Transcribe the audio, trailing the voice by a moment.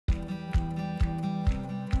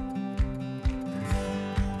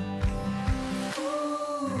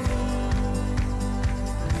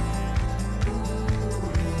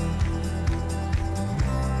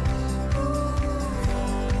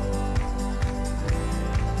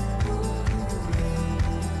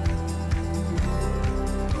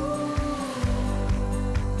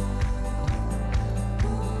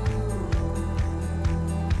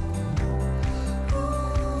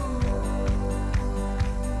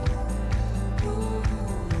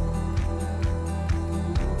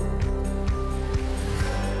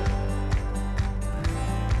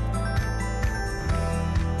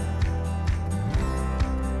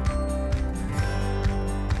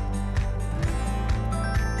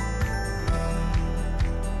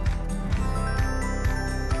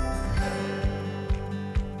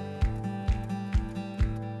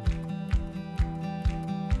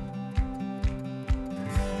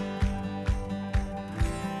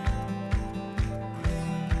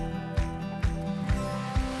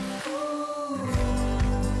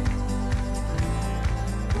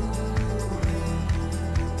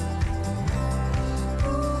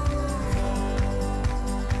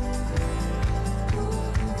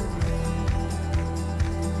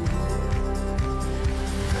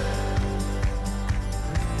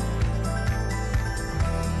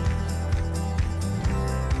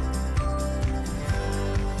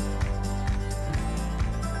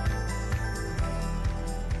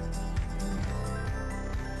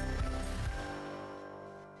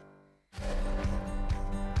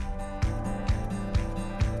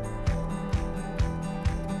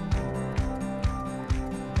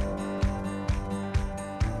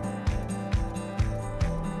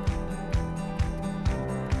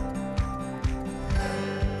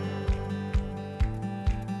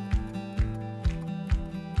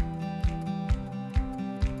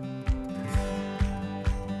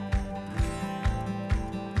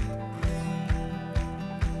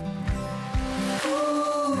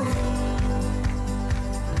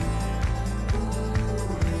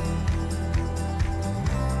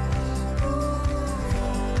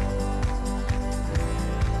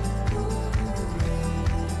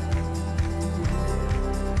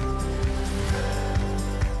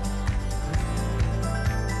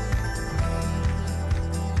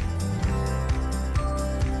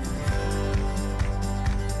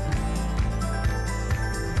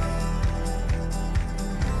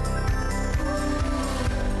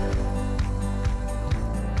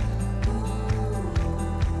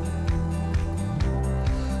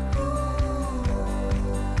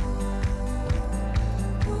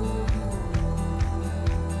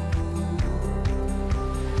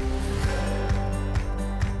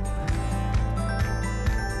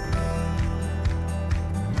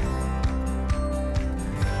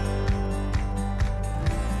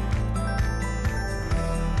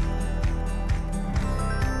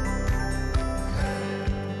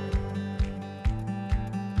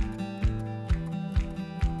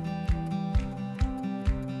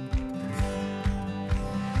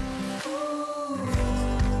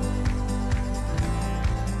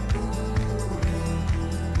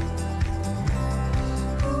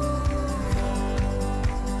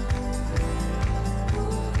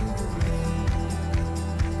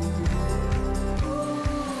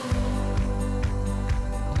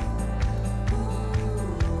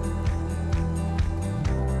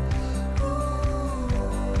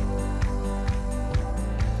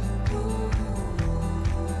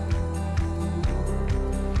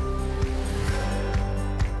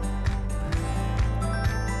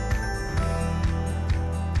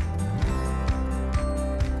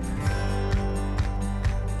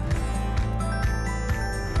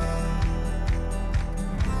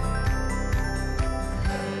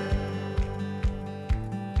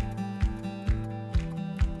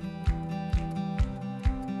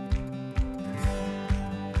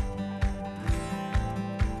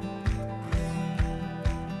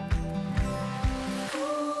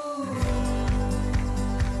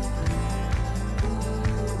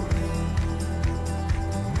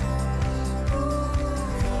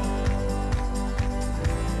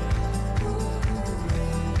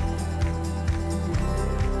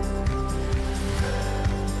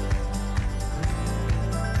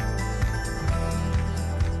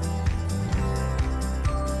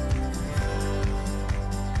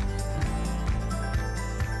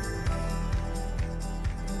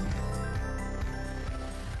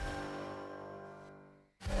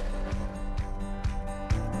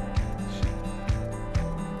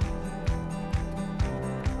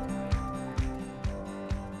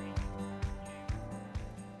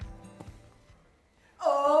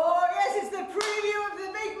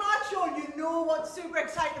know what's super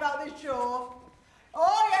exciting about this show?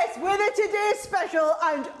 Oh yes, with a Today Special,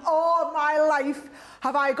 and all my life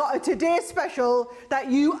have I got a Today Special that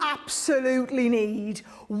you absolutely need.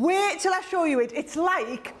 Wait till I show you it. It's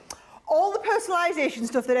like all the personalisation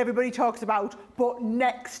stuff that everybody talks about, but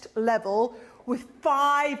next level, with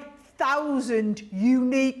 5,000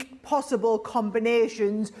 unique possible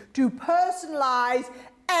combinations to personalise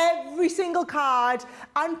every single card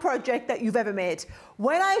and project that you've ever made.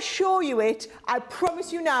 When I show you it, I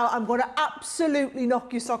promise you now, I'm going to absolutely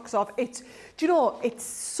knock your socks off. Do you know, it's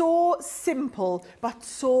so simple, but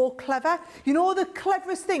so clever. You know, the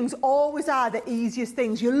cleverest things always are the easiest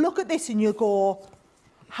things. You look at this and you go,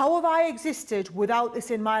 how have I existed without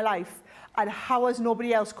this in my life? And how has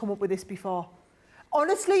nobody else come up with this before?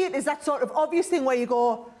 Honestly, it is that sort of obvious thing where you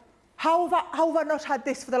go, how have I not had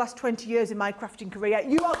this for the last 20 years in my crafting career?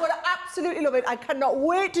 You are going to absolutely love it. I cannot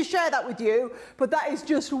wait to share that with you. But that is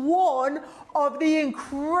just one of the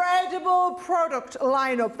incredible product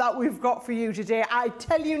lineup that we've got for you today. I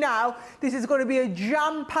tell you now, this is going to be a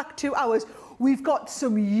jam-packed 2 hours. We've got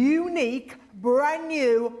some unique, brand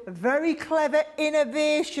new, very clever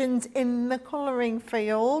innovations in the colouring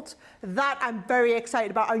field that I'm very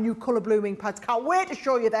excited about. Our new colour blooming pads. Can't wait to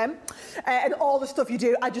show you them and all the stuff you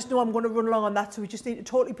do. I just know I'm going to run along on that, so we just need to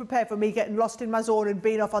totally prepare for me getting lost in my zone and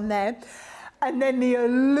being off on there. And then the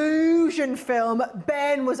illusion film.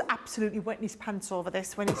 Ben was absolutely wetting his pants over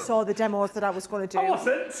this when he saw the demos that I was going to do. I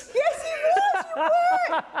wasn't. Yes, he was. You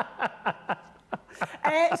were.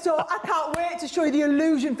 So I can't wait to show you the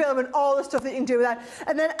illusion film and all the stuff that you can do with that.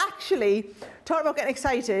 And then actually, talking about getting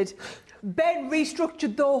excited, Ben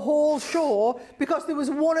restructured the whole show because there was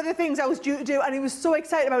one of the things I was due to do and he was so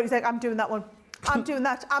excited about it. He's like, I'm doing that one. I'm doing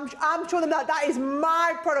that. I'm showing them that. That is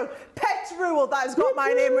my product. Pets Rule. That has got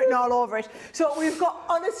my name written all over it. So we've got,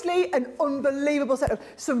 honestly, an unbelievable set of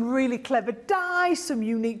some really clever dyes, some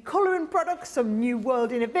unique colouring products, some new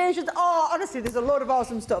world innovations. Oh, honestly, there's a lot of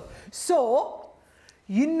awesome stuff. So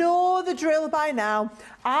you know the drill by now.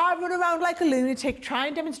 I run around like a lunatic, try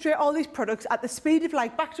and demonstrate all these products at the speed of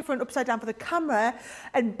like back to front, upside down for the camera.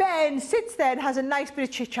 And Ben sits there and has a nice bit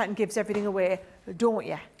of chit chat and gives everything away, don't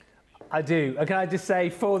you? I do. And can I just say,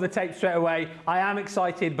 for the tape straight away, I am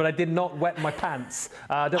excited, but I did not wet my pants.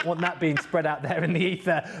 I don't want that being spread out there in the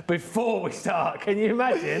ether before we start. Can you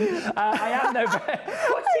imagine? I am no better.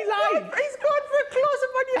 What's he like? He's gone for a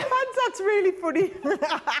close-up on your pants. That's really funny.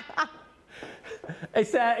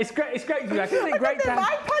 It's great. It's great to be back. Isn't it great to have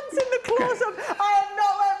my pants in the close-up. I am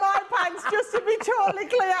not wearing my pants, just to be totally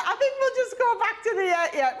clear. I think we'll just go back to the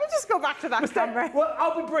we'll just go back to that camera. Well,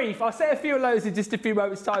 I'll be brief. I'll say a few hellos in just a few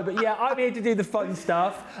moments' time. But yeah, I'm here to do the fun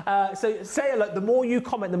stuff. So say hello. The more you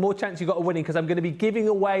comment, the more chance you've got of winning, because I'm going to be giving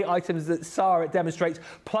away items that Sara demonstrates.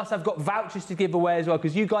 Plus, I've got vouchers to give away as well,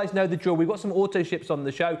 because you guys know the drill. We've got some auto ships on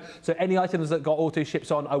the show. So any items that got auto ships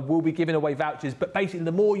on, I will be giving away vouchers. But basically,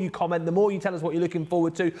 the more you comment, the more you tell us what you're looking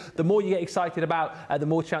forward to, the more you get excited about, the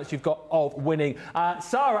more chance you've got of winning.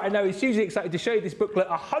 Sara, I know, is hugely excited to show you this booklet.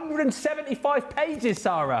 175 pages,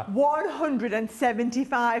 Sara.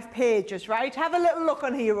 175 pages, right? Have a little look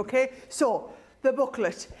on here, okay? So, the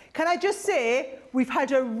booklet. Can I just say, we've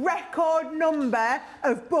had a record number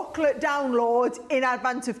of booklet downloads in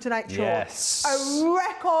advance of tonight's show. Yes. A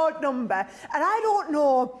record number. And I don't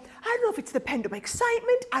know if it's the pent-up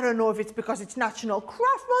excitement. I don't know if it's because it's National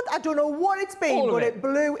Craft Month. I don't know what it's been, but it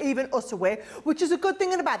blew even us away, which is a good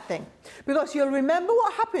thing and a bad thing. Because you'll remember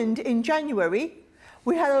what happened in January.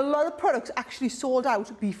 We had a lot of products actually sold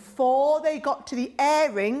out before they got to the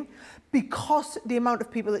airing because the amount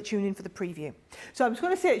of people that tune in for the preview. So I'm just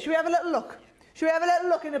going to say, should we have a little look? Should we have a little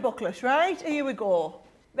look in the booklet, right? Here we go.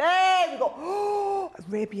 There we go. Oh,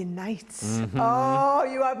 Arabian Nights. Mm-hmm. Oh,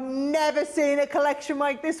 you have never seen a collection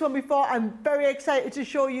like this one before. I'm very excited to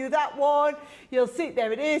show you that one. You'll see,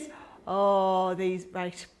 there it is. Oh, these,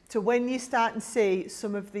 right. So when you start and see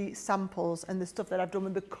some of the samples and the stuff that I've done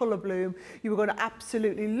with the colour bloom, you are going to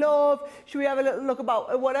absolutely love. Should we have a little look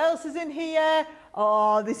about what else is in here?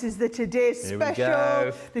 Oh, this is the Today Special. Here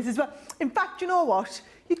we go. This is what, in fact, you know what?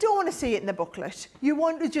 You don't want to see it in the booklet. You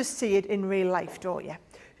want to just see it in real life, don't you?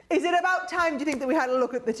 Is it about time, do you think, that we had a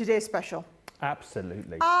look at the Today Special?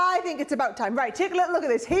 Absolutely. I think it's about time. Right, take a little look at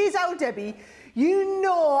this. Here's our Debbie. You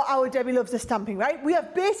know our Debbie loves the stamping, right? We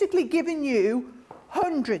have basically given you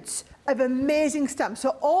hundreds of amazing stamps.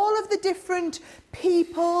 So all of the different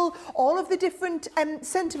people, all of the different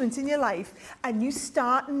sentiments in your life, and you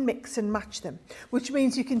start and mix and match them, which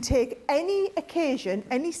means you can take any occasion,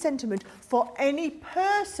 any sentiment for any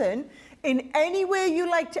person in any way you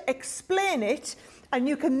like to explain it, and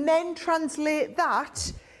you can then translate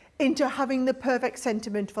that into having the perfect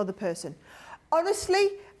sentiment for the person.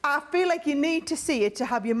 Honestly, I feel like you need to see it to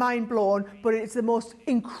have your mind blown, but it's the most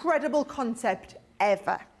incredible concept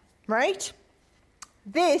ever, right?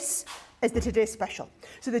 This is the Today Special.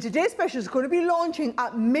 So the Today Special is going to be launching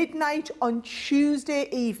at midnight on Tuesday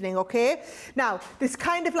evening, okay? Now, there's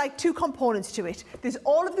kind of like two components to it. There's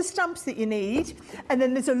all of the stamps that you need, and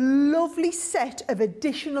then there's a lovely set of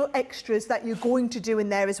additional extras that you're going to do in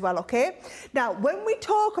there as well, okay? Now, when we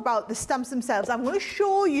talk about the stamps themselves, I'm going to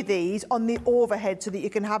show you these on the overhead so that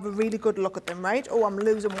you can have a really good look at them, right? Oh, I'm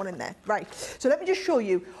losing one in there. Right. So let me just show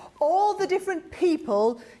you all the different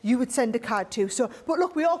people you would send a card to. So, but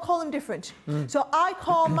look, we all call them different. So I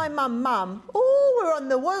call my mum, Mum. Oh, we're on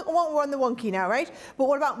the wonky now, right? But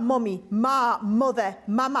what about mummy, ma, mother,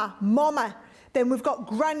 mama, mama? Then we've got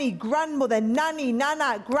granny, grandmother, nanny,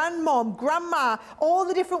 nana, grandmom, grandma, all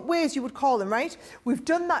the different ways you would call them, right? We've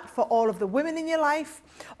done that for all of the women in your life,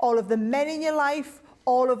 all of the men in your life,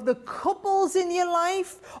 all of the couples in your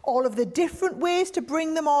life, all of the different ways to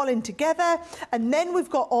bring them all in together. And then we've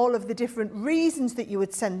got all of the different reasons that you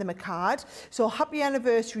would send them a card. So happy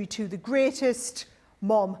anniversary to the greatest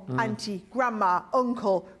mom, auntie, grandma,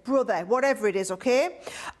 uncle, brother, whatever it is, okay?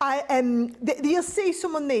 You'll see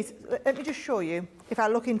some on these. Let me just show you. If I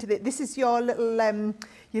look into this is your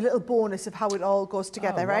little bonus of how it all goes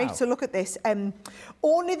together, right? Wow. So look at this.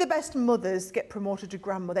 Only the best mothers get promoted to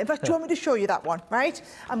grandmother. In fact, do you want me to show you that one, right?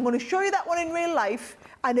 I'm going to show you that one in real life,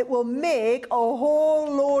 and it will make a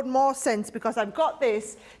whole load more sense because I've got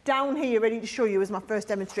this down here ready to show you as my first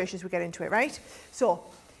demonstration as we get into it, right? So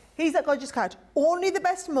here's that gorgeous card. Only the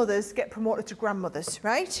best mothers get promoted to grandmothers,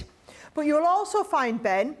 right? But you'll also find,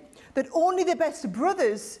 Ben, that only the best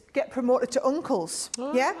brothers get promoted to uncles,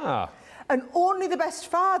 yeah? And only the best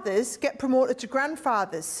fathers get promoted to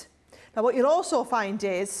grandfathers. Now, what you'll also find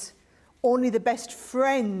is only the best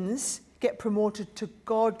friends get promoted to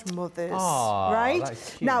godmothers, right?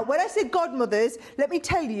 That's cute. Now, when I say godmothers, let me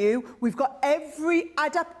tell you, we've got every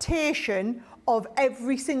adaptation of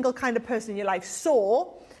every single kind of person in your life.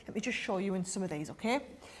 So, let me just show you in some of these, okay?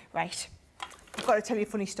 Right. I've got to tell you a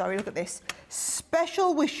funny story. Look at this.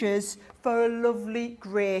 Special wishes for a lovely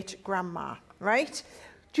great grandma, right?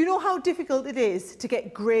 Do you know how difficult it is to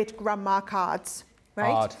get great grandma cards, right?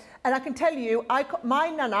 Hard. And I can tell you, my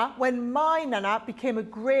nana, when my nana became a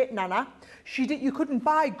great nana, you couldn't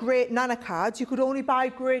buy great nana cards, you could only buy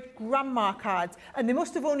great grandma cards. And there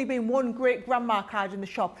must have only been one great grandma card in the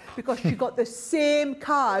shop because she got the same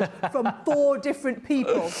card from 4 different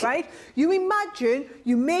people, right? You imagine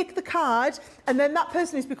you make the card and then that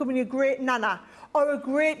person is becoming a great nana or a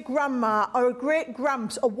great grandma or a great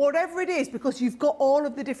gramps or whatever it is because you've got all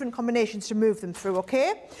of the different combinations to move them through,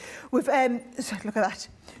 okay? Look at that.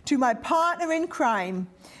 To my partner in crime,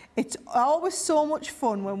 it's always so much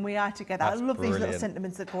fun when we are together. That's I love brilliant. these little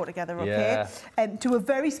sentiments that go together, okay? To a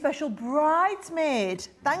very special bridesmaid,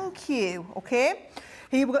 thank you, okay?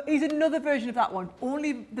 Here's another version of that one.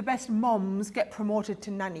 Only the best moms get promoted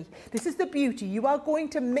to nanny. This is the beauty. You are going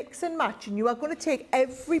to mix and match, and you are going to take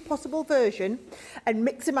every possible version and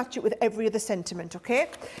mix and match it with every other sentiment, okay?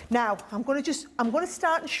 Now, I'm going to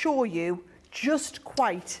start and show you just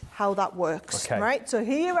quite how that works, right? So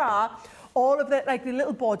here are all of the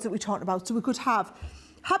little boards that we talked about. So we could have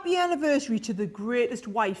happy anniversary to the greatest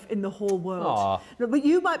wife in the whole world. Now, but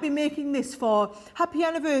you might be making this for happy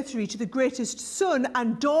anniversary to the greatest son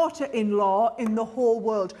and daughter-in-law in the whole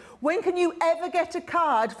world. When can you ever get a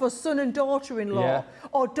card for son and daughter-in-law,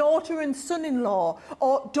 or daughter and son-in-law,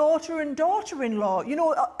 or daughter and daughter-in-law? You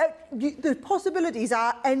know, the possibilities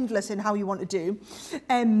are endless in how you want to do.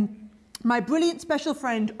 My brilliant special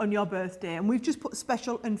friend on your birthday, and we've just put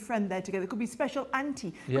special and friend there together. It could be special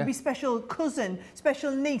auntie, could be special cousin,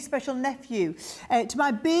 special niece, special nephew. To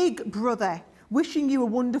my big brother, wishing you a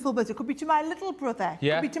wonderful birthday. It could be to my little brother.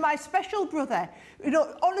 It could be to my special brother. You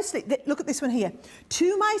know, honestly, look at this one here.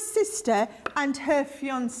 To my sister and her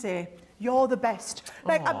fiancé, you're the best.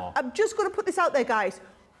 Like, I'm just going to put this out there, guys.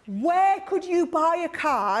 Where could you buy a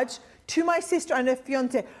card to my sister and her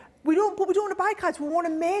fiancé? We don't want to buy cards, we want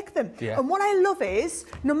to make them. And what I love is,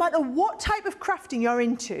 no matter what type of crafting you're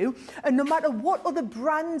into, and no matter what other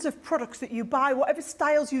brands of products that you buy, whatever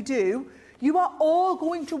styles you do, you are all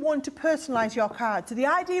going to want to personalise your card. So the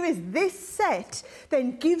idea is this set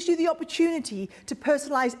then gives you the opportunity to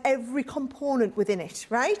personalise every component within it,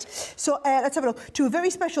 right? So let's have a look. To a very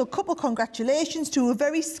special couple, congratulations. To a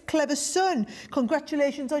very clever son,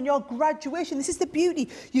 congratulations on your graduation. This is the beauty.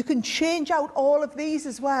 You can change out all of these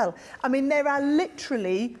as well. I mean, there are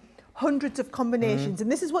literally hundreds of combinations,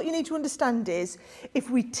 and this is what you need to understand is if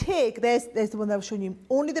we take there's the one that I was showing you,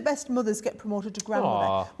 only the best mothers get promoted to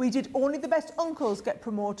grandmother. We did only the best uncles get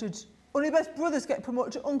promoted Only best brothers get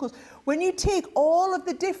promoted to uncles. When you take all of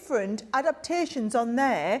the different adaptations on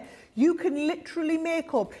there, you can literally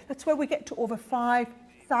make up. That's where we get to over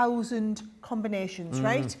 5,000 combinations,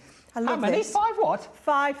 right? I love How many? this. 5 what?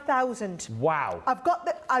 5,000. Wow. I've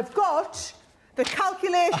got the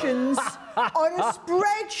calculations on a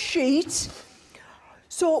spreadsheet.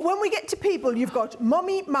 So when we get to people, you've got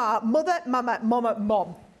mummy, ma, mother, mama, mama,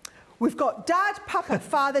 mom. We've got dad, papa,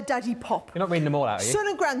 father, daddy, pop. You're not reading them all out, are you? Son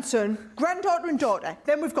and grandson, granddaughter and daughter.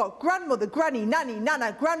 Then we've got grandmother, granny, nanny,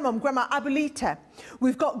 nana, grandmum, grandma, abuelita.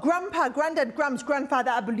 We've got grandpa, granddad, grams, grandfather,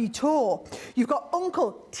 abuelito. You've got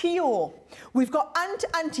uncle, tio. We've got aunt,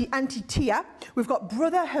 auntie, auntie, tia. We've got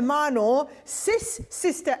brother, hermano, sis,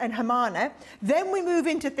 sister, and hermana. Then we move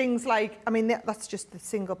into things like, I mean, that's just the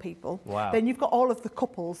single people. Wow. Then you've got all of the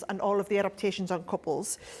couples and all of the adaptations on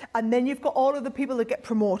couples. And then you've got all of the people that get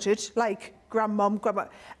promoted, like grandmum, grandma.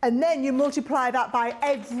 And then you multiply that by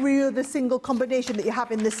every other single combination that you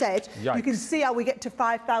have in the set. Yikes. You can see how we get to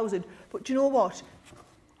 5,000. But do you know what?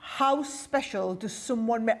 How special does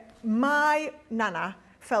someone make? My nana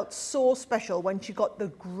felt so special when she got the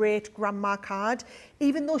great grandma card.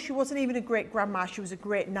 Even though she wasn't even a great grandma, she was a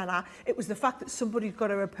great nana. It was the fact that somebody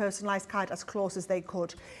got her a personalised card as close as they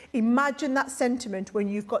could. Imagine that sentiment when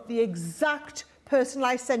you've got the exact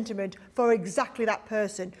personalised sentiment for exactly that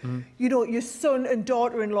person. You know, your son and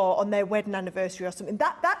daughter-in-law on their wedding anniversary or something.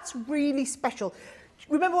 That's really special.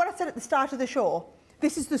 Remember what I said at the start of the show?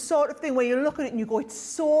 This is the sort of thing where you look at it and you go, it's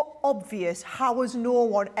so obvious. How has no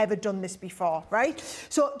one ever done this before, right?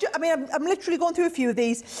 So, I mean, I'm literally going through a few of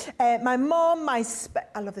these. My mom, I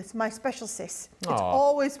love this, my special sis. Aww. It's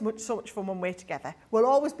always so much fun when we're together. We'll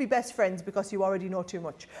always be best friends because you already know too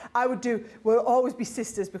much. We'll always be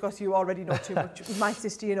sisters because you already know too much. My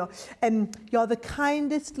sister, you know. You're the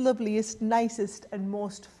kindest, loveliest, nicest and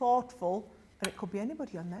most thoughtful. And it could be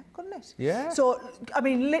anybody on there, couldn't it? Yeah. So, I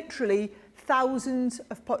mean, literally thousands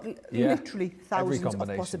of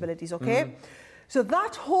possibilities, okay? So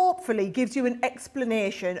that hopefully gives you an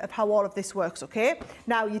explanation of how all of this works, okay?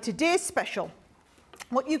 Now, your today's special,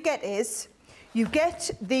 what you get is, you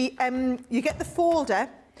get the folder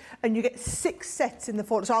and you get 6 sets in the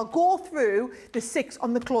folder. So I'll go through the 6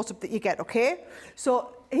 on the close-up that you get, okay?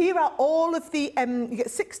 So here are all of the, you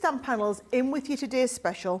get 6 stamp panels in with your today's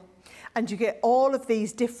special. And you get all of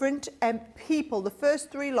these different people. The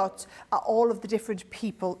first 3 lots are all of the different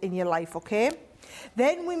people in your life, okay?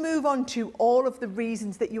 Then we move on to all of the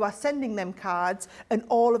reasons that you are sending them cards and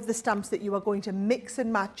all of the stamps that you are going to mix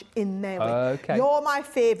and match in there with. Okay. You're my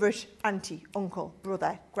favourite auntie, uncle,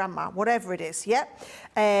 brother, grandma, whatever it is, yeah?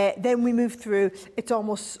 Then we move through. It's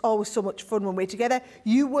almost always so much fun when we're together.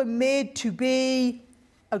 You were made to be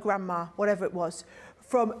a grandma, whatever it was.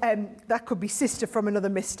 From that could be sister from another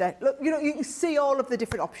mister. Look, you know, you can see all of the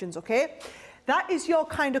different options, okay? That is your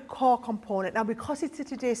kind of core component. Now, because it's a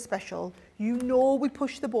today's special, you know we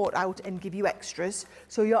push the boat out and give you extras.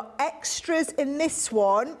 So your extras in this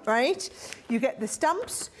one, right? You get the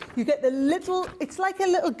stamps, you get the little, it's like a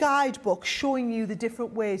little guidebook showing you the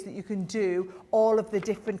different ways that you can do all of the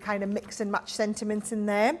different kind of mix and match sentiments in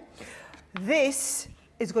there. This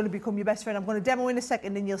is going to become your best friend. I'm going to demo in a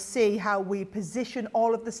second and you'll see how we position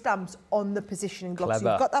all of the stamps on the positioning block. Clever.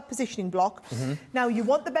 So you've got that positioning block. Now you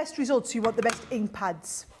want the best results, so you want the best ink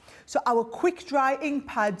pads. So our quick dry ink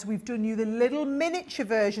pads, we've done you the little miniature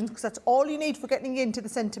versions because that's all you need for getting into the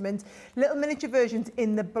sentiments. Little miniature versions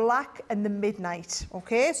in the black and the midnight.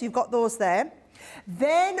 Okay, so you've got those there.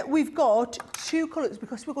 Then we've got 2 colours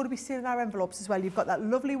because we're going to be sealing our envelopes as well. You've got that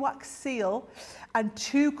lovely wax seal and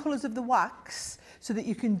 2 colours of the wax, so that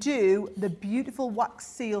you can do the beautiful wax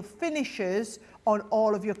seal finishes on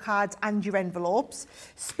all of your cards and your envelopes.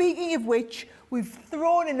 Speaking of which, we've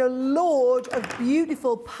thrown in a load of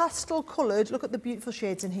beautiful pastel coloured, look at the beautiful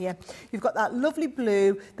shades in here. You've got that lovely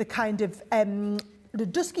blue, the kind of the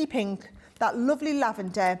dusky pink, that lovely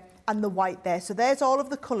lavender and the white there. So there's all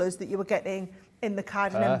of the colours that you were getting in the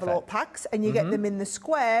card and envelope packs, and you get them in the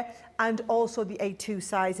square and also the A2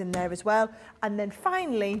 size in there as well. And then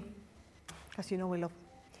finally, as you know we love.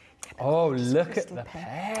 Oh, look at the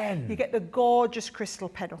pen. You get the gorgeous crystal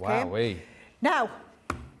pen, okay? Wowee. Now,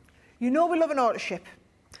 you know we love an authorship.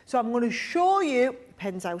 So I'm going to show you,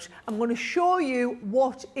 pen's out, I'm going to show you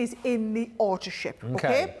what is in the authorship,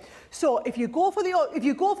 okay? So if you go for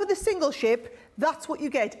the single ship, that's what you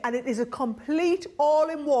get, and it is a complete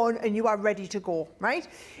all-in-one and you are ready to go, right?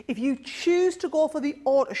 If you choose to go for the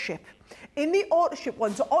authorship, in the authorship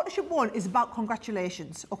one, so authorship 1 is about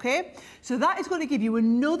congratulations, okay? So that is going to give you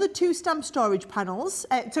another 2 stamp storage panels,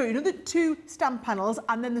 another 2 stamp panels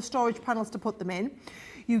and then the storage panels to put them in.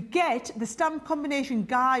 You get the stamp combination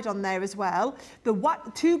guide on there as well, the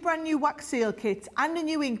 2 brand new wax seal kits and a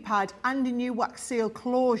new ink pad and a new wax seal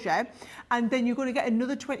closure, and then you're going to get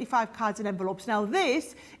another 25 cards and envelopes. Now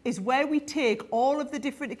this is where we take all of the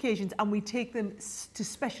different occasions and we take them to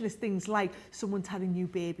specialist things like someone's had a new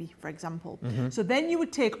baby, for example. So then you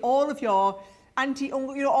would take all of your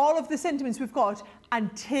all of the sentiments we've got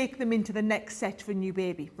and take them into the next set for new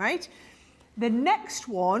baby, right? The next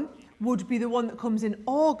one would be the one that comes in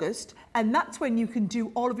August, and that's when you can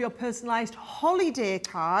do all of your personalised holiday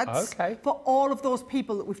cards for all of those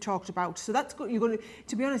people that we've talked about. So that's good. You're going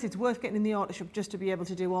to be honest, it's worth getting in the auto shop just to be able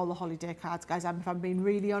to do all the holiday cards, guys, if I'm being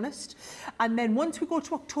really honest. And then once we go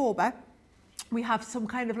to October, we have some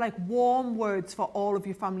kind of like warm words for all of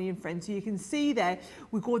your family and friends. So you can see there,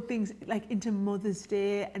 we go things like into Mother's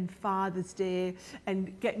Day and Father's Day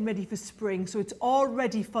and getting ready for spring. So it's all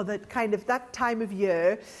ready for the kind of that time of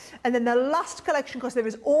year. And then the last collection, because there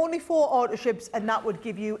is only 4 auto ships, and that would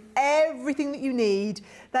give you everything that you need.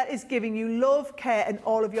 That is giving you love, care, and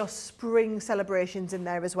all of your spring celebrations in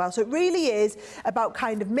there as well. So it really is about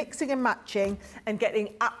kind of mixing and matching and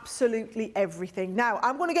getting absolutely everything. Now,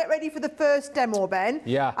 I'm going to get ready for the first demo, Ben.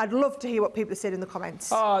 Yeah. I'd love to hear what people have said in the comments.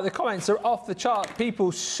 Oh, the comments are off the chart.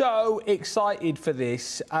 People so excited for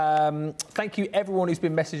this. Thank you, everyone who's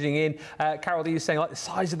been messaging in. Carol D is saying, like, the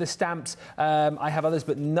size of the stamps. I have others,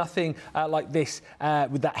 but nothing like this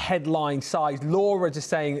with that headline size. Laura just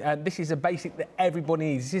saying, this is a basic that everybody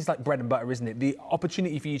needs. This is like bread and butter, isn't it? The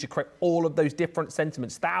opportunity for you to create all of those different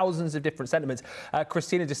sentiments, thousands of different sentiments.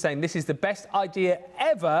 Christina just saying, this is the best idea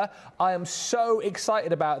ever. I am so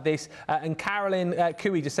excited about this. And Carolyn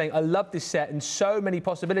Cooey just saying, I love this set and so many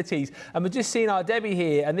possibilities. And we're just seeing our Debbie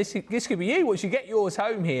here, and this could be you once you get yours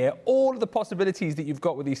home here. All of the possibilities that you've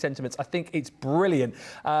got with these sentiments, I think it's brilliant.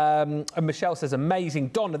 And Michelle says, amazing.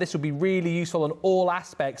 Donna, this will be really useful on all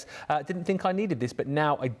aspects. Didn't think I needed this, but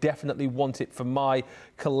now I definitely want it for my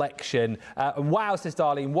collection. And wow, says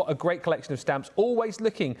Darlene, what a great collection of stamps. Always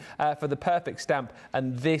looking for the perfect stamp,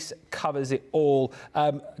 and this covers it all.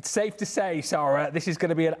 Safe to say, Sarah, this is going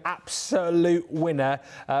to be an absolute winner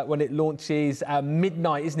when it launches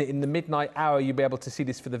midnight, isn't it? In the midnight hour, you'll be able to see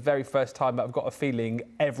this for the very first time, but I've got a feeling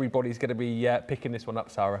everybody's going to be picking this one up,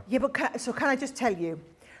 Sarah. Yeah, but can I just tell you,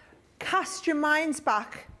 cast your minds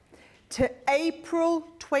back to April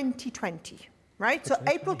 2020. Right, so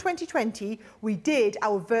April 2020, we did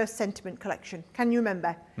our Verse Sentiment collection. Can you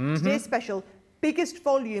remember? Today's Special, biggest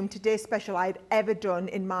volume Today's Special I'd ever done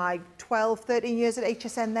in my 12, 13 years at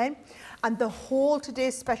HSN then. And the whole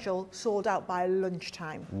Today's Special sold out by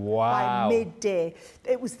lunchtime. Wow. By midday.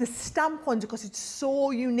 It was the stamp ones because it's so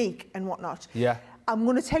unique and whatnot. Yeah. I'm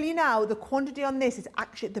going to tell you now, the quantity on this is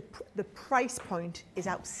actually, the price point is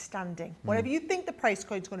outstanding. Whatever you think the price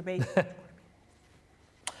point is going to be.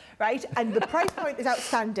 Right, and the price point is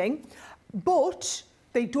outstanding, but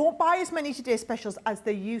they don't buy as many Today's Specials as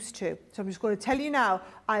they used to. So I'm just going to tell you now,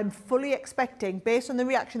 I'm fully expecting, based on the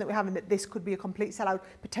reaction that we're having, that this could be a complete sellout,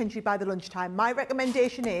 potentially by the lunchtime. My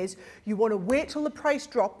recommendation is you want to wait till the price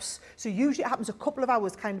drops. So usually it happens a couple of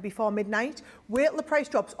hours kind of before midnight. Wait till the price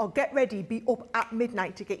drops, or get ready, be up at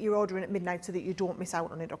midnight to get your order in at midnight so that you don't miss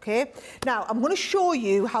out on it, okay? Now, I'm going to show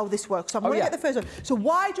you how this works. So I'm going to get the first one. So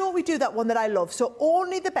why don't we do that one that I love? So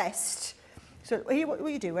Only the Best. So here, what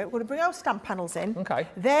you do, we're going to bring our stamp panels in. Okay.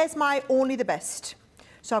 There's my Only the Best.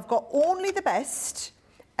 So I've got Only the Best.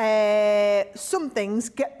 Some things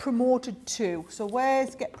get promoted to. So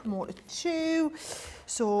where's Get Promoted To?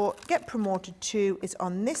 So Get Promoted To is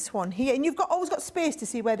on this one here. And you've always got space to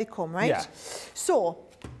see where they come, right? Yeah. So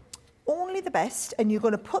Only the Best, and you're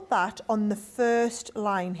going to put that on the first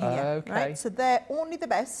line here. Okay. Right? So they're Only the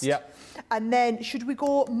Best. Yep. And then should we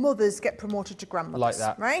go Mothers Get Promoted to Grandmothers? Like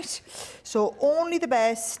that. Right? So Only the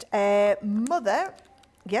Best, Mother.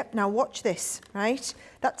 Yep, now watch this, right?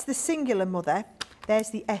 That's the singular mother. There's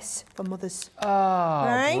the S for mothers. Ah,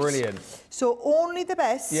 right? Brilliant. So Only the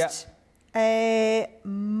Best. Yep.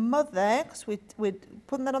 Mother, because we're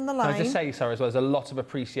putting that on the line. Can I just say, Sarah, as well, there's a lot of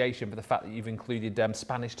appreciation for the fact that you've included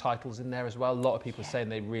Spanish titles in there as well. A lot of people saying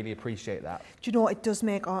they really appreciate that. Do you know what? It does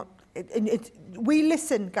make... we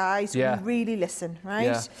listen, guys. Yeah. We really listen, right?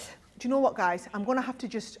 Yeah. Do you know what, guys? I'm going to have to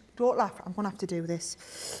just... Don't laugh. I'm going to have to do this.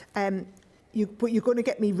 But you're going to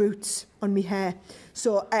get me roots on me hair.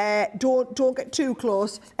 So don't get too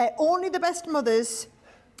close. Only the Best Mothers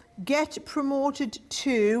get promoted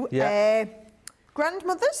to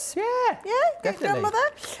grandmothers. Yeah, definitely.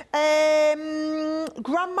 Grandmother.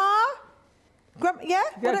 Grandma.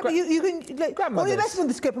 Whatever. You can. Like, grandmothers. Only the Best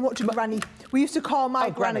Mothers get promoted to granny. We used to call my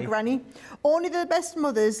gran a Granny. granny. Only the best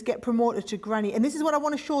mothers get promoted to granny. And this is what I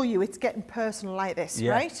want to show you. It's getting personal like this,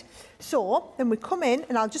 right? So then we come in,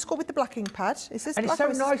 and I'll just go with the black ink pad. Is this and it's so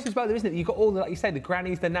nice as well, though, isn't it? You've got all the, like you say, the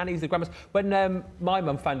grannies, the nannies, the grandmas. When my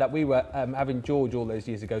mum found out we were having George all those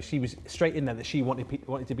years ago, she was straight in there that she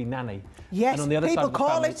wanted to be nanny. Yes, and on the other people side of the call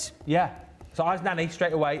family, it. Yeah. So I was nanny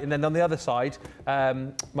straight away, and then on the other side,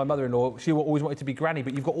 my mother-in-law, she always wanted to be granny,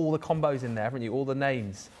 but you've got all the combos in there, haven't you? All the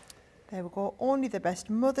names. There we go. Only the best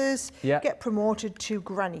mothers get promoted to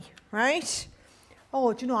granny, right?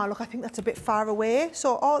 Oh, do you know, look, I think that's a bit far away.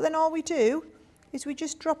 So all we do is we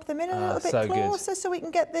just drop them in a little bit closer, so we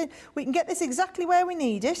can get this exactly where we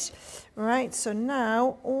need it. Right, so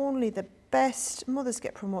now only the best mothers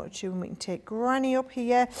get promoted to, and we can take granny up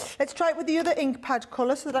here. Let's try it with the other ink pad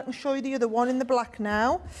colour so that I can show you the other one in the black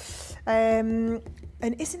now.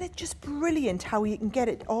 And isn't it just brilliant how you can get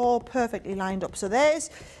it all perfectly lined up? So there's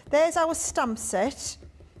our stamp set.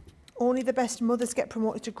 Only the best mothers get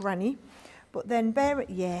promoted to granny. But then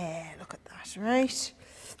look at that, right?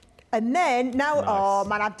 And then now, oh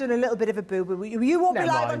man, I've done a little bit of a boo-boo. You won't be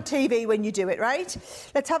live on TV when you do it, right?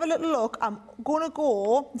 Let's have a little look. I'm going to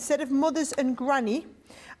go, instead of mothers and granny,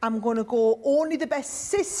 I'm going to go only the best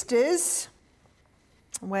sisters.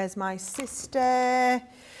 Where's my sister?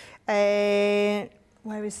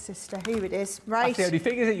 Where is sister? Here it is, right? That's the only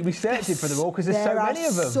thing, is it? You'll be searching for them all because there's so many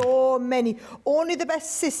of them. So many. Only the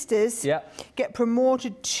best sisters get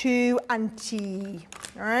promoted to auntie,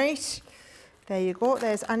 all right? There you go,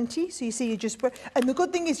 there's auntie. So you see, you just... And the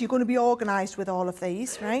good thing is you're going to be organised with all of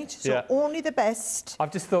these, right? So only the best...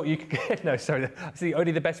 I've just thought you could get... No, sorry. See,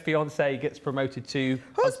 only the best fiancé gets promoted to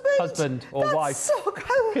husband or That's wife. So good.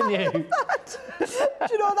 Can you? That.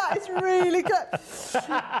 Do you know, that is really good.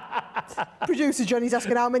 Producer Johnny's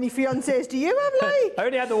asking, how many fiancés do you have, like? I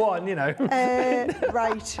only had the one, you know.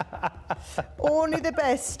 Right. Only the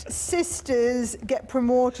best sisters get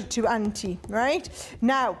promoted to auntie, right?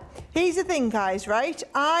 Now, here's the thing, guys, right?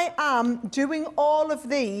 I am doing all of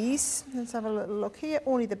these. Let's have a little look here.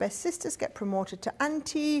 Only the best sisters get promoted to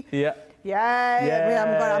auntie. Yeah.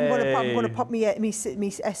 I'm going to pop me S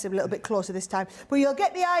a little bit closer this time. But you'll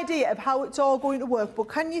get the idea of how it's all going to work. But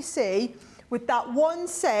can you see, with that one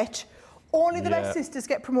set, only the best sisters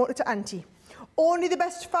get promoted to auntie. Only the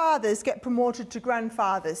best fathers get promoted to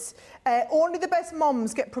grandfathers. Only the best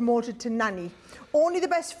moms get promoted to nanny. Only the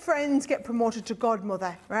best friends get promoted to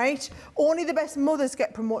godmother, right? Only the best mothers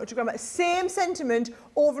get promoted to grandmother. Same sentiment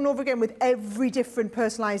over and over again with every different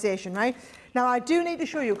personalisation, right? Now, I do need to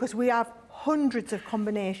show you, because we have hundreds of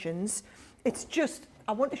combinations. It's just,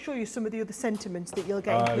 I want to show you some of the other sentiments that you'll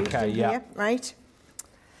get included in here, right?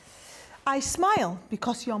 I smile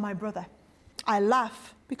because you're my brother. I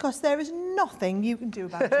laugh because there is nothing you can do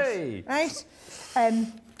about it, right?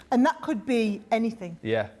 And that could be anything.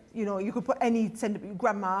 Yeah. You know, you could put any sentiment,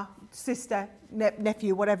 grandma, sister,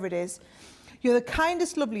 nephew, whatever it is. You're the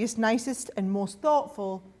kindest, loveliest, nicest and most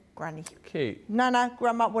thoughtful granny. Cute. Nana,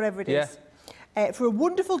 grandma, whatever it is. For a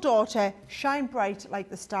wonderful daughter, shine bright like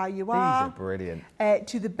the star you are. These are brilliant.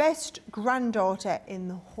 To the best granddaughter in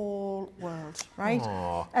the whole world, right?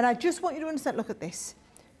 Aww. And I just want you to understand, look at this.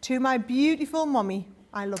 To my beautiful mommy,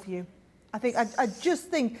 I love you. I just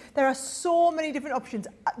think there are so many different options.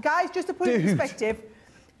 Guys, just to put it in perspective,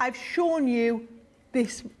 I've shown you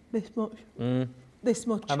this much. This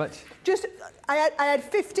much. How much? Just, I had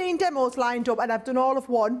 15 demos lined up and I've done all of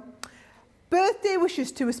one. Birthday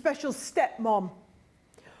wishes to a special stepmom.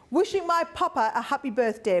 Wishing my papa a happy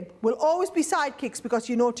birthday. We'll always be sidekicks because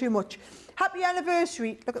you know too much. Happy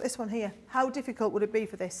anniversary. Look at this one here. How difficult would it be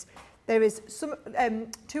for this? There is some,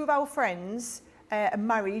 two of our friends are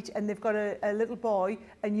married and they've got a little boy,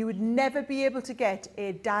 and you would never be able to get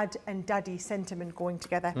a dad and daddy sentiment going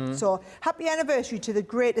together. So happy anniversary to the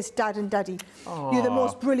greatest dad and daddy. Aww. You're the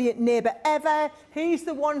most brilliant neighbour ever. Here's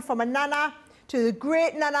the one from a nana. To the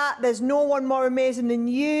great nana, there's no one more amazing than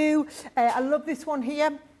you. I love this one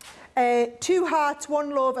here. 2 hearts, 1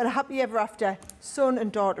 love, and a happy ever after. Son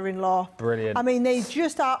and daughter-in-law. Brilliant. I mean, they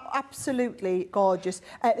just are absolutely gorgeous.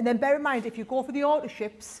 And then bear in mind, if you go for the auto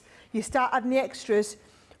ships, you start adding the extras.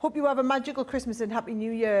 Hope you have a magical Christmas and Happy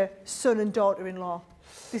New Year, son and daughter-in-law.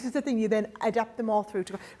 This is the thing, you then adapt them all through.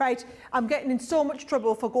 Right, I'm getting in so much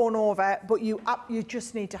trouble for going over, but you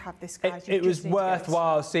just need to have this, guys. It was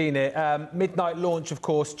worthwhile seeing it. Midnight launch, of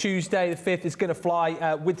course, Tuesday the 5th. It's going to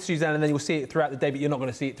fly with Suzanne, and then you'll see it throughout the day, but you're not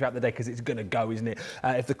going to see it throughout the day because it's going to go, isn't it?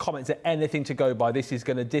 If the comments are anything to go by, this is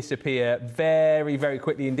going to disappear very, very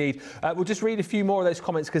quickly indeed. We'll just read a few more of those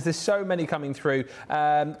comments because there's so many coming through.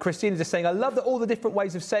 Christina's just saying, I love that all the different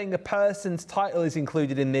ways of saying a person's title is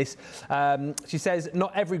included in this. She says,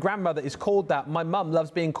 not every grandmother is called that. My mum loves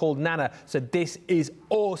being called Nana, so this is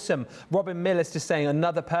awesome. Robin Millis just saying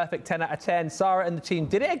another perfect 10 out of 10. Sarah and the team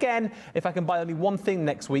did it again. If I can buy only one thing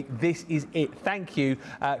next week, this is it. Thank you.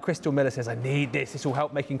 Crystal Miller says, I need this. This will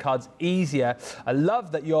help making cards easier. I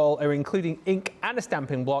love that y'all are including ink and a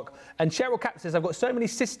stamping block. And Cheryl Cap says, I've got so many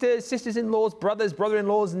sisters, sisters-in-laws, brothers,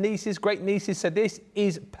 brother-in-laws, nieces, great nieces, so this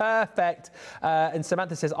is perfect. And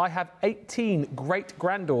Samantha says, I have 18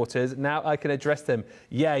 great-granddaughters. Now I can address them.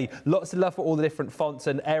 Yay. Lots of love for all the different fonts.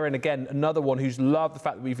 And Erin, again, another one who's loved the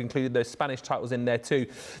fact that we've included those Spanish titles in there too.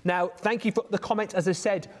 Now, thank you for the comments. As I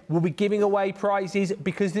said, we'll be giving away prizes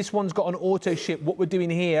because this one's got an auto ship. What we're doing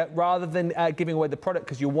here, rather than giving away the product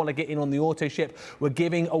because you'll want to get in on the auto ship, we're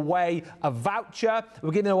giving away a voucher.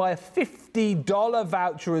 We're giving away a $50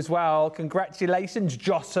 voucher as well. Congratulations,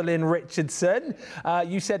 Jocelyn Richardson.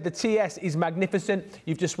 You said the TS is magnificent.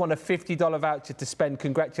 You've just won a $50 voucher to spend.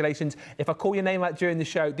 Congratulations. If I call your name out during the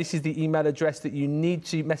show, this is the email address that you need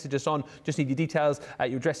to message us on. Just need your details,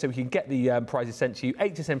 your address, so we can get the prizes sent to you.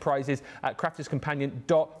 HSN prizes at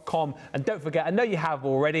crafterscompanion.com. And don't forget, I know you have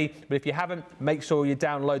already, but if you haven't, make sure you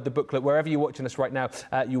download the booklet. Wherever you're watching us right now,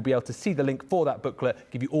 you'll be able to see the link for that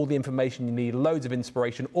booklet, give you all the information you need, loads of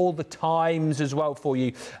inspiration, all the times as well for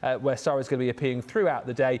you, where Sarah's going to be appearing throughout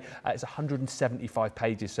the day. It's 175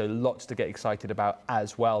 pages, so lots to get excited about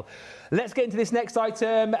as well. Let's get into this next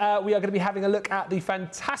item. We are going to be having a look at the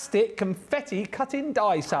fantastic confetti cut-in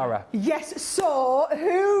die, Sarah. Yes, so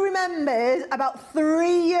who remembers about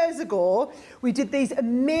 3 years ago, we did these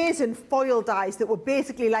amazing foil dies that were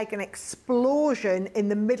basically like an explosion in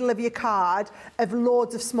the middle of your card of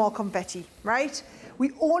loads of small confetti, right?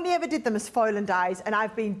 We only ever did them as foil and dies, and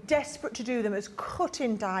I've been desperate to do them as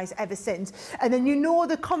cut-in dies ever since. And then you know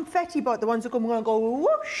the confetti board, the ones that go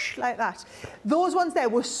whoosh like that. Those ones there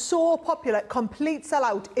were so popular, complete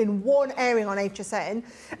sellout in one airing on HSN.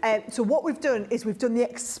 So what we've done is we've done the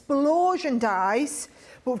explosion dies,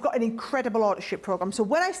 but we've got an incredible order ship program. So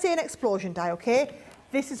when I say an explosion die, okay,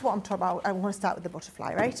 this is what I'm talking about. I want to start with the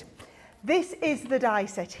butterfly, right? This is the die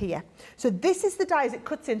set here. So this is the die as it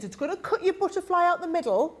cuts in. So it's going to cut your butterfly out the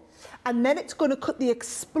middle, and then it's going to cut the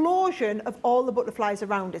explosion of all the butterflies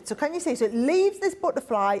around it. So can you see? So it leaves this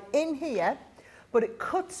butterfly in here, but it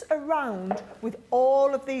cuts around with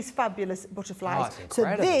all of these fabulous butterflies. Oh, so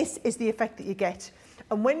this is the effect that you get.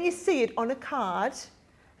 And when you see it on a card,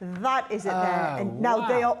 that is it there. And now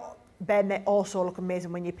they also look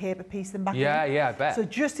amazing when you paper piece them back in. Yeah, I bet. So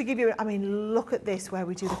just to give you, I mean, look at this where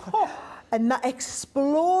we do the cut. And that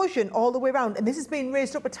explosion all the way around. And this has been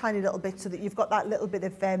raised up a tiny little bit so that you've got that little bit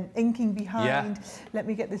of inking behind. Yeah. Let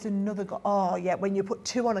me get this another go. Oh, yeah, when you put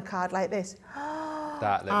two on a card like this.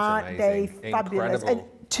 That looks amazing. They fabulous. And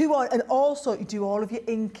two on, and also you do all of your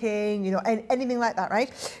inking, you know, anything like that,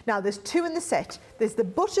 right? Now, there's two in the set. There's the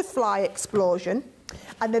butterfly explosion,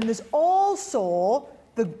 and then there's also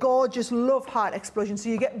the gorgeous love heart explosion. So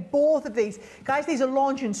you get both of these. Guys, these are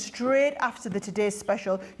launching straight after the Today's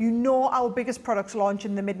Special. You know our biggest products launch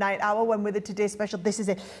in the midnight hour when we're the Today's Special. This is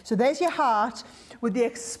it. So there's your heart with the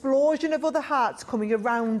explosion of other hearts coming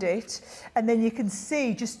around it. And then you can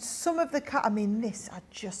see just some of the... I mean, this, I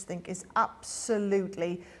just think, is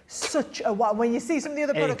absolutely such a... When you see some of the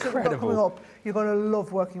other products that we've got coming up, you're going to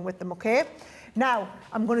love working with them, OK? Now,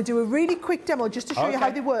 I'm going to do a really quick demo just to show you how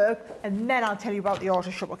they work, and then I'll tell you about the auto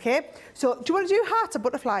shop, OK? So, do you want to do hearts or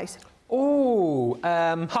butterflies? Ooh,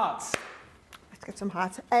 hearts. Let's get some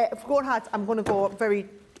hearts. If we're going hearts, I'm going to go very,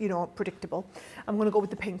 you know, predictable. I'm going to go with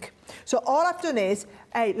the pink. So, all I've done is,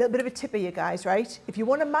 a little bit of a tip of you guys, right? If you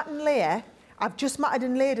want a matte and layer, I've just matted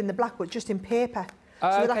and layered in the black, but just in paper.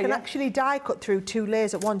 So that I can actually die cut through 2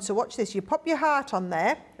 layers at once. So watch this. You pop your heart on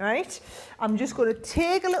there, right? I'm just going to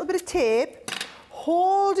take a little bit of tape,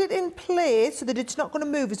 hold it in place so that it's not going to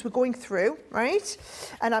move as we're going through, right?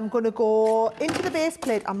 And I'm going to go into the base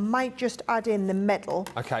plate. I might just add in the metal.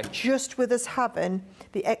 Okay. Just with us having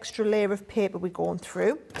the extra layer of paper we're going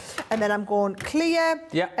through. And then I'm going clear.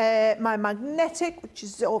 Yeah. My magnetic, which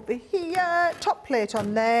is over here. Top plate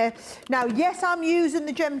on there. Now, yes, I'm using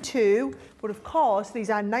the Gem 2. But of course, these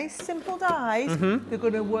are nice, simple dies. They're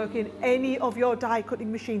going to work in any of your die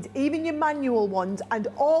cutting machines, even your manual ones, and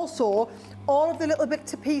also all of the little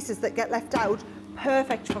bits and pieces that get left out,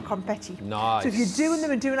 perfect for confetti. Nice. So if you're doing them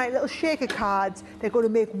and doing like little shaker cards, they're going to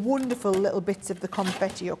make wonderful little bits of the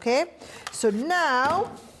confetti, OK? So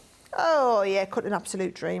now, oh yeah, cut an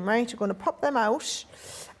absolute dream, right? You're going to pop them out.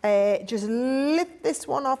 Just lift this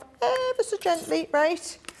one off ever so gently,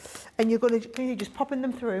 right? And you're just popping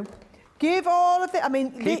them through. Give all of it. I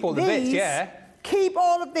mean, keep all the bits, yeah. keep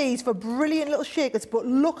all of these for brilliant little shakers, but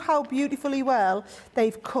look how beautifully well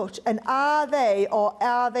they've cut. And are they or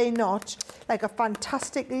are they not like a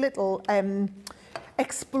fantastic little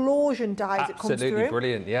explosion die as it comes through? Absolutely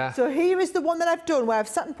brilliant, yeah. So here is the one that I've done where I've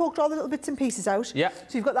sat and poked all the little bits and pieces out. Yeah.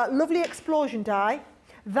 So you've got that lovely explosion die.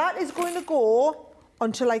 That is going to go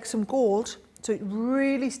onto like some gold, so it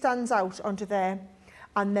really stands out onto there.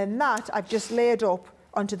 And then that I've just laid up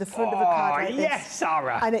onto the front of a card like yes, this.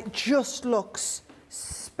 Sarah. And it just looks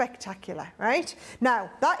spectacular, right? Now,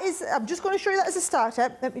 that is, I'm just going to show you that as a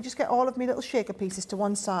starter. Let me just get all of my little shaker pieces to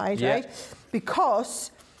one side, right?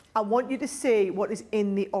 Because I want you to see what is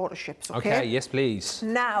in the order ships, okay? Okay, yes, please.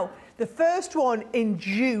 Now, the first one in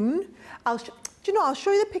June, do you know, I'll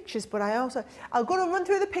show you the pictures, but I'll go and run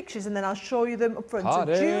through the pictures and then I'll show you them up front.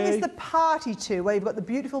 Party. So June is the party two, where you've got the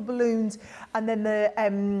beautiful balloons and then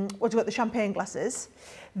the, the champagne glasses.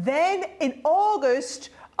 Then in August,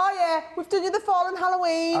 oh yeah, we've done you the fall and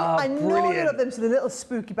Halloween. I know you love them, so the little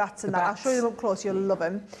spooky bats and that. I'll show you them up close, you'll love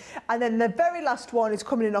them. And then the very last one is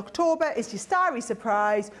coming in October. It's your Starry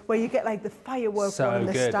Surprise, where you get like the firework one and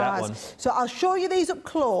the stars. That one. So I'll show you these up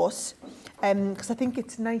close, because I think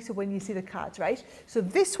it's nicer when you see the cards, right? So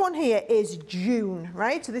this one here is June,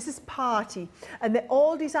 right? So this is party, and they're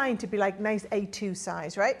all designed to be like nice A2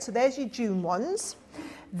 size, right? So there's your June ones.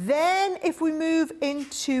 Then if we move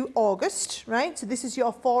into August, right? So this is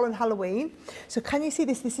your fall and Halloween. So can you see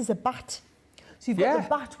this? This is a bat. So you've got the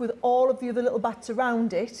bat with all of the other little bats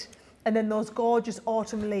around it. And then those gorgeous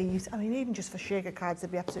autumn leaves. I mean, even just for shaker cards,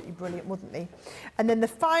 they'd be absolutely brilliant, wouldn't they? And then the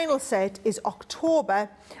final set is October,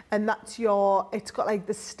 and that's your, it's got like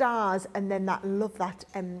the stars, and then that, love that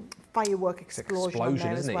firework explosion on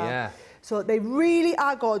there as well. Yeah. So they really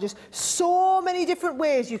are gorgeous. So many different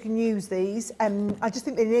ways you can use these. I just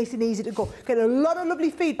think they're nice and easy to go. Get a lot of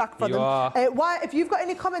lovely feedback for them. If you've got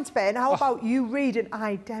any comments, Ben, how about you read and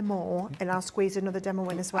I demo, and I'll squeeze another demo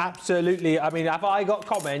in as well. Absolutely. I mean, have I got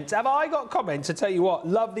comments? Have I got comments? I tell you what,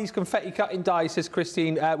 love these confetti cutting dies, says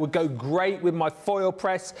Christine. Would go great with my foil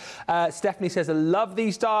press. Stephanie says, I love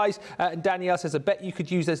these dies. And Danielle says, I bet you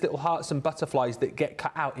could use those little hearts and butterflies that get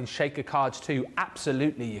cut out in shaker cards too.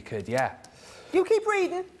 Absolutely, you could, yeah. You keep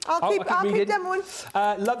reading. I'll keep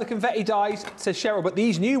demoing. Love the confetti dies, says Cheryl, but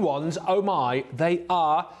these new ones, oh my, they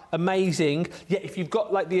are amazing. Yeah, if you've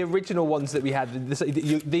got like the original ones that we had,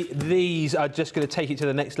 these are just going to take it to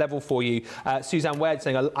the next level for you. Suzanne Ward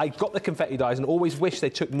saying, I got the confetti dies and always wish they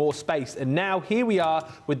took more space. And now here we are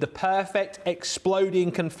with the perfect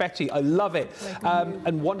exploding confetti. I love it.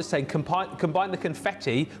 And Wanda saying, combine the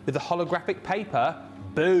confetti with the holographic paper.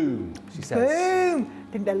 Boom, she says. Boom!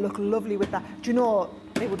 I think they'll look lovely with that. Do you know,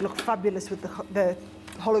 they would look fabulous with the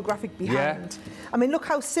holographic behind. Yeah. I mean, look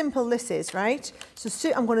how simple this is, right?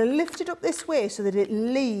 So I'm going to lift it up this way so that it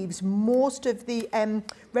leaves most of the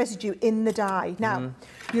residue in the die. Now,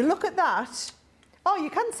 you look at that. Oh, you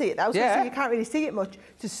can see it now. So you can't really see it much.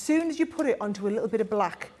 So as soon as you put it onto a little bit of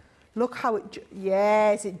black, look how it,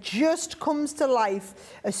 yes, it just comes to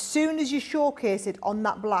life as soon as you showcase it on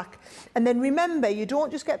that black. And then remember, you don't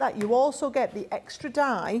just get that, you also get the extra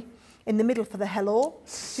die in the middle for the hello.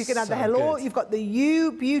 So you can add the hello, you've got the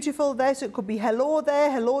you, beautiful there, so it could be hello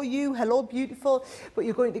there, hello you, hello beautiful, but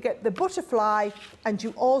you're going to get the butterfly and you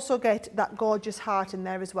also get that gorgeous heart in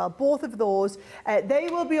there as well. Both of those, they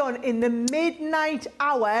will be on in the midnight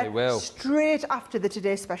hour, straight after the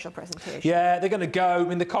Today Special presentation. Yeah, they're going to go.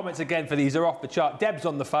 In the comments again for these are off the chart. Deb's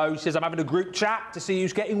on the phone, she says, I'm having a group chat to see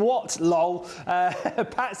who's getting what, lol.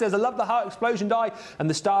 Pat says, I love the heart explosion die and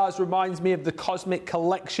the stars reminds me of the Cosmic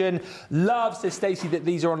Collection. Love, says Stacey, that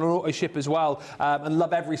these are on an auto ship as well, and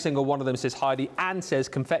love every single one of them, says Heidi. Anne says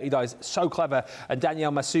confetti dies, so clever. And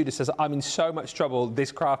Danielle Masuda says, I'm in so much trouble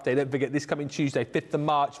this craft day. Don't forget this coming Tuesday, 5th of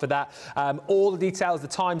March for that. All the details, the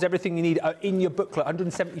times, everything you need are in your booklet,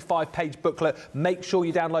 175-page booklet. Make sure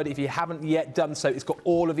you download it if you haven't yet done so. It's got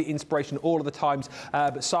all of the inspiration, all of the times.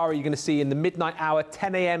 But Sarah, you're going to see in the midnight hour,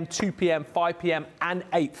 10 a.m, 2 p.m, 5 p.m, and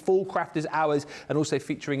 8 full crafters hours, and also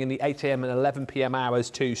featuring in the 8 a.m. and 11 p.m. hours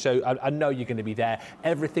too. So I know you're going to be there.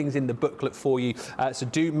 Everything's in the booklet for you. So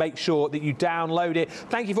do make sure that you download it.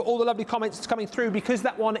 Thank you for all the lovely comments that's coming through. Because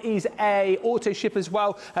that one is a auto ship as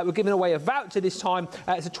well, we're giving away a voucher this time.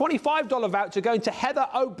 It's a $25 voucher going to Heather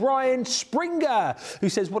O'Brien Springer, who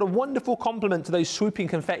says, what a wonderful compliment to those swooping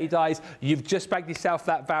confetti dies. You've just bagged yourself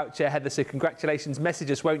that voucher, Heather, so congratulations.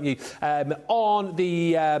 Message us, won't you, on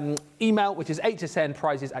the email, which is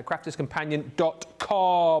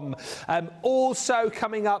hsnprizes@crafterscompanion.com. Also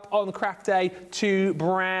coming up on Craft Day, 2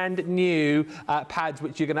 brand new pads,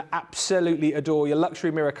 which you're going to absolutely adore. Your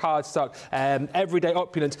luxury mirror cardstock, everyday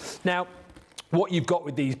opulence. Now, what you've got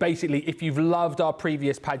with these, basically, if you've loved our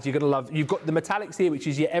previous pads, you're going to love, you've got the metallics here, which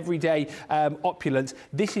is your everyday opulence.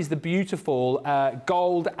 This is the beautiful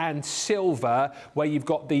gold and silver, where you've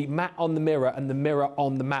got the matte on the mirror and the mirror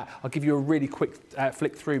on the matte. I'll give you a really quick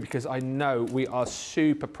flick through because I know we are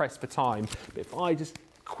super pressed for time. But if I just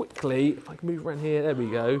quickly, if I can move around here, there we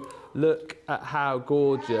go. Look at how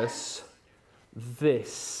gorgeous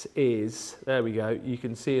this is. There we go. You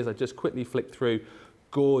can see as I just quickly flick through,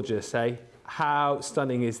 gorgeous, eh? How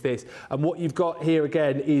stunning is this? And what you've got here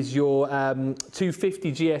again is your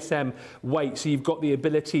 250 GSM weight. So you've got the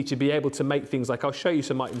ability to be able to make things like, I'll show you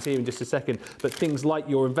some items here in just a second, but things like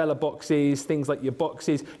your Invella boxes, things like your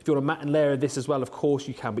boxes. If you want to matte and layer this as well, of course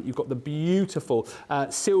you can, but you've got the beautiful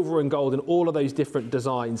silver and gold and all of those different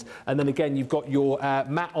designs. And then again, you've got your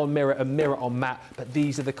matte on mirror and mirror on matte, but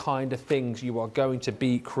these are the kind of things you are going to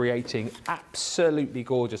be creating. Absolutely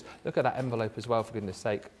gorgeous. Look at that envelope as well, for goodness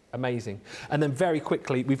sake. Amazing. And then very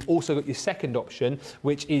quickly, we've also got your second option,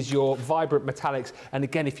 which is your vibrant metallics. And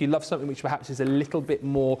again, if you love something which perhaps is a little bit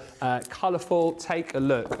more colourful, take a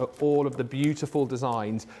look at all of the beautiful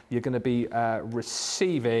designs you're going to be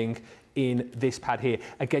receiving in this pad here.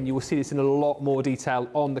 Again, you will see this in a lot more detail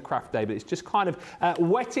on the craft day, but it's just kind of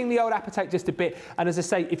whetting the old appetite just a bit. And as I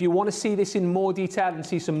say, if you want to see this in more detail and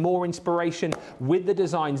see some more inspiration with the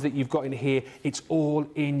designs that you've got in here, it's all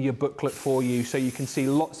in your booklet for you. So you can see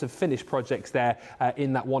lots of finished projects there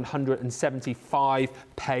in that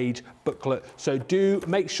 175-page booklet. So do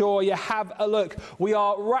make sure you have a look. We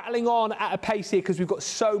are rattling on at a pace here because we've got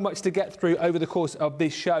so much to get through over the course of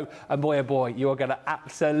this show. And boy, oh boy, you are going to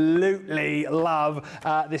absolutely love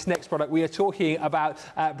this next product. We are talking about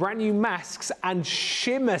brand new masks and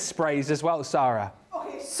shimmer sprays as well, Sarah.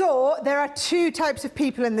 Okay, so there are two types of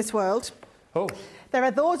people in this world. Oh. There are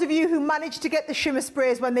those of you who managed to get the shimmer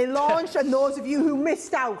sprays when they launched and those of you who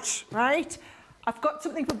missed out, right? I've got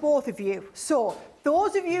something for both of you. So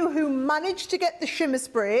those of you who managed to get the shimmer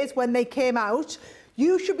sprays when they came out,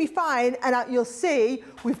 you should be fine, and you'll see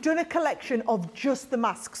we've done a collection of just the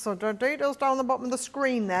masks. So the details down the bottom of the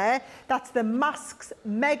screen there, that's the masks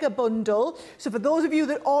mega bundle. So for those of you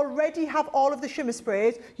that already have all of the shimmer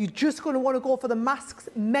sprays, you're just going to want to go for the masks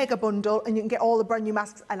mega bundle, and you can get all the brand new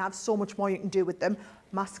masks and have so much more you can do with them.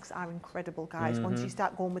 Masks are incredible, guys, once you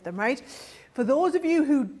start going with them, right? For those of you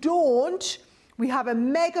who don't, we have a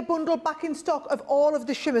mega bundle back in stock of all of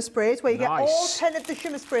the shimmer sprays, where you get all 10 of the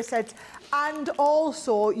shimmer spray sets, and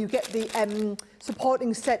also you get the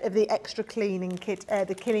supporting set of the extra cleaning kit,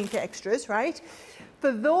 the cleaning kit extras, right?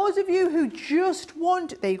 For those of you who just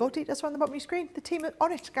want, there you go, that's on the bottom of your screen, the team are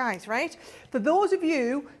on it, guys, right? For those of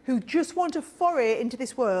you who just want to foray into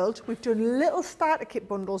this world, we've done little starter kit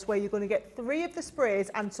bundles where you're going to get 3 of the sprays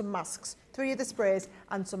and some masks. 3 of the sprays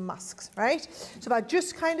and some masks, right? So if I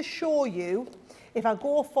just kind of show you, if I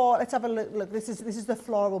go for, let's have a look, this is the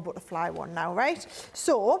floral butterfly one now, right?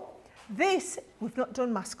 So this, we've not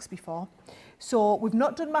done masks before. So we've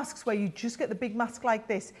not done masks where you just get the big mask like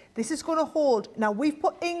this. This is going to hold, now we've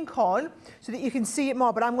put ink on so that you can see it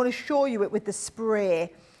more, but I'm going to show you it with the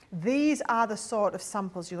spray. These are the sort of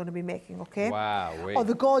samples you're going to be making, okay? Wow. Or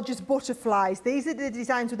the gorgeous butterflies. These are the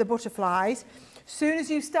designs with the butterflies. As soon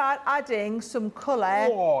as you start adding some colour...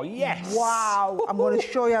 Oh, yes! Wow! I'm going to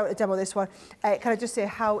show you how to demo this one. Can I just say,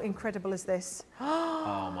 how incredible is this?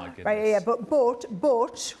 Oh, my goodness. Right, yeah, but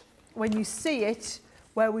when you see it,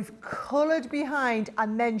 where we've coloured behind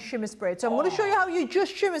and then shimmer sprayed. So I'm going to show you how you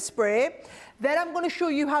just shimmer spray. Then I'm going to show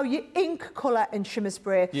you how you ink colour and shimmer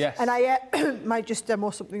spray. Yes. And I might just demo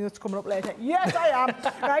something that's coming up later. Yes, I am.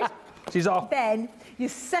 Right? She's off. Then your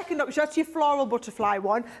second option, that's your floral butterfly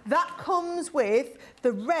one. That comes with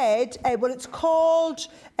the red, well, it's called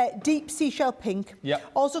Deep Seashell Pink.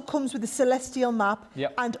 Yep. Also comes with the Celestial Map.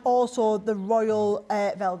 Yep. And also the Royal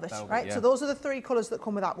Velvet, right? Yeah. So those are the 3 colours that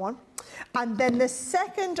come with that one. And then the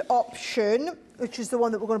second option, which is the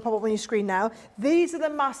one that we're going to pop up on your screen now, these are the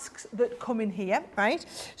masks that come in here, right?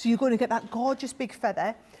 So you're going to get that gorgeous big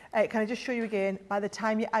feather. Can I just show you again? By the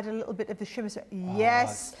time you add a little bit of the shimmer,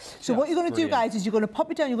 yes. So what you're going to do, guys, is you're going to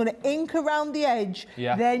pop it down. You're going to ink around the edge.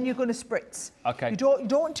 Yeah. Then you're going to spritz. Okay. You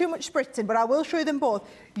don't want too much spritzing, but I will show you them both.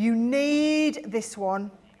 You need this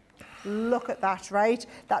one. Look at that, right?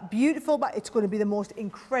 That beautiful, but it's going to be the most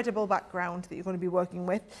incredible background that you're going to be working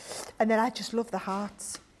with. And then I just love the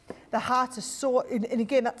hearts. The hearts are so, and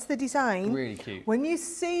again, that's the design. Really cute. When you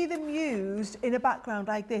see them used in a background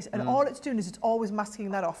like this, and all it's doing is it's always masking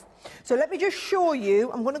that off. So let me just show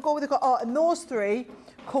you. I'm going to go with the, and those 3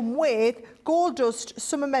 come with Gold Dust,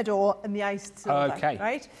 Summer Meadow, and the Iced Silver. Okay.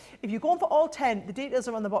 Right? If you're going for all 10, the details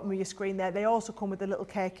are on the bottom of your screen there. They also come with a little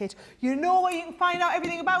care kit. You know where you can find out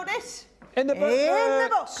everything about it? In the booklet. In the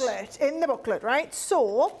booklet. In the booklet, right?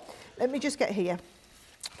 So, let me just get here.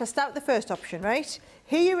 Let's start with the first option, right?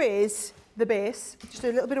 Here is the base, just a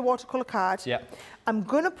little bit of watercolour card. Yeah. I'm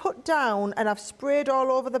going to put down, and I've sprayed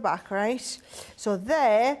all over the back, right? So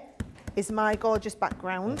there is my gorgeous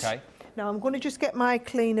background. Okay. Now I'm going to just get my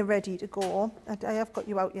cleaner ready to go. I have got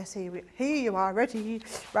you out, yes, here you are, ready.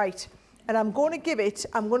 Right, and I'm going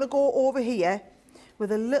to go over here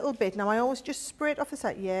with a little bit. Now I always just spray it off the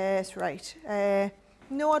side. Yes, right.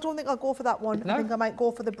 No, I don't think I'll go for that one. No? I think I might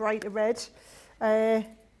go for the brighter red.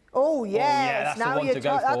 Oh yes, yeah, that's now the one to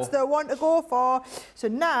go for. That's the one to go for. So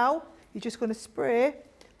now you're just going to spray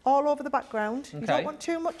all over the background. Okay. You don't want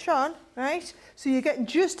too much on, right? So you're getting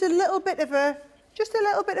just a little bit of a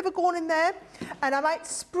going in there, and I might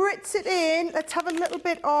spritz it in. Let's have a little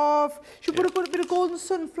bit of. Should we put a bit of golden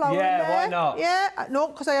sunflower in there? Yeah, why not? Yeah, no,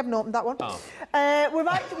 because I haven't opened that one. Oh.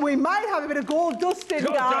 We might have a bit of gold dust in,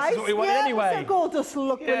 gold guys. Dust is what we want anyway. What's that gold dust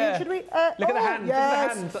look brilliant? Should we? Look at the hand.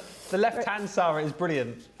 Yes. Look at the hand. The left hand, Sarah, is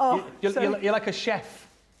brilliant. Oh, you're like a chef.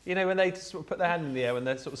 You know when they sort of put their hand in the air when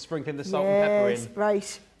they're sort of sprinkling the salt and pepper in.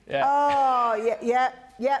 Right. Yeah. Oh, yeah.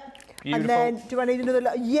 Beautiful. And then, do I need another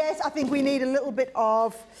little... Yes, I think we need a little bit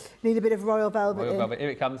of... Need a bit of royal velvet. Royal velvet. Here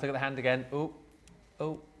it comes. Look at the hand again. Oh.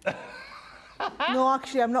 No,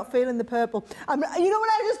 actually, I'm not feeling the purple. You know when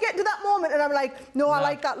I just get to that moment and I'm like, no, I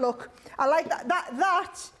like that look. I like that.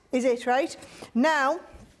 That is it, right? Now,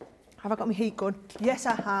 have I got my heat gun? Yes,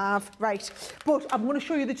 I have. Right. But I'm going to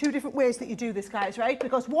show you the two different ways that you do this, guys, right?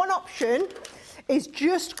 Because one option is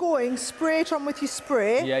just going straight on with your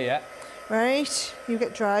spray. Yeah. Right, you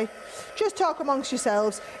get dry. Just talk amongst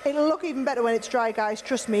yourselves. It'll look even better when it's dry, guys.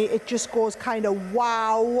 Trust me, it just goes kind of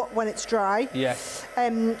wow when it's dry. Yes.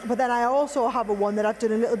 But then I also have a one that I've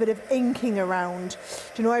done a little bit of inking around.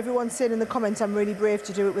 Do you know everyone's saying in the comments I'm really brave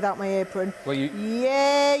to do it without my apron? Well,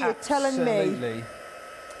 yeah, you're telling me. Absolutely.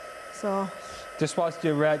 So. Just whilst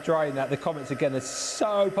you're drying that, the comments again are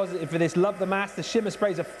so positive for this. Love the mask. The shimmer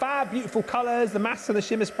sprays are fab, beautiful colours. The masks and the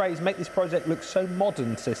shimmer sprays make this project look so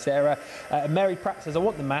modern, says Sarah. Mary Pratt says, I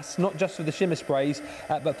want the masks, not just for the shimmer sprays,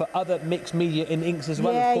 but for other mixed media in inks as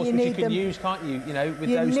well, of course, which you can use, can't you? You know, with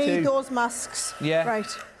those two. You need those masks. Yeah.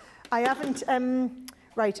 Right. I haven't...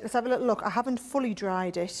 right, let's have a little look. I haven't fully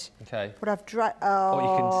dried it. Okay. But I've dried... Oh, you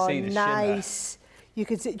can see the nice. shimmer. You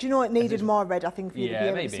can see... Do you know it needed more red, I think, for you to be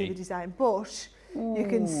able maybe. to see the design. But... You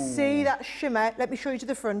can see that shimmer. Let me show you to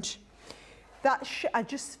the front. I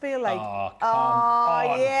just feel like... Oh, come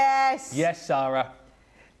on. Yes. Yes, Sarah.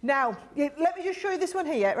 Now, let me just show you this one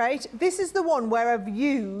here, right? This is the one where I've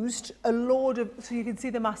used a load of... So you can see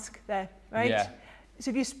the mask there, right? Yeah.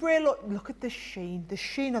 So if you spray a lot... Look at the sheen. The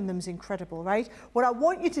sheen on them is incredible, right? What I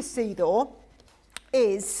want you to see, though,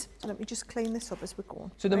 is... Let me just clean this up as we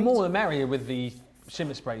go. So the more the merrier with the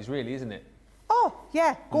shimmer sprays, really, isn't it? Oh,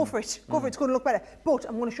 yeah, go for it. Go for it, it's going to look better. But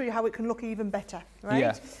I'm going to show you how it can look even better, right?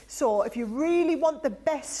 Yeah. So if you really want the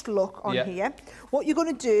best look on here, what you're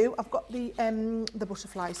going to do, I've got the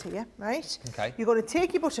butterflies here, right? Okay. You're going to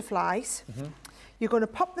take your butterflies, you're going to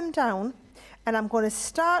pop them down, and I'm going to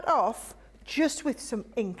start off just with some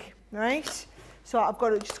ink, right? So I've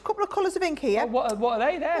got just a couple of colours of ink here. Oh, what are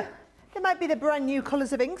they there? They might be the brand new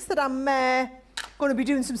colours of inks that I'm going to be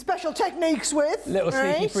doing some special techniques with. Little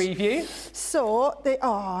sneaky preview. So,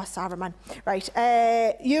 Sarah, man. Right,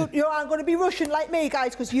 you aren't going to be rushing like me,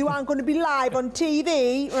 guys, because you aren't going to be live on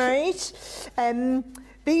TV, right?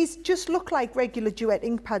 These just look like regular duet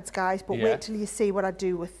ink pads, guys, but wait till you see what I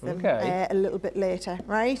do with them a little bit later,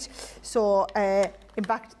 right? So, in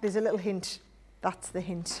fact, there's a little hint. That's the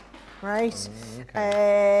hint. Right,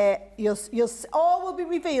 all will be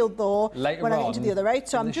revealed though later when I on get into the other, right?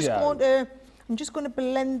 So I'm just going to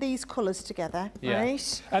blend these colours together,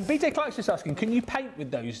 right? And BJ Clark's just asking, can you paint with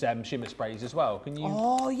those shimmer sprays as well? Can you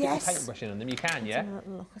get the paintbrush in on them? You can, yeah?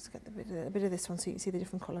 Look, let's get a bit of this one so you can see the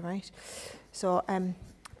different colour, right? So, Ben,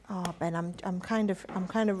 I'm kind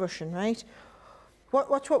of rushing, right?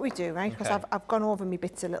 Watch what we do, right? Because I've gone over my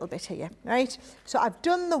bits a little bit here, right? So I've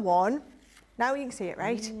done the one. Now you can see it,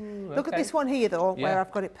 right? Ooh, Look at this one here, though, where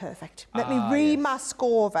I've got it perfect. Let me remask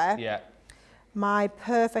over my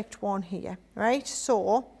perfect one here, right?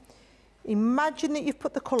 So, imagine that you've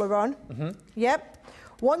put the colour on. Yep.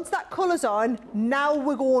 Once that colour's on, now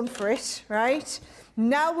we're going for it, right?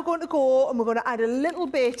 Now we're going to go and we're going to add a little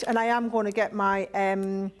bit, and I am going to get my...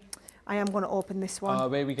 I am going to open this one. Oh,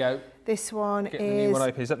 there we go. This one Get the new one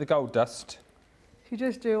open. Is that the gold dust? She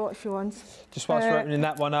just do what she wants. Just whilst we're opening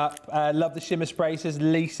that one up, love the shimmer spray, says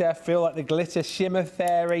Lisa. Feel like the glitter shimmer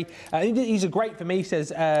fairy. These are great for me, says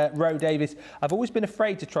Sara Davies. I've always been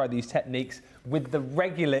afraid to try these techniques with the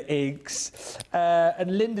regular inks.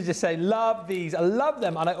 And Linda just saying, love these. I love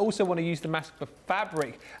them. And I also want to use the mask for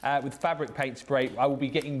fabric with fabric paint spray. I will be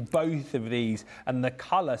getting both of these. And the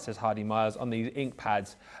colour, says Hardy Myers, on these ink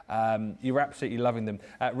pads. You're absolutely loving them.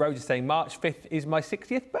 Rose is saying, March 5th is my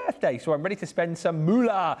 60th birthday, so I'm ready to spend some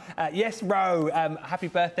moolah. Yes, Ro, happy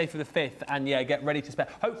birthday for the 5th. And yeah, get ready to spend.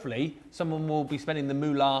 Hopefully, someone will be spending the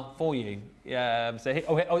moolah for you.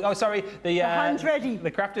 Sorry. The hand's ready.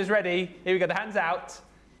 The crafter's ready. Here we go. The hand's out.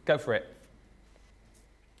 Go for it.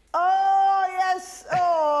 Oh yes.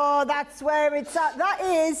 Oh, that's where it's at. That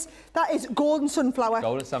is golden sunflower.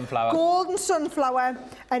 Golden sunflower. Golden sunflower,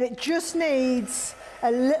 and it just needs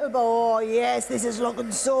a little bit. Oh yes, this is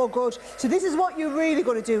looking so good. So this is what you're really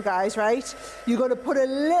going to do, guys, right? You're going to put a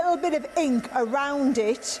little bit of ink around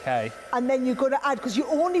it. Okay. And then you're going to add, because you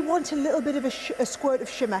only want a little bit of a squirt of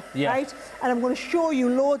shimmer, right? And I'm going to show you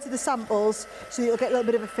loads of the samples so you'll get a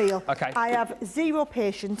little bit of a feel. Okay. I have zero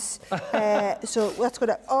patience. So that's going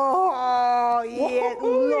to, oh yeah,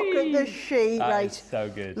 look at the sheet, right? So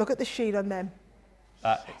good. Look at the sheet on them.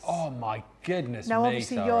 Oh my goodness now, me,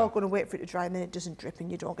 obviously, Sarah. you're going to wait for it to dry and then it doesn't drip and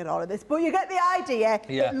you don't get all of this. But you get the idea.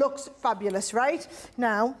 Yeah. It looks fabulous, right?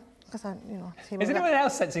 Now, because is anyone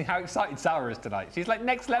else sensing how excited Sarah is tonight? She's like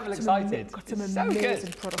next level excited. Got some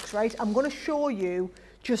amazing products, right? I'm going to show you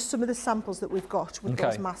just some of the samples that we've got with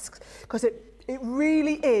those masks, because it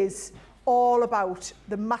really is all about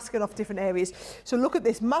the masking off different areas. So look at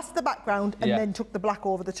this, mask the background and then tuck the black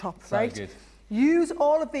over the top, right? Good. Use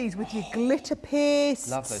all of these with your glitter paste.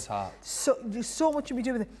 Love those hearts. So there's so much you can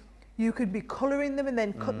do with it. You could be colouring them and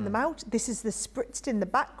then cutting them out. This is the spritzed in the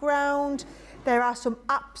background. There are some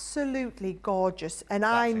absolutely gorgeous, and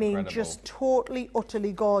I mean just totally,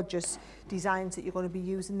 utterly gorgeous designs that you're going to be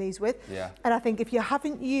using these with. Yeah. And I think if you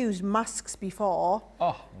haven't used masks before,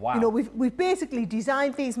 oh wow, you know, we've basically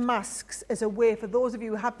designed these masks as a way for those of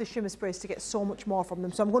you who have the shimmer sprays to get so much more from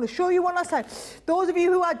them. So I'm going to show you one last time. Those of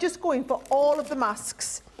you who are just going for all of the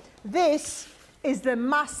masks, this is the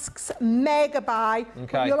masks mega buy.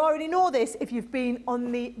 Okay. You'll already know this if you've been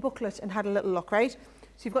on the booklet and had a little look, right?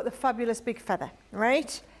 So you've got the fabulous big feather,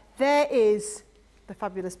 right? There is the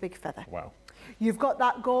fabulous big feather. Wow. You've got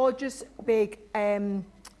that gorgeous big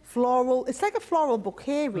floral, it's like a floral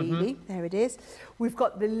bouquet really, there it is. We've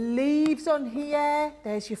got the leaves on here,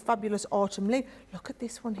 there's your fabulous autumn leaf. Look at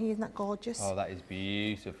this one here, isn't that gorgeous? Oh, that is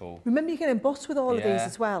beautiful. Remember, you can emboss with all of these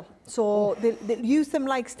as well. So they use them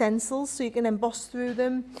like stencils, so you can emboss through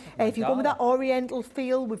them. If you go with that oriental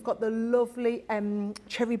feel, we've got the lovely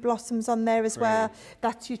cherry blossoms on there as well.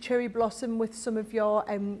 That's your cherry blossom with some of your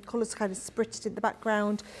colours kind of spritzed in the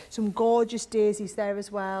background. Some gorgeous daisies there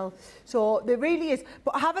as well. So there really is.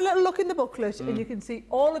 But have a little look in the booklet and you can see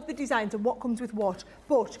all of the designs and what comes with what.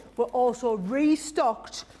 But we're also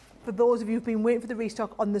restocked, for those of you who've been waiting for the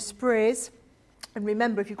restock, on the sprays. And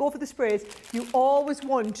remember, if you go for the sprays, you always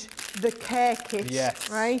want the care kit,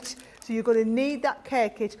 right? So you're going to need that care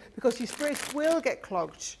kit because your sprays will get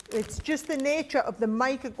clogged. It's just the nature of the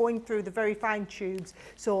mica going through the very fine tubes.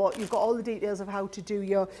 So you've got all the details of how to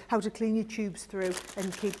clean your tubes through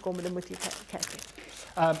and keep going with them with your care kit.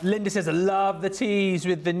 Linda says, I love the teas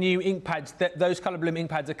with the new ink pads. Those Colour Bloom ink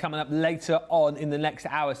pads are coming up later on in the next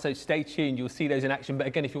hour, so stay tuned. You'll see those in action. But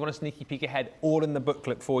again, if you want a sneaky peek ahead, all in the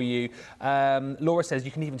booklet for you. Laura says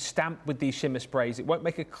you can even stamp with these shimmer sprays. It won't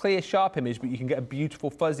make a clear, sharp image, but you can get a beautiful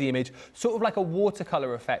fuzzy image, sort of like a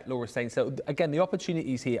watercolour effect, Laura's saying. So again, the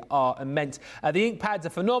opportunities here are immense. The ink pads are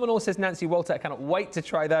phenomenal, says Nancy Walter. I cannot wait to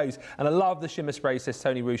try those. And I love the shimmer sprays, says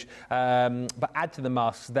Tony Roosh. But add to the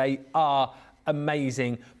masks, they are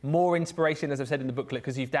amazing. More inspiration, as I've said in the booklet,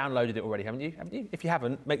 because you've downloaded it already, haven't you? If you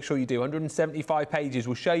haven't, make sure you do. 175 pages.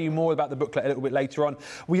 We'll show you more about the booklet a little bit later on.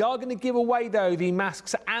 We are going to give away, though, the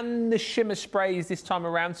masks and the shimmer sprays this time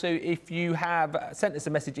around. So if you have sent us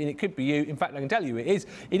a message in, it could be you. In fact, I can tell you it is.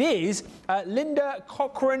 It is Linda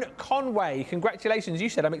Cochran-Conway. Congratulations. You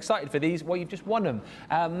said I'm excited for these. Well, you've just won them.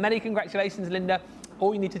 Many congratulations, Linda.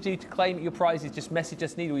 All you need to do to claim your prize is just message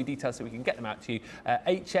us, need all your details so we can get them out to you.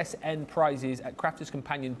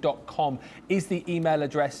 hsnprizes@crafterscompanion.com is the email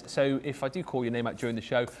address. So if I do call your name out during the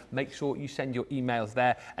show, make sure you send your emails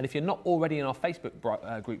there. And if you're not already in our Facebook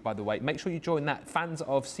group, by the way, make sure you join that, Fans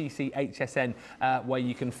of CC HSN, where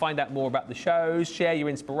you can find out more about the shows, share your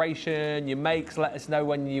inspiration, your makes, let us know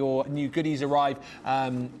when your new goodies arrive.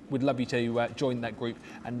 We'd love you to join that group.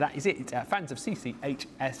 And that is it, Fans of CC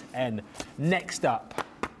HSN. Next up,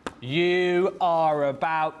 you are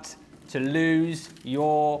about to lose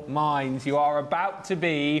your minds. You are about to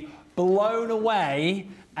be blown away,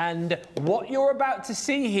 and what you're about to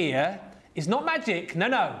see here is not magic.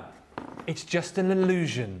 No. It's just an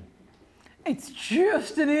illusion. It's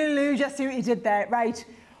just an illusion. I see what you did there. Right.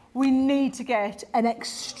 We need to get an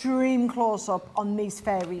extreme close-up on these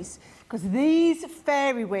fairies, because these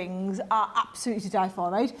fairy wings are absolutely to die for,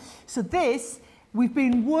 right? So this, we've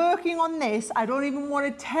been working on this, I don't even want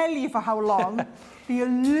to tell you for how long. The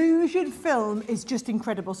illusion film is just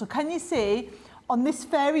incredible. So can you see on this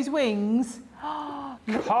fairy's wings?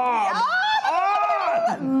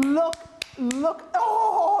 Look,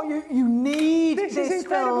 oh, you need this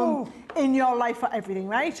film in your life for everything,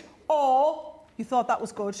 right? Or you thought that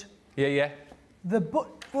was good. Yeah. You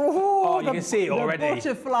can see it already. The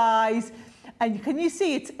butterflies, and can you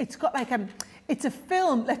see it's got like it's a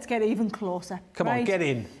film. Let's get even closer. Come on, get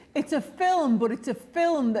in. It's a film, but it's a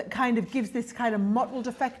film that kind of gives this kind of mottled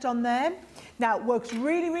effect on there. Now it works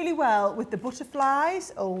really, really well with the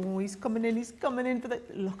butterflies. Oh, he's coming in for the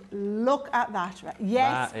look at that. Right?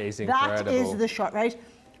 Yes, that is incredible. That is the shot, right?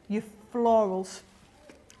 Your florals.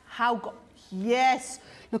 Yes.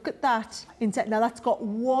 Look at that inside. Now that's got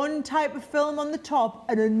one type of film on the top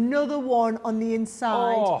and another one on the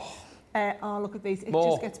inside. Look at these. It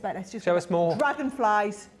just gets better. Show us more.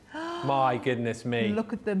 Dragonflies. My goodness me.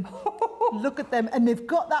 Look at them. Look at them. And they've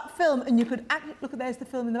got that film, and you could actually, look at, there's the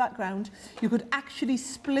film in the background. You could actually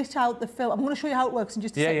split out the film. I'm going to show you how it works in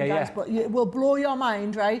just a second, guys, but it will blow your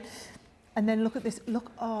mind, right? And then look at this.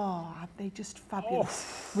 Look, aren't they just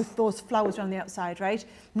fabulous with those flowers around the outside, right?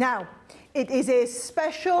 Now, it is a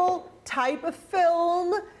special type of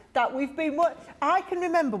film that we've been... I can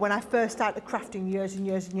remember when I first started crafting years and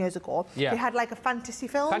years and years ago, they had like a fantasy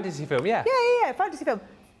film. Fantasy film, yeah. Yeah, fantasy film.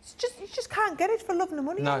 You just can't get it for love nor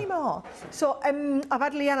money anymore. So I've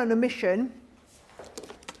had Leanne on a mission.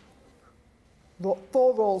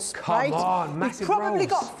 4 rolls, Come on, massive We've probably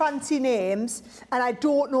rolls. got fancy names, and I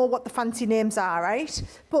don't know what the fancy names are, right?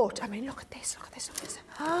 But, I mean, look at this.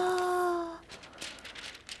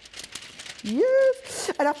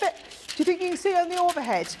 Yes. And I bet, do you think you can see it on the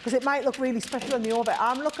overhead? Because it might look really special on the overhead.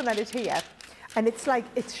 I'm looking at it here, and it's like,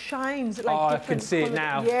 it shines like I different can see it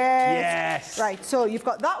now. Yes. Right, so you've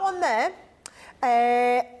got that one there.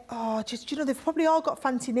 They've probably all got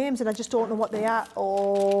fancy names and I just don't know what they are.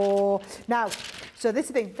 Now, so this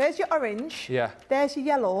is the thing. There's your orange. Yeah. There's your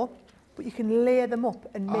yellow, but you can layer them up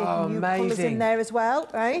and make new colours in there as well,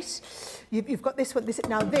 right? You've got this one.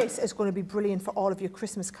 Now, this is going to be brilliant for all of your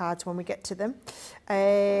Christmas cards when we get to them.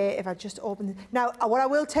 If I just open them. Now, what I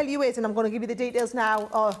will tell you is, and I'm going to give you the details now.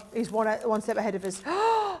 Oh, he's one step ahead of us.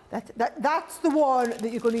 That's the one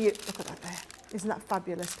that you're going to use. Look at that there. Isn't that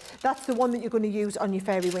fabulous? That's the one that you're going to use on your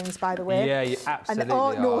fairy wings, by the way. Yeah, you absolutely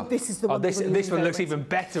are. No, this is the one. This one looks even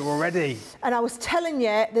better already. And I was telling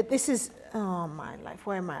you that this is... Oh, my life.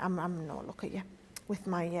 Where am I? I'm no, look at you. With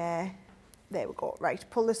my... there we go. Right,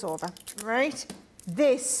 pull this over. Right.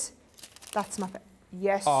 That's my...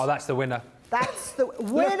 Yes. Oh, that's the winner. That's the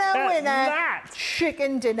winner.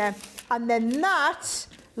 Chicken dinner. And then that's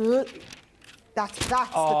the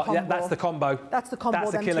combo. Yeah, that's the combo. That's the combo.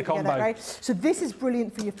 That's the killer combo. Right? So this is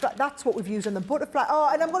brilliant for you. That's what we've used on the butterfly. Oh,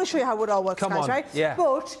 and I'm going to show you how it all works, guys, right? Yeah.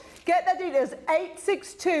 But get the details.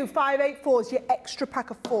 862584 is your extra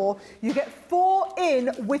pack of 4. You get 4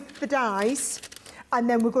 in with the dies. And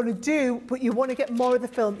then we're going to do, but you want to get more of the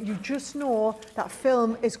film. You just know that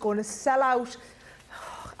film is going to sell out.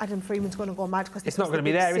 Adam Freeman's going to go mad because it's not going to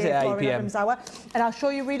be there, is it, at 8 p.m? And I'll show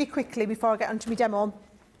you really quickly before I get onto my demo.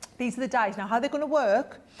 These are the dies. Now, how they're going to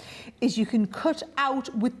work is you can cut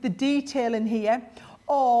out with the detail in here,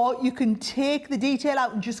 or you can take the detail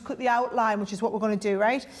out and just cut the outline, which is what we're going to do,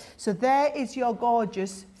 right? So there is your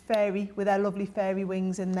gorgeous fairy with her lovely fairy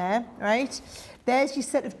wings in there, right? There's your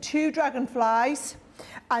set of 2 dragonflies.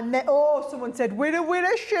 And then, someone said, winner,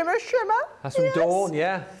 winner, shimmer, shimmer. That's from Dawn,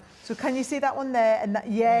 yeah. So can you see that one there? And that,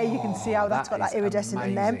 you can see how that's got that iridescent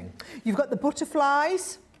in there. You've got the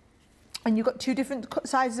butterflies. And you've got 2 different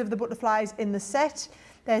sizes of the butterflies in the set.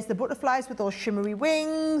 There's the butterflies with those shimmery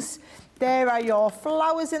wings. There are your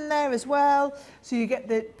flowers in there as well. So you get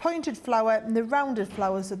the pointed flower and the rounded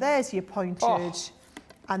flower. So there's your pointed.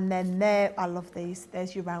 And then there, I love these.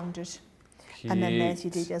 There's your rounded. Cute. And then there's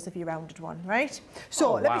your details of your rounded one, right?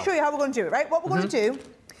 So let me show you how we're going to do it, right? What we're going to do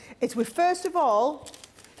is first of all,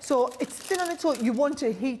 so it's thin on its own. You want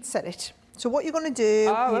to heat set it. So what you're going to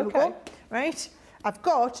do, here we go, right? I've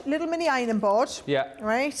got a little mini ironing board. Yeah.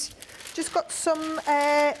 Right. Just got some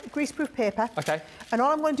greaseproof paper. Okay. And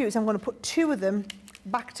all I'm going to do is I'm going to put 2 of them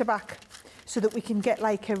back to back so that we can get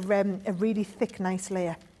like a really thick, nice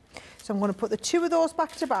layer. So I'm going to put the two of those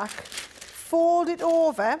back to back, fold it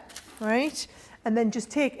over, right? And then just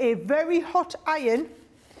take a very hot iron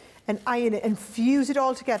and iron it and fuse it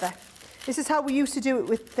all together. This is how we used to do it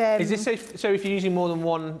with... Is this so if you're using more than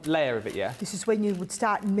one layer of it, yeah? This is when you would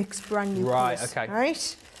start and mix brand new Right, colours, okay. Right?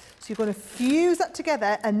 So you're going to fuse that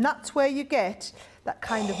together, and that's where you get that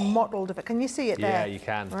kind of mottled effect. Can you see it there? Yeah, you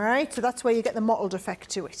can. All right, so that's where you get the mottled effect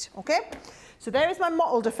to it, okay? So there is my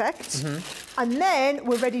mottled effect, and then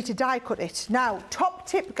we're ready to die cut it. Now, top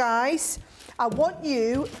tip, guys, I want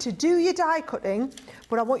you to do your die cutting,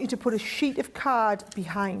 but I want you to put a sheet of card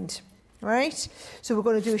behind. Right, so we're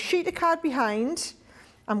going to do a sheet of card behind.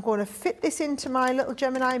 I'm going to fit this into my little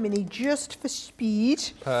Gemini Mini just for speed.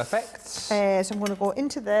 Perfect. So I'm going to go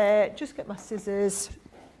into there, just get my scissors,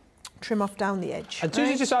 trim off down the edge. And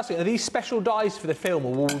Susie's just asking, are these special dies for the film,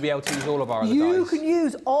 or will we be able to use all of our other dies? You can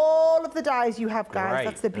use all of the dies you have, guys. Great.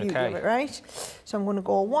 That's the beauty of it, right? So I'm going to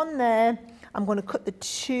go one there. I'm going to cut the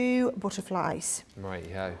two butterflies. Right,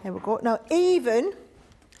 yeah. There we go. Now, even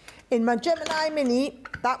in my Gemini Mini,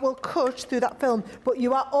 that will cut through that film, but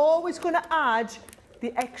you are always going to add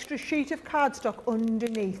the extra sheet of cardstock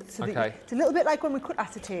underneath. So that it's a little bit like when we cut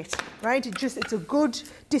acetate, right? It's a good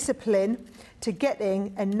discipline to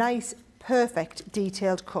getting a nice, perfect,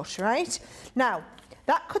 detailed cut, right? Now,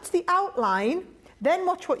 that cuts the outline. Then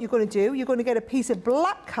watch what you're going to do. You're going to get a piece of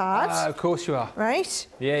black card. Of course you are. Right?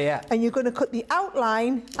 Yeah, yeah. And you're going to cut the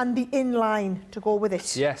outline and the inline to go with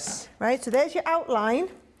it. Yes. Right, so there's your outline.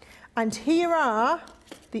 And here are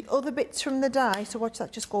the other bits from the die. So watch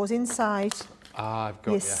that just goes inside. Ah, I've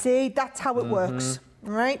got you. See, that's how it works.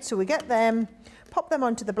 Right, so we get them, pop them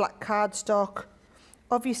onto the black cardstock.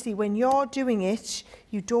 Obviously, when you're doing it,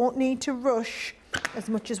 you don't need to rush as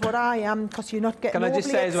much as what I am, because you're not getting overly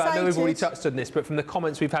excited. Can I just say as well, I know we've already touched on this, but from the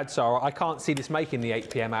comments we've had, Sarah, I can't see this making the 8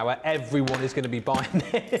 p.m. hour. Everyone is going to be buying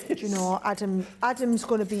this. Do you know, Adam's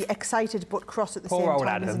going to be excited but cross at the same time,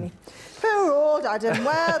 Adam. isn't he? Poor old Adam.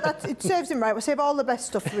 Well, it serves him right. We'll save all the best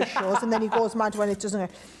stuff for his shows, and then he goes mad when it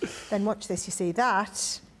doesn't. Then watch this. You see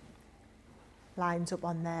that lines up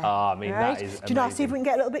on there. Ah, I mean, right? that is amazing. Do you know, I'll see if we can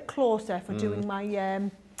get a little bit closer for doing my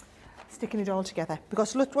sticking it all together.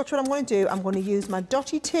 Because look, watch what I'm going to do. I'm going to use my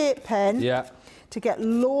dotty tape pen to get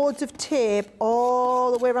loads of tape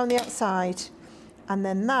all the way around the outside. And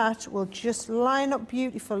then that will just line up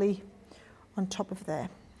beautifully on top of there.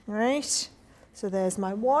 Right? So there's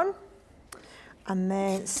my one. And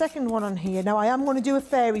then second one on here. Now I am going to do a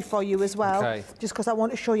fairy for you as well, just because I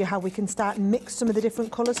want to show you how we can start and mix some of the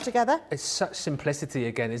different colours together. It's such simplicity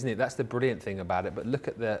again, isn't it? That's the brilliant thing about it. But look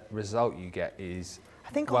at the result you get is, I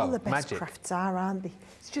think well, all the best magic. crafts are, aren't they?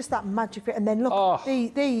 It's just that magic bit. And then look,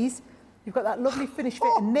 these, you've got that lovely finished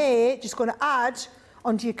bit, and they're just going to add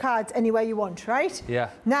onto your cards anywhere you want, right? Yeah.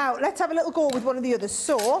 Now let's have a little go with one of the others.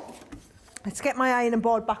 So let's get my ironing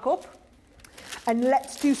board back up. And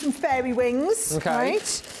let's do some fairy wings, right?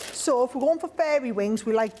 So if we're going for fairy wings,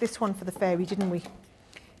 we liked this one for the fairy, didn't we?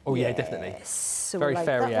 Oh, yeah, definitely. So very we like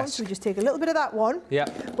that one, so we just take a little bit of that one. Yeah.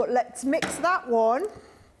 But let's mix that one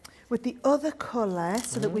with the other colour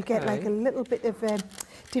so that we get like a little bit of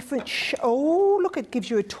different... Oh, look, it gives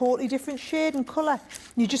you a totally different shade and colour.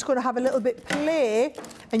 You're just going to have a little bit play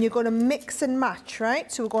and you're going to mix and match,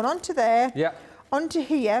 right? So we're going onto there, onto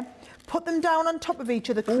here. Put them down on top of each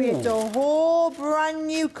other, create a whole brand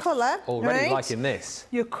new colour. Already liking this.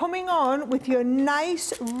 You're coming on with your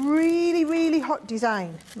nice, really, really hot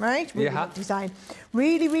design, right? Really hot design.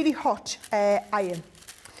 Really, really hot iron.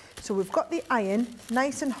 So we've got the iron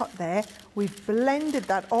nice and hot there. We've blended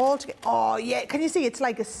that all together. Oh, yeah. Can you see? It's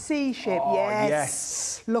like a C shape. Oh,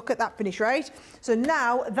 yes. Look at that finish, right? So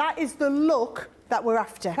now that is the look that we're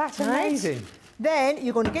after. That's amazing. Then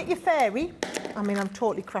you're going to get your fairy. I mean, I'm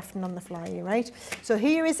totally crafting on the fly here, right? So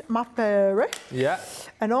here is my fairy. Yeah.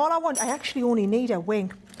 And all I want, I actually only need a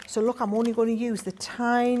wing. So look, I'm only going to use the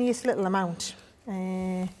tiniest little amount.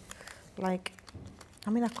 I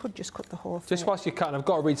mean, I could just cut the whole thing. Just whilst you're cutting, I've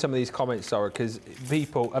got to read some of these comments, Sarah, because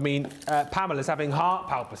people, I mean, Pamela's having heart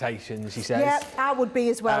palpitations, she says. Yeah, I would be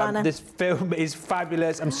as well, Anna. This film is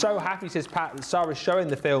fabulous. I'm so happy, says Pat, that Sarah's showing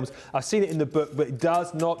the films. I've seen it in the book, but it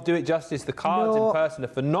does not do it justice. The cards in person are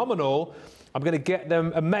phenomenal. I'm going to get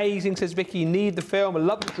them. Amazing, says Vicky. You need the film. I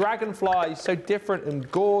love the dragonflies. So different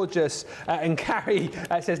and gorgeous. And Carrie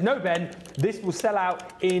says, no, Ben, this will sell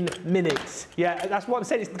out in minutes. Yeah, that's what I'm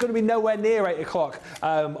saying. It's going to be nowhere near 8 o'clock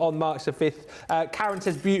on March the 5th. Karen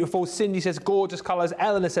says, beautiful. Cindy says, gorgeous colours.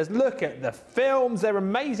 Eleanor says, look at the films. They're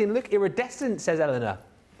amazing. Look, iridescent, says Eleanor.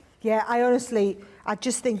 Yeah, I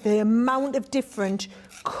just think the amount of different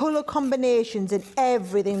colour combinations and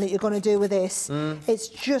everything that you're going to do with this, it's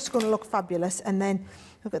just going to look fabulous. And then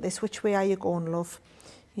Look at this. Which way are you going, love?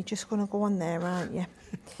 You're just going to go on there, aren't you?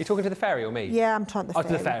 You're talking to the fairy or me? Yeah, I'm talking to the fairy.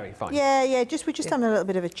 Oh, to the fairy, fine. Yeah, we're just having a little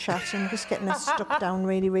bit of a chat and just getting us stuck down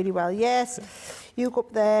really, really well. Yes, you go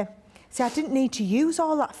up there. See, I didn't need to use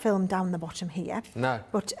all that film down the bottom here. No.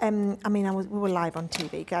 But, I mean, we were live on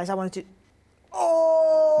TV, guys. I wanted to...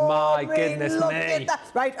 Oh, my goodness look me. At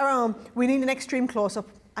that. Right, we need an extreme close-up.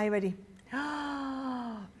 Are you ready?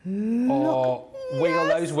 Look, wiggle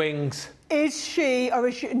those wings. Is she, or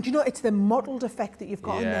is she... And do you know, it's the modelled effect that you've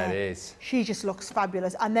got in there. Yeah, it is. She just looks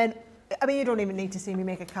fabulous. And then, I mean, you don't even need to see me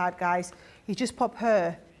make a card, guys. You just pop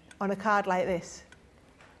her on a card like this.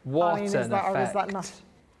 What I mean, an effect. Or is that not?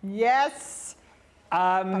 Yes.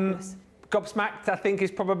 Gobsmacked, I think, is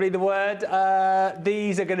probably the word.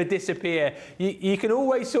 These are going to disappear. You can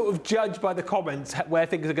always sort of judge by the comments where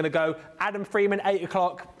things are going to go. Adam Freeman, 8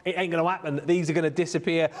 o'clock. It ain't going to happen. These are going to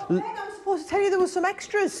disappear. Oh, Meg, I was supposed to tell you there was some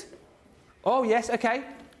extras. Oh, yes, OK.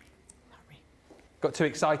 Got too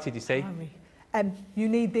excited, you see. You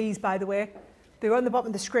need these, by the way. They're on the bottom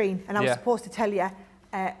of the screen, and I was supposed to tell you,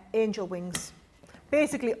 angel wings.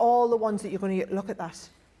 Basically, all the ones that you're going to look at that.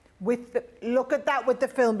 Look at that with the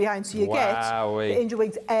film behind, so you get the angel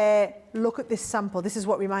wings. Look at this sample. This is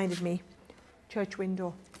what reminded me. Church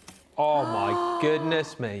window. Oh, my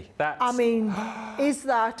goodness me. That's... I mean, is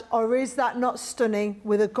that or is that not stunning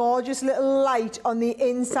with a gorgeous little light on the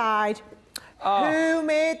inside? Oh. Who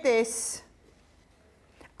made this?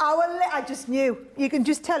 I just knew. You can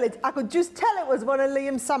just tell it. I could just tell it was one of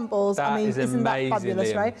Liam's samples. That I mean, isn't that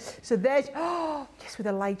fabulous, Liam. right? So there's, yes, with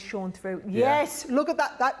the light shone through. Yeah. Yes, look at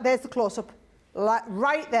that. There's the close-up.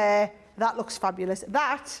 Right there. That looks fabulous.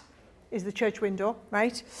 That is the church window,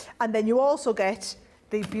 right? And then you also get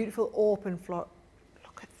the beautiful open floor.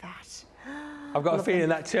 Look at that. I've got a feeling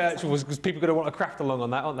that church was because people are going to want to craft along on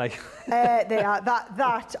that, aren't they? They are.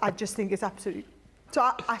 That I just think is absolutely... So,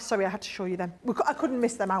 sorry, I had to show you them. I couldn't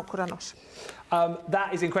miss them out, could I not?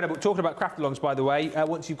 That is incredible. Talking about craft-alongs, by the way,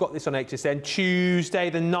 once you've got this on HSN, Tuesday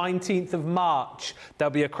the 19th of March, there'll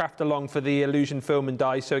be a craft-along for the Illusion Film and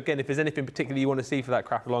Dies. So, again, if there's anything particular you want to see for that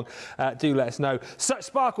craft-along, do let us know. Such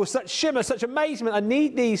sparkle, such shimmer, such amazement. I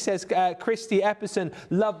need these, says Christy Epperson.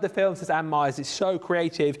 Love the film, says Anne Myers. It's so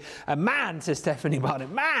creative. Man, says Stephanie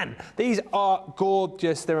Barnett. Man, these are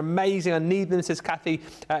gorgeous. They're amazing. I need them, says Kathy.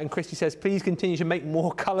 And Christy says, please continue to make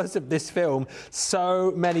more colours of this film.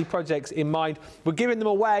 So many projects in mind. We're giving them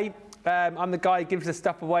away. I'm the guy who gives the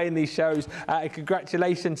stuff away in these shows.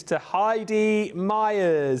 Congratulations to Heidi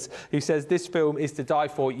Myers, who says this film is to die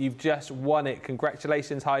for. You've just won it.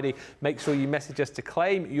 Congratulations, Heidi. Make sure you message us to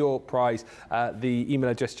claim your prize. The email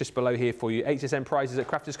address just below here for you.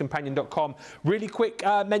 hsnprizes@crafterscompanion.com. Really quick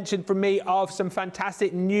mention from me of some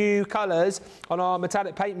fantastic new colours on our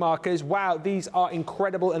metallic paint markers. Wow, these are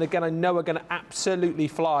incredible. And again, I know are going to absolutely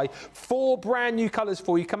fly. 4 brand new colours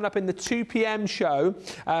for you coming up in the 2 p.m. show,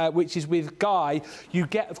 which is with Guy. You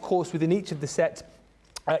get, of course, within each of the sets,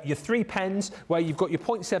 your 3 pens, where you've got your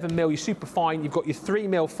 0.7mm, your super fine, you've got your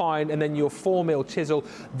 3mm fine, and then your 4mm chisel.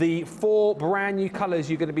 The 4 brand new colours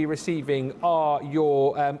you're going to be receiving are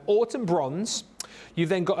your autumn bronze. You've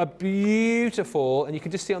then got a beautiful, and you can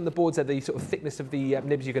just see on the boards there the sort of thickness of the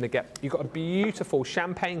nibs you're going to get. You've got a beautiful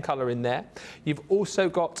champagne colour in there. You've also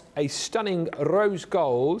got a stunning rose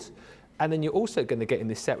gold. And then you're also going to get in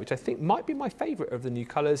this set, which I think might be my favourite of the new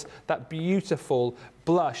colours, that beautiful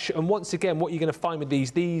blush. And once again, what you're going to find with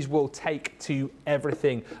these will take to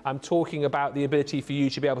everything. I'm talking about the ability for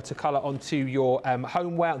you to be able to colour onto your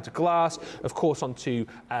homeware, onto glass, of course onto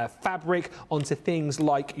fabric, onto things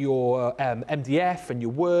like your MDF and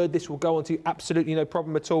your wood. This will go onto absolutely no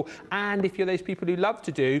problem at all. And if you're those people who love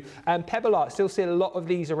to do pebble art, still see a lot of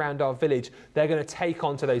these around our village, they're going to take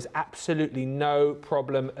onto those absolutely no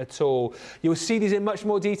problem at all. You'll see these in much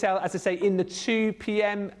more detail, as I say, in the 2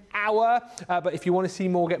 p.m. hour. But if you want to see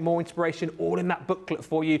more, get more inspiration, all in that booklet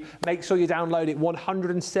for you, make sure you download it.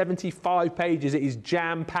 175 pages. It is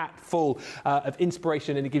jam-packed full of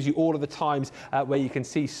inspiration, and it gives you all of the times where you can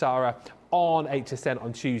see Sara on HSN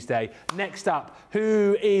on Tuesday. Next up,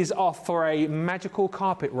 who is off for a magical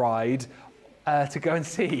carpet ride to go and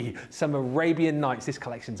see some Arabian Nights? This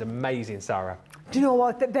collection's amazing, Sara. Do you know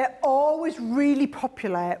what? They're always really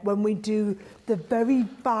popular when we do the very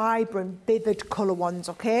vibrant, vivid colour ones,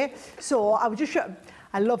 OK? So I would just show...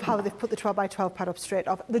 I love how they've put the 12x12 pad up straight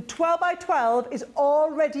off. The 12x12 is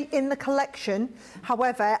already in the collection.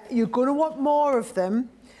 However, you're going to want more of them.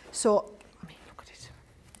 So, I mean, look at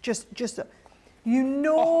it. You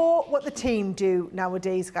know what the team do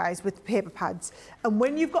nowadays, guys, with paper pads. And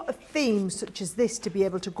when you've got a theme such as this to be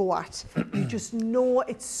able to go at, you just know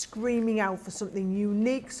it's screaming out for something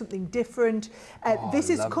unique, something different. This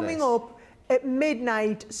is coming up at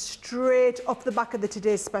midnight, straight off the back of the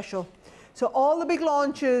Today's Special. So all the big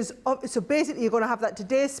launches, so basically you're going to have that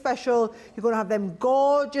Today's Special, you're going to have them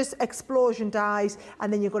gorgeous explosion dies,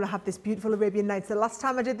 and then you're going to have this beautiful Arabian Nights. The last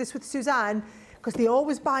time I did this with Suzanne, because they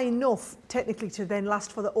always buy enough, technically, to then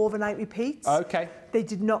last for the overnight repeats. Okay. They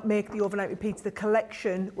did not make the overnight repeats. The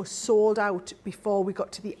collection was sold out before we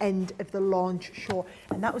got to the end of the launch show.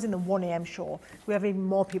 And that was in the 1 a.m. show. We have even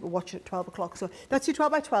more people watching at 12 o'clock. So that's your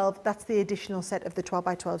 12 by 12. That's the additional set of the 12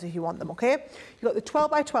 by 12s if you want them, okay? You've got the 12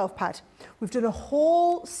 by 12 pad. We've done a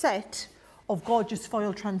whole set of gorgeous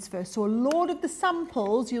foil transfers. So a load of the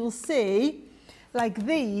samples you'll see, like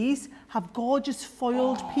these, have gorgeous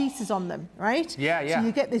foiled pieces on them, right? Yeah, yeah. So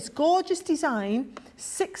you get this gorgeous design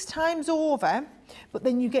 6 times over, but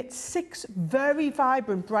then you get 6 very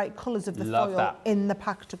vibrant, bright colours of the foil in the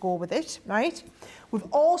pack to go with it, right?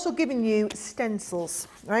 We've also given you stencils,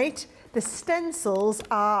 right? The stencils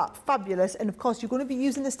are fabulous, and of course you're going to be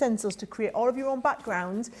using the stencils to create all of your own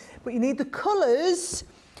backgrounds, but you need the colours.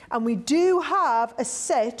 And we do have a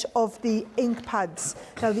set of the ink pads.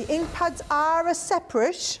 Now, the ink pads are a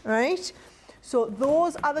separate, right? So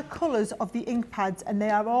those are the colours of the ink pads, and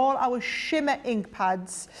they are all our shimmer ink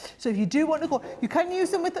pads. So if you do want to go, you can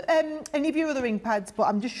use them with any of your other ink pads, but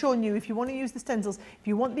I'm just showing you, if you want to use the stencils, if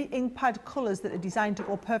you want the ink pad colours that are designed to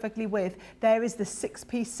go perfectly with, there is the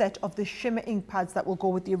 6-piece set of the shimmer ink pads that will go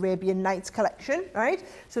with the Arabian Nights collection, right?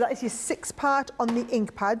 So that is your 6-part on the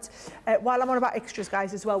ink pads. While I'm on about extras,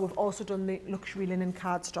 guys, as well, we've also done the luxury linen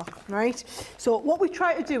cardstock, right? So what we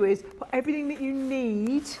try to do is put everything that you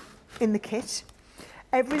need in the kit,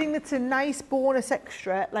 everything that's a nice bonus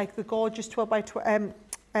extra, like the gorgeous 12 by 12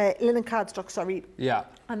 linen cardstock, sorry,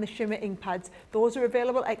 and the shimmer ink pads. Those are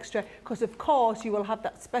available extra because, of course, you will have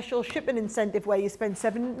that special shipping incentive where you spend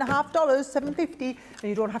 $7.50, $7.50, and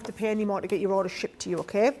you don't have to pay any more to get your order shipped to you,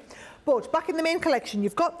 okay? But back in the main collection,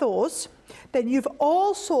 you've got those. Then you've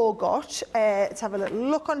also got, let's have a little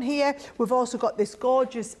look on here, we've also got this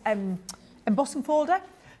gorgeous embossing folder.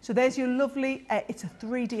 So there's your lovely, it's a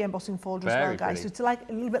 3D embossing folder as well, guys. Pretty. So it's like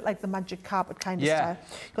a little bit like the magic carpet kind of style.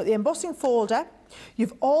 You've got the embossing folder.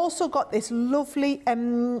 You've also got this lovely,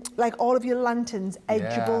 like all of your lanterns,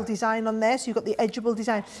 edgeable design on there. So you've got the edgeable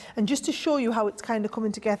design. And just to show you how it's kind of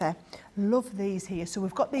coming together, love these here. So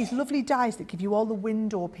we've got these lovely dies that give you all the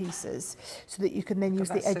window pieces so that you can then use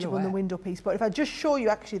the edgeable and the window piece. But if I just show you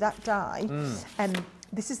actually that die,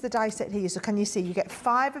 this is the die set here, so can you see? You get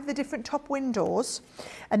 5 of the different top windows,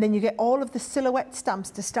 and then you get all of the silhouette stamps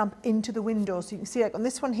to stamp into the windows. So you can see, like on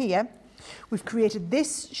this one here, we've created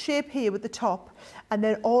this shape here with the top, and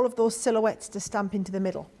then all of those silhouettes to stamp into the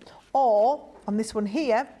middle. Or, on this one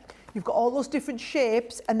here, you've got all those different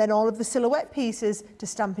shapes, and then all of the silhouette pieces to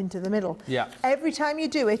stamp into the middle. Yeah. Every time you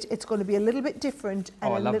do it, it's going to be a little bit different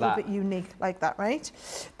and a little bit unique, like that, right?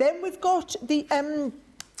 Then we've got the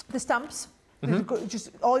stamps. We've got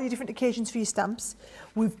just all your different occasions for your stamps.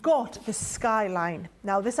 We've got the skyline.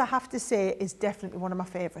 Now, this I have to say is definitely one of my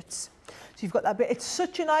favourites. So you've got that bit. It's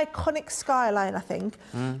such an iconic skyline, I think.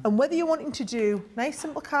 And whether you're wanting to do nice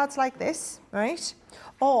simple cards like this, right?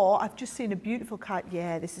 Or I've just seen a beautiful card.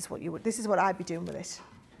 Yeah, this is what you would. This is what I'd be doing with it.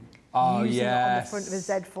 Oh, using it on the front of a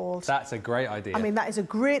Z fold. That's a great idea. I mean, that is a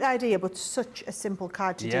great idea, but such a simple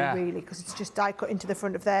card to do, really, because it's just die cut into the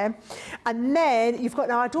front of there. And then you've got,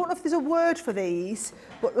 now I don't know if there's a word for these,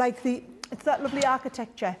 but like it's that lovely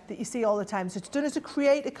architecture that you see all the time. So it's done as a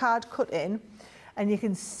create a card cut in, and you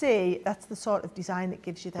can see that's the sort of design it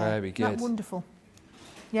gives you there. Very good. Isn't that wonderful?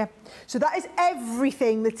 Yeah, so that is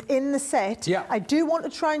everything that's in the set. Yeah. I do want to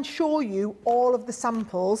try and show you all of the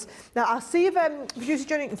samples. Now, I'll see if producer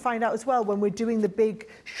Johnny can find out as well when we're doing the big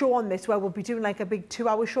show on this, where we'll be doing like a big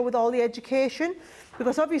 2-hour show with all the education.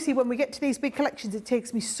 Because obviously when we get to these big collections, it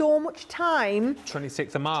takes me so much time.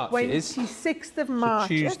 26th of March it is. 26th of March.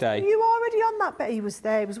 Tuesday. You already on that, bet he was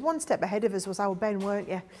there. He was one step ahead of us, was our Ben, weren't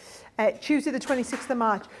you? Tuesday the 26th of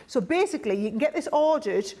March. So basically, you can get this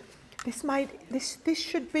ordered. This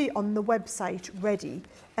should be on the website ready.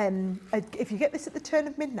 If you get this at the turn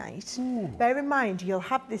of midnight, bear in mind you'll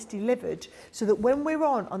have this delivered so that when we're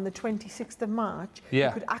on the 26th of March, you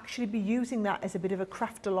could actually be using that as a bit of a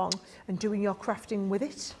craft along and doing your crafting with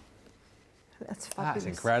it. That's fabulous.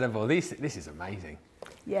 That's incredible. This is amazing.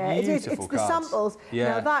 Yeah, it's the cards. samples. Yeah.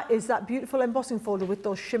 Now that is that beautiful embossing folder with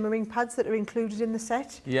those shimmering pads that are included in the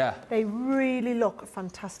set. Yeah. They really look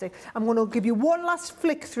fantastic. I'm going to give you one last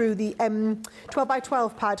flick through the 12 by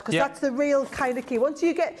 12 pad because that's the real kind of key. Once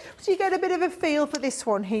you get a bit of a feel for this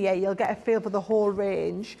one here, you'll get a feel for the whole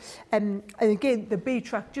range. And again, the B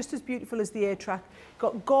track, just as beautiful as the A track.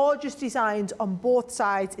 Got gorgeous designs on both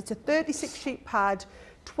sides. It's a 36 sheet pad,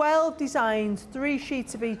 12 designs, 3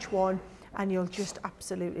 sheets of each one. And you'll just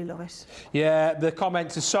absolutely love it. Yeah, the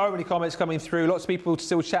comments, there's so many comments coming through. Lots of people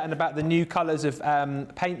still chatting about the new colours of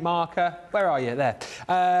paint marker. Where are you? There.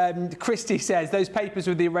 Christy says, those papers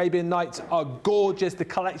with the Arabian Nights are gorgeous. The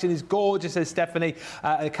collection is gorgeous, says Stephanie.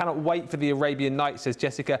 I cannot wait for the Arabian Nights, says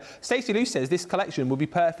Jessica. Stacey Lou says, this collection will be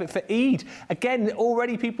perfect for Eid. Again,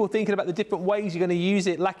 already people thinking about the different ways you're going to use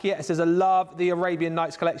it. Lakieta says, I love the Arabian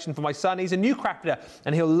Nights collection for my son. He's a new crafter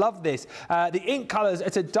and he'll love this. The ink colours,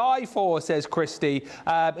 it's a die for, says Christy.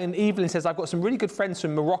 And Evelyn says, I've got some really good friends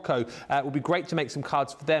from Morocco. It would be great to make some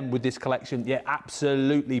cards for them with this collection. Yeah,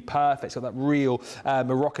 absolutely perfect. It's got that real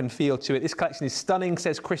Moroccan feel to it. This collection is stunning,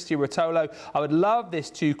 says Christy Rotolo. I would love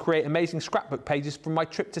this to create amazing scrapbook pages from my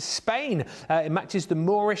trip to Spain. It matches the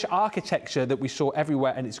Moorish architecture that we saw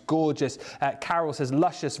everywhere and it's gorgeous. Carol says,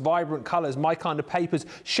 luscious, vibrant colours, my kind of papers.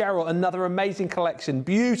 Cheryl, another amazing collection,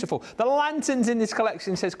 beautiful. The lanterns in this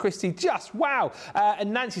collection, says Christy, just wow.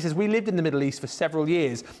 And Nancy says, we lived in the Middle East for several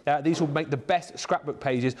years. These will make the best scrapbook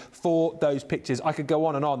pages for those pictures. I could go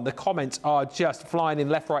on and on. The comments are just flying in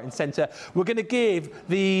left, right and centre. We're going to give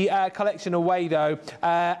the collection away though.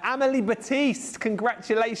 Amelie Batiste,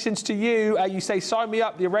 congratulations to you. You say, sign me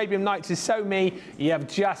up. The Arabian Nights is so me. You have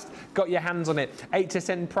just got your hands on it.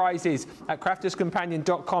 HSN prizes at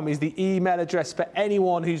crafterscompanion.com is the email address for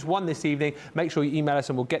anyone who's won this evening. Make sure you email us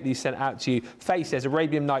and we'll get these sent out to you. Faye says,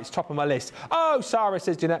 Arabian Nights, top of my list. Oh, Sarah,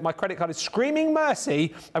 says Jeanette, my credit card is screaming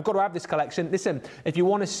mercy. I've got to have this collection. Listen, if you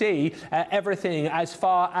want to see everything as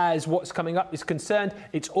far as what's coming up is concerned,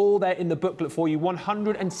 it's all there in the booklet for you.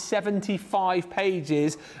 175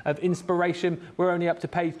 pages of inspiration. We're only up to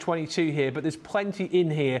page 22 here, but there's plenty in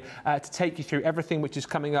here to take you through everything which is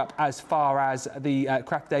coming up as far as the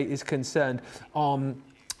craft day is concerned on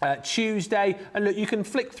Tuesday. And look, you can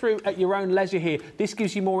flick through at your own leisure here. This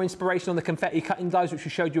gives you more inspiration on the confetti cutting dies, which we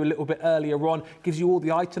showed you a little bit earlier on. Gives you all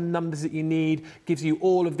the item numbers that you need. Gives you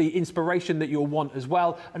all of the inspiration that you'll want as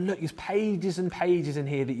well. And look, there's pages and pages in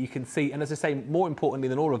here that you can see. And as I say, more importantly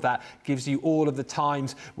than all of that, gives you all of the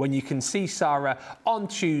times when you can see Sara on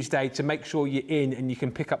Tuesday to make sure you're in and you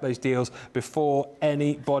can pick up those deals before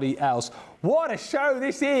anybody else. What a show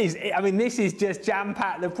this is. I mean, this is just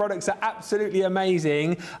jam-packed. The products are absolutely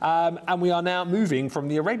amazing. And we are now moving from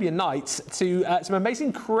the Arabian Nights to some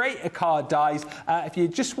amazing creator card dies. If you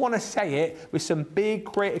just want to say it with some big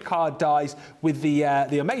creator card dies with the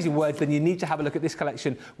amazing words, then you need to have a look at this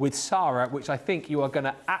collection with Sara, which I think you are going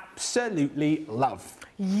to absolutely love.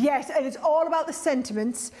 Yes, and it's all about the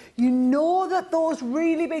sentiments. You know that those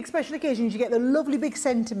really big special occasions, you get the lovely big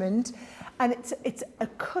sentiment, and it's a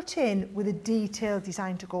cut-in with a detailed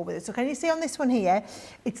design to go with it. So can you see on this one here,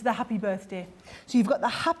 it's the happy birthday. So you've got the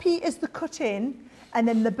happy as the cut-in, and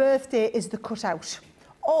then the birthday is the cut-out.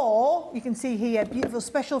 Or you can see here, beautiful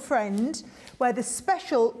special friend, where the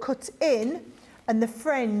special cuts in, and the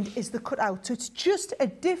friend is the cut-out. So it's just a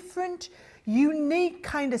different, unique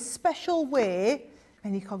kind of special way.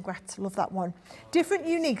 Many congrats, love that one. Different,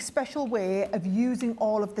 unique, special way of using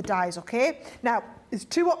all of the dies, okay? Now, there's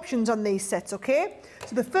two options on these sets, okay?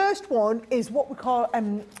 So the first one is what we call,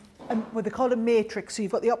 what they call a matrix. So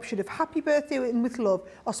you've got the option of happy birthday and with love,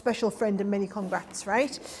 or special friend and many congrats,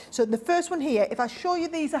 right? So the first one here, if I show you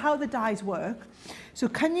these are how the dies work. So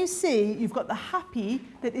can you see, you've got the happy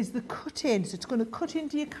that is the cut in. So it's going to cut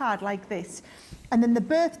into your card like this. And then the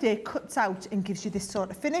birthday cuts out and gives you this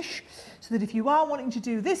sort of finish. So that if you are wanting to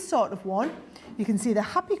do this sort of one, you can see the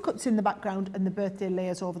happy cuts in the background and the birthday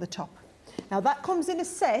layers over the top. Now that comes in a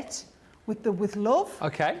set with the with love.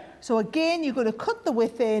 Okay. So again, you're going to cut the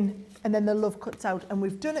with in and then the love cuts out. And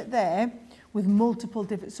we've done it there with multiple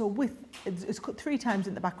different, so with, it's cut 3 times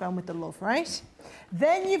in the background with the love, right?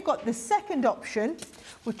 Then you've got the second option,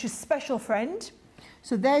 which is special friend.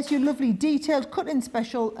 So there's your lovely detailed cut-in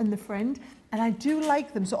special and the friend. And I do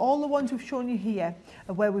like them. So all the ones we've shown you here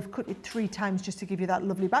are where we've cut it 3 times just to give you that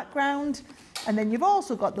lovely background. And then you've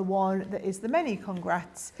also got the one that is the many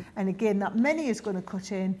congrats. And again, that many is going to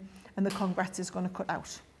cut in and the congrats is going to cut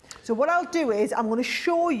out. So what I'll do is I'm going to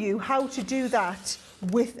show you how to do that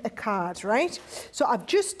with a card, right? So I've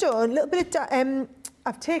just done a little bit of,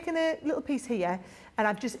 I've taken a little piece here and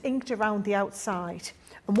I've just inked around the outside.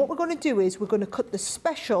 And what we're going to do is we're going to cut the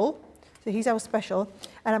special So he's our special.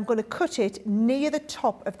 And I'm going to cut it near the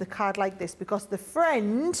top of the card like this because the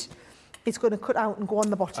friend is going to cut out and go on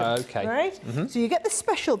the bottom. Okay. Right? So you get the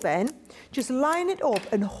special, Ben, just line it up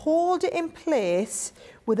and hold it in place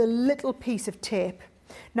with a little piece of tape.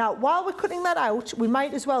 Now, while we're cutting that out, we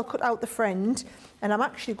might as well cut out the friend, and I'm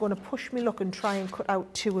actually going to push me luck and try and cut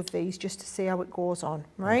out 2 of these just to see how it goes on,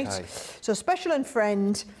 right? Okay. So special and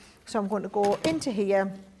friend, so I'm going to go into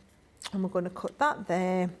here, and we're going to cut that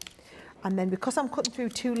there, and then because I'm cutting through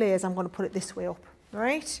 2 layers, I'm going to put it this way up,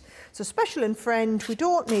 right? So special and friend, we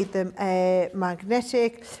don't need them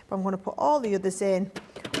magnetic, but I'm going to put all the others in,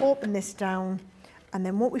 open this down, and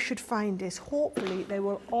then what we should find is hopefully they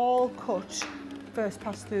will all cut first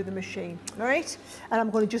pass through the machine, right? And I'm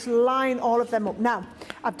going to just line all of them up. Now,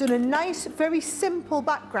 I've done a nice, very simple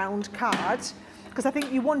background card because I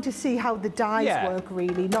think you want to see how the dies work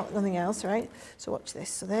really, nothing else, right? So watch this.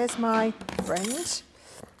 So there's my friend.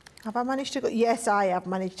 Have I managed to cut? Yes, I have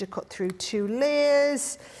managed to cut through 2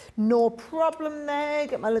 layers. No problem there.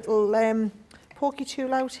 Get my little pokey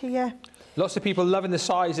tool out here. Lots of people loving the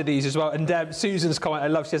size of these as well. And Susan's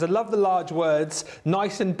comment, she says, I love the large words.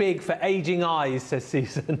 Nice and big for ageing eyes, says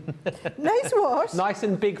Susan. Nice what? Nice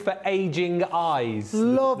and big for ageing eyes.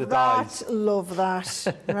 Love that, love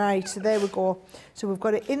that. Right, so there we go. So we've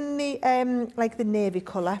got it in the, like the navy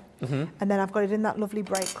colour. And then I've got it in that lovely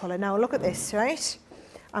bright colour. Now look at this, right?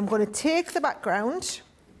 I'm going to take the background.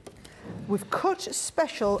 We've cut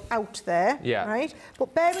special out there, right?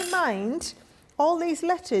 But bear in mind, all these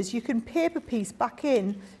letters you can paper piece back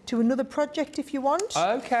in to another project if you want.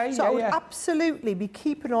 Okay, so I would absolutely be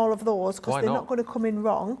keeping all of those because they're not going to come in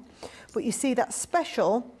wrong. But you see that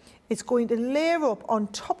special is going to layer up on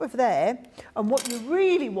top of there, and what you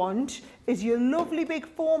really want is your lovely big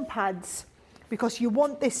foam pads because you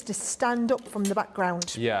want this to stand up from the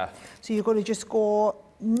background. Yeah. So you're going to just go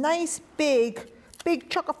nice big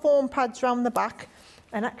chocker foam pads around the back.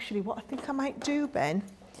 And actually what I think I might do, Ben,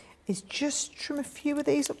 is just trim a few of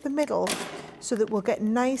these up the middle so that we'll get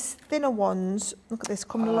nice thinner ones. Look at this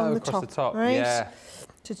coming along the top, right? Yeah.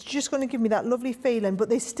 So it's just going to give me that lovely feeling, but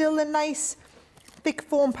there's still a nice thick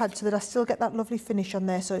foam pad so that I still get that lovely finish on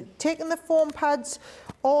there. So taking the foam pads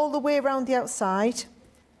all the way around the outside,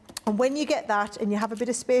 and when you get that and you have a bit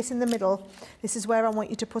of space in the middle, this is where I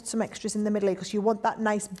want you to put some extras in the middle because you want that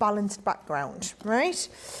nice balanced background, right?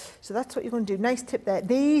 So that's what you're going to do. Nice tip there.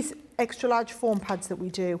 These extra large foam pads that we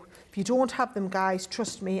do, if you don't have them, guys,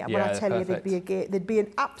 trust me, when I tell you they'd be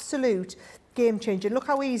an absolute game changer. Look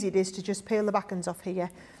how easy it is to just peel the back ends off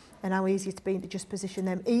here and how easy it's been to just position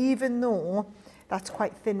them, even though that's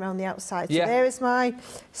quite thin around the outside. So there is my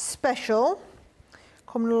special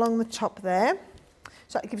coming along the top there.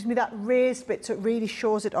 So it gives me that raised bit so it really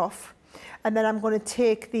shows it off. And then I'm going to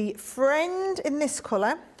take the friend in this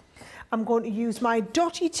colour. I'm going to use my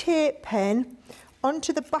dotty tape pen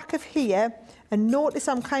onto the back of here, and notice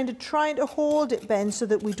I'm kind of trying to hold it, Ben, so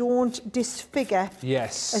that we don't disfigure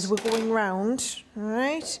as we're going round,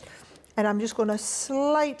 right? And I'm just going to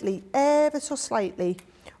slightly, ever so slightly,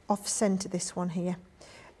 off-centre this one here.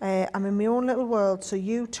 I'm in my own little world, so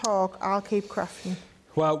you talk, I'll keep crafting.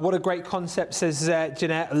 Well, what a great concept, says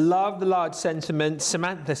Jeanette. Love the large sentiment.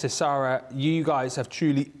 Samantha says, Sarah, you guys have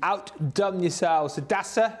truly outdone yourselves. So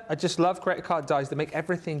Dassa, I just love credit card dies. They make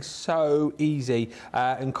everything so easy.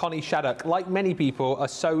 And Connie Shaddock, like many people, are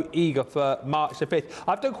so eager for March the 5th.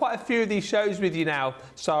 I've done quite a few of these shows with you now,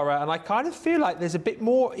 Sarah, and I kind of feel like there's a bit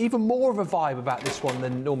more, even more of a vibe about this one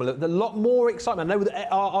than normal. A lot more excitement. I know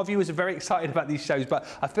that our viewers are very excited about these shows, but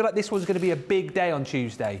I feel like this one's going to be a big day on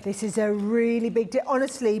Tuesday. This is a really big day.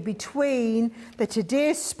 Honestly, between the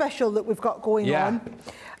Today's Special that we've got going on,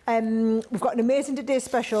 we've got an amazing Today's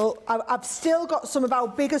Special. I've still got some of our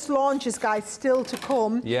biggest launches, guys, still to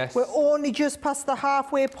come. Yes. We're only just past the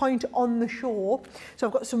halfway point on the show, so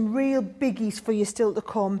I've got some real biggies for you still to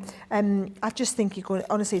come. I just think you're going.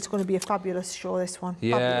 Honestly, it's going to be a fabulous show. This one.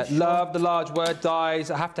 Yeah, love the large word dies.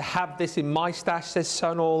 I have to have this in my stash, says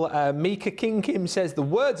Sunil. Mika King Kim says the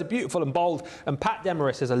words are beautiful and bold, and Pat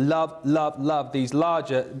Demarest says I love these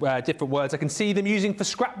larger different words. I can see them using for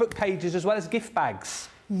scrapbook pages as well as gift bags.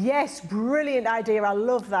 Yes, brilliant idea. I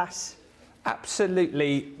love that.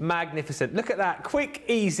 Absolutely magnificent. Look at that. Quick,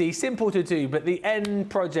 easy, simple to do, but the end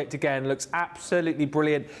project again looks absolutely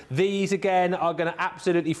brilliant. These again are going to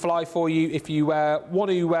absolutely fly for you if you want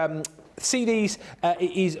to see these.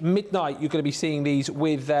 It is midnight. You're going to be seeing these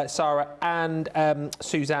with Sara and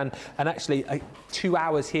Suzanne, and actually 2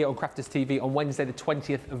 hours here on Crafters TV on Wednesday the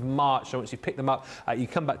 20th of March. So once you pick them up, you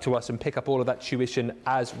come back to us and pick up all of that tuition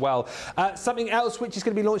as well. Something else which is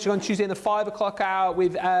going to be launching on Tuesday in the 5 o'clock hour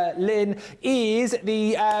with Lynn is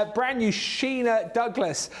the brand new Sheena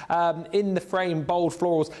Douglas in the frame bold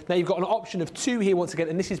florals. Now you've got an option of 2 here once again,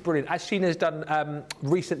 and this is brilliant, as Sheena's done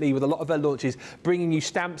recently with a lot of her launches, bringing you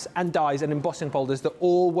stamps and dies and embossing folders that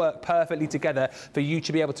all work perfectly together for you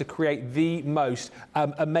to be able to create the most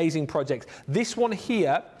amazing projects. This one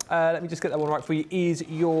here, let me just get that one right for you, is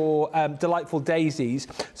your Delightful Daisies.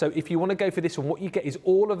 So if you want to go for this one, what you get is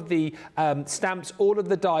all of the stamps, all of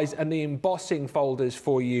the dies and the embossing folders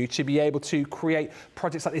for you to be able to create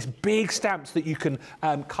projects like this, big stamps that you can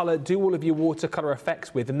colour, do all of your watercolour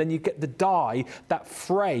effects with, and then you get the die, that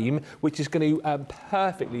frame, which is going to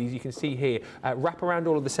perfectly, as you can see here, wrap around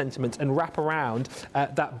all of the sentiments and wrap around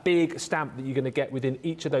that big stamp that you're going to get within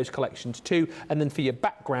each of those collections too. And then for your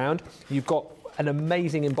background, you've got an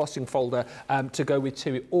amazing embossing folder to go with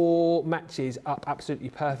too. It all matches up absolutely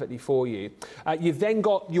perfectly for you. You've then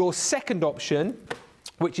got your second option,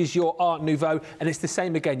 which is your Art Nouveau, and it's the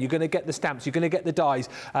same again. You're going to get the stamps, you're going to get the dies,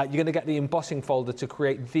 you're going to get the embossing folder to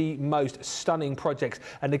create the most stunning projects.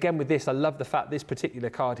 And again with this, I love the fact this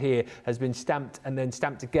particular card here has been stamped and then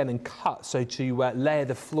stamped again and cut, so to layer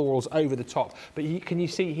the florals over the top. But can you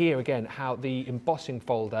see here again how the embossing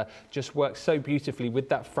folder just works so beautifully with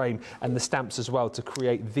that frame and the stamps as well to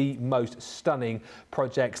create the most stunning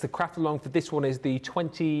projects. The craft along for this one is the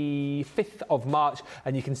 25th of March,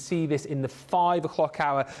 and you can see this in the 5 o'clock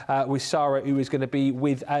hour with Sara, who is going to be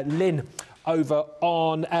with Lynn over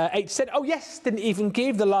on HSN. Oh yes, didn't even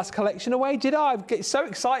give the last collection away, did I? I get so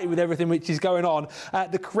excited with everything which is going on.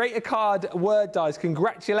 The Creator Card word dies,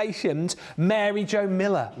 congratulations, Mary Jo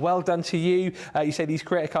Miller. Well done to you. You say these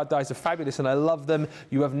Creator Card dies are fabulous and I love them.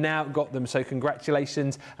 You have now got them, so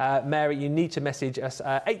congratulations, Mary. You need to message us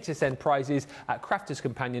HSN prizes at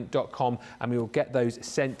crafterscompanion.com and we will get those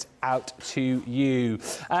sent out to you.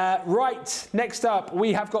 Right, next up,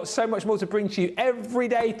 we have got so much more to bring to you.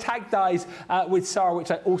 Everyday tag dies with Sara, which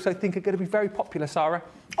I also think are going to be very popular, Sara.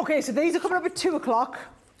 Okay, so these are coming up at 2 o'clock,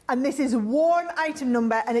 and this is one item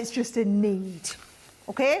number, and it's just a need.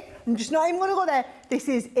 Okay? I'm just not even going to go there. This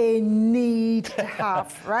is a need to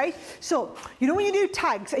have, right? So, you know when you do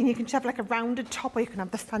tags and you can just have like a rounded top or you can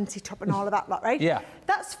have the fancy top and all of that lot, right? Yeah.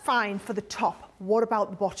 That's fine for the top. What about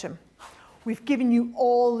the bottom? We've given you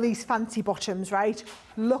all these fancy bottoms, right?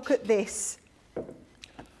 Look at this.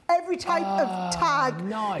 Every type of tag,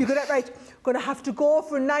 nice. You're gonna, right, going to have to go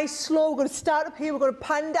for a nice slow. We're going to start up here. We're going to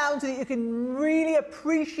pan down so that you can really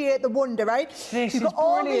appreciate the wonder, right? This You've got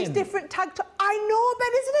all these different tag tops. I know, Ben,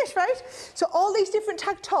 isn't it, right? So all these different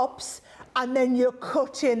tag tops, and then you're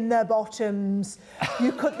cutting the bottoms.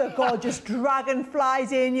 You cut the gorgeous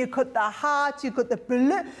dragonflies in. You cut the hearts. You cut the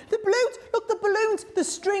balloons. Look, the balloons. The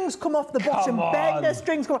strings come off the bottom. Ben, the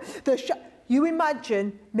strings come off. You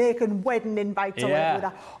imagine making wedding invites or whatever with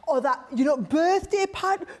that. Or that, you know, birthday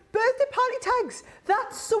party tags.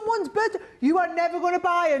 That's someone's birthday. You are never going to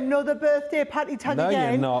buy another birthday party tag again. No,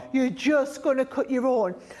 you're not. You're just going to cut your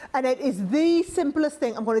own. And it is the simplest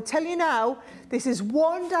thing. I'm going to tell you now, this is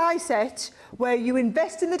one die set where you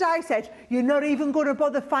invest in the die set. You're not even going to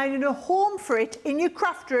bother finding a home for it in your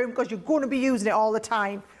craft room because you're going to be using it all the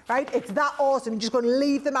time. Right? It's that awesome. You're just going to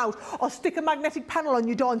leave them out or stick a magnetic panel on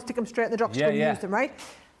your door and stick them straight in the dock to use them, right?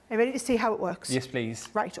 Are you ready to see how it works? Yes, please.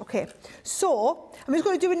 Right, okay. So, I'm just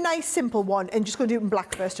going to do a nice simple one and just going to do it in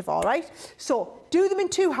black first of all, right? So, do them in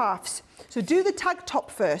 2 halves. So, do the tag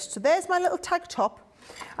top first. So, there's my little tag top.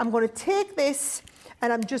 I'm going to take this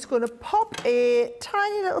and I'm just going to pop a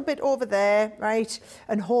tiny little bit over there, right,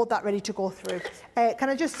 and hold that ready to go through. Can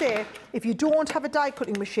I just say, if you don't have a die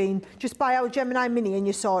cutting machine, just buy our Gemini Mini and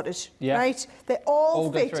you're sorted, right? They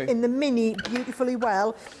all fit in the Mini beautifully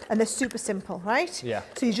well, and they're super simple, right? Yeah.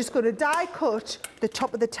 So you're just going to die cut the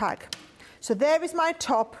top of the tag. So there is my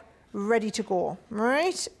top ready to go,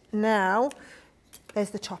 right? Now, there's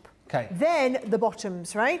the top. Okay. Then the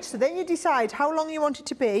bottoms, right? So then you decide how long you want it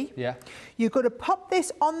to be. Yeah. You're going to pop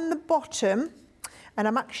this on the bottom, and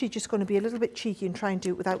I'm actually just going to be a little bit cheeky and try and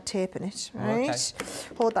do it without taping it, right?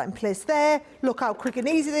 Okay. Hold that in place there. Look how quick and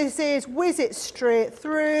easy this is. Whiz it straight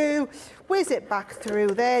through. Whiz it back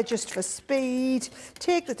through there just for speed.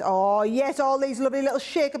 Take the... Oh, yes, all these lovely little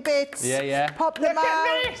shaker bits. Yeah, yeah. Pop them out.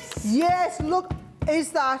 Look at this! Yes, look.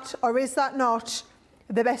 Is that, or is that not,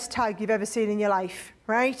 the best tag you've ever seen in your life,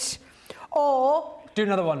 right? Or... Do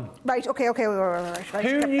another one. Right, okay. Right.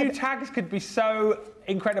 Who knew tags could be so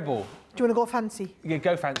incredible? Do you want to go fancy? Yeah,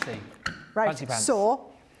 go fancy. Right, Fancy pants.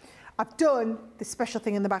 so I've done this special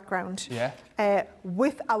thing in the background. Yeah.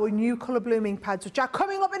 With our new colour blooming pads, which are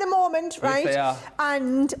coming up in a moment, right? Yes, they are.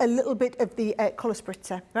 And a little bit of the colour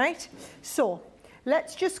spritzer, right? So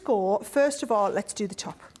let's just go, first of all, let's do the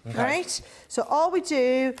top. Okay. Right? So all we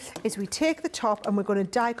do is we take the top and we're going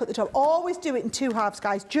to die cut the top. Always do it in 2 halves,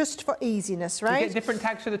 guys, just for easiness, right? Do you get different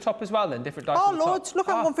tags for the top as well then? Different dice Oh, for the top? loads. Look,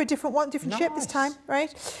 I'm going for a different one, different shape this time,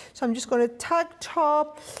 right? So I'm just going to tag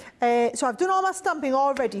top. So I've done all my stamping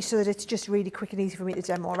already so that it's just really quick and easy for me to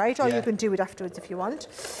demo, right? Or you can do it afterwards if you want.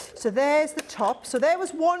 So there's the top. So there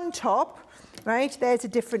was one top. Right, there's a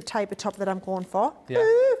different type of top that I'm going for. Yeah.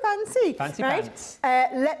 Ooh, fancy. Fancy right? pants.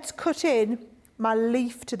 Let's cut in my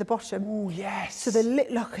leaf to the bottom. Oh, yes. So the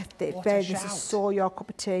look at this, babe, this is so your cup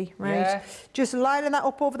of tea, right? Yeah. Just lining that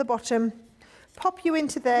up over the bottom. Pop you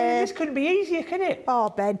into there. This couldn't be easier, can it? Oh,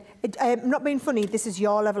 Ben, I'm not being funny. This is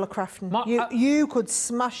your level of crafting. You could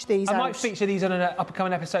smash these out. I might feature these on an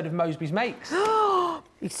upcoming episode of Mosby's Makes.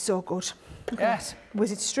 It's so good. Yes.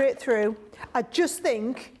 Whiz it straight through. I just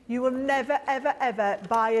think you will never, ever, ever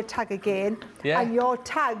buy a tag again. Yeah. And your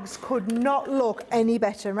tags could not look any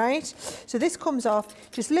better, right? So this comes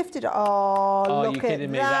off. Just lift it. Oh, look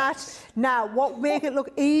at that. Now, what make it look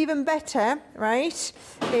even better, right,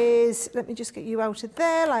 is, let me just get you out of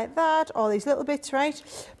there like that. All these little bits, right?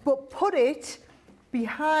 But put it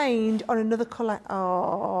behind on another colour.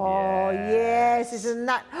 Oh, yes, isn't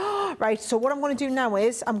that? Right, so what I'm going to do now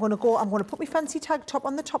is I'm going to put my fancy tag top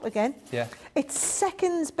on the top again. Yeah. It's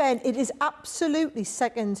seconds, Ben. It is absolutely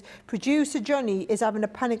seconds. Producer Johnny is having a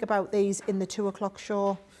panic about these in the 2 o'clock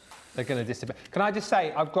show. They're going to disappear. Can I just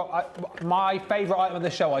say, I've got my favourite item of the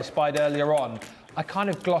show I spied earlier on. I kind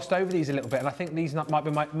of glossed over these a little bit, and I think these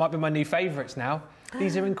might be my new favourites now.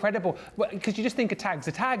 These are incredible. Because you just think a tag's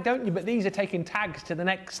a tag, don't you? But these are taking tags to the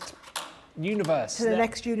next universe. To the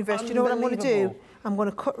next universe. Do you know what I'm going to do? I'm going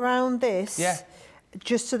to cut round this. Yeah.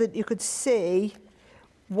 Just so that you could see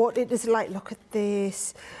what it is like. Look at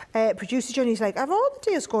this. Producer Johnny's like, have all the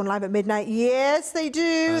deals going live at midnight? Yes, they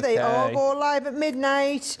do. Okay. They all go live at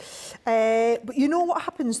midnight. But you know what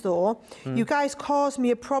happens, though? You guys cause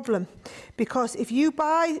me a problem. Because if you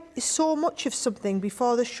buy so much of something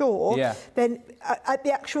before the show, then at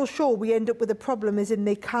the actual show, we end up with a problem, as in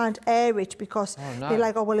they can't air it because they're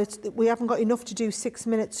like, oh, well, we haven't got enough to do 6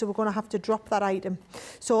 minutes, so we're going to have to drop that item.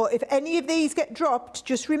 So if any of these get dropped,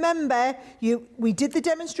 just remember, we did the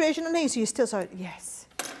demonstration on these, so you still saw it. Yes.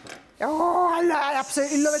 Oh, I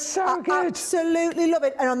absolutely love it. So good. Absolutely love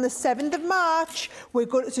it. And on the 7th of March,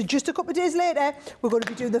 so just a couple of days later, we're going to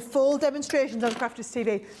be doing the full demonstrations on Crafters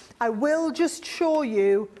TV. I will just show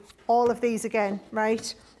you all of these again,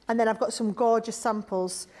 right? And then I've got some gorgeous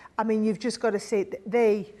samples. I mean, you've just got to see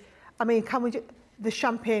can we the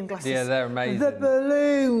champagne glasses. Yeah, they're amazing. The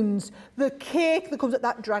balloons, the cake that comes at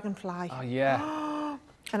that dragonfly. Oh, yeah.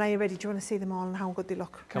 And are you ready? Do you want to see them all and how good they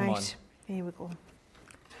look? Come on. Here we go.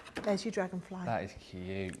 There's your dragonfly. That is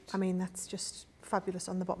cute. I mean, that's just fabulous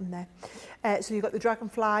on the bottom there. So you've got the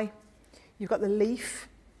dragonfly, you've got the leaf.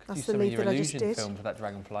 That's the leaf that I just did. Illusion film for that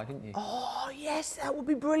dragonfly, didn't you? Oh, yes, that would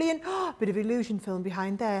be brilliant. Bit of illusion film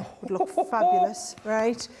behind there would look fabulous,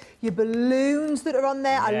 right? Your balloons that are on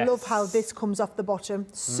there. Yes. I love how this comes off the bottom.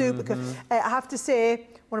 Super good. I have to say,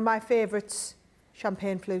 one of my favourites,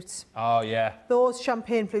 champagne flutes. Oh, yeah. Those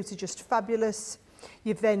champagne flutes are just fabulous.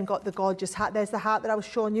 You've then got the gorgeous hat. There's the hat that I was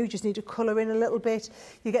showing you. Just need to colour in a little bit.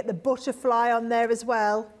 You get the butterfly on there as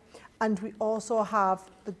well. And we also have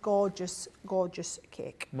the gorgeous, gorgeous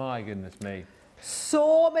cake. My goodness me.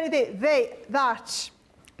 So many things. That,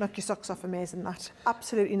 knock your socks off amazing, that.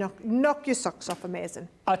 Absolutely knock your socks off amazing.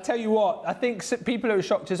 I tell you what, I think people are as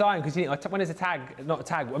shocked as I am, because you know, when it's a tag, not a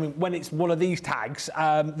tag, I mean, when it's one of these tags,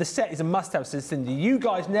 the set is a must-have, says Cindy. You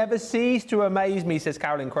guys never cease to amaze me, says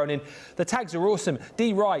Carolyn Cronin. The tags are awesome.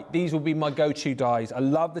 Dee Wright, these will be my go-to dies. I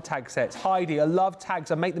love the tag sets. Heidi, I love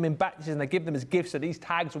tags. I make them in batches and I give them as gifts, so these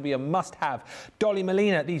tags will be a must-have. Dolly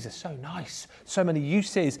Molina, these are so nice. So many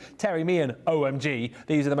uses. Terry Meehan, OMG,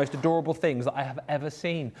 these are the most adorable things that I have ever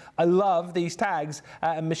seen. I love these tags.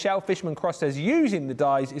 And Michelle Fishman-Cross says, using the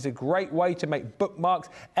dies is a great way to make bookmarks.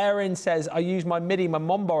 Erin says, I used my MIDI, my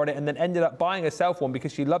mom borrowed it, and then ended up buying herself one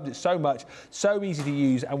because she loved it so much. So easy to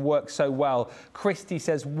use and works so well. Christy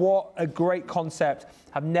says, what a great concept.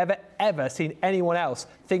 I've never, ever seen anyone else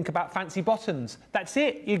think about fancy bottoms. That's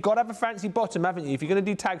it. You've got to have a fancy bottom, haven't you? If you're going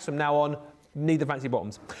to do tags from now on, Need the fancy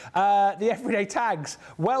bottoms. The everyday tags.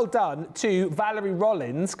 Well done to Valerie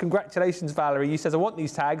Rollins. Congratulations, Valerie. You says, I want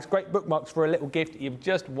these tags. Great bookmarks for a little gift. You've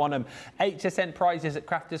just won them. HSN prizes at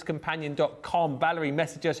crafterscompanion.com. Valerie,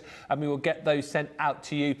 message us and we will get those sent out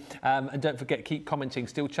to you. And don't forget, keep commenting.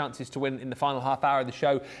 Still chances to win in the final half hour of the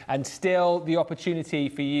show, and still the opportunity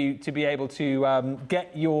for you to be able to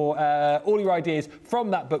get your all your ideas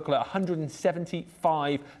from that booklet.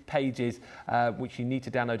 175 pages, which you need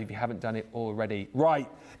to download if you haven't done it already. Right,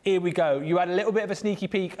 here we go. You had a little bit of a sneaky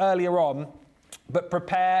peek earlier on, but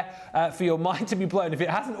prepare for your mind to be blown. If it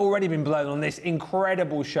hasn't already been blown on this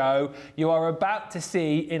incredible show, you are about to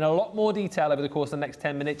see in a lot more detail over the course of the next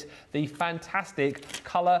 10 minutes the fantastic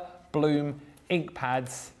Colour Bloom ink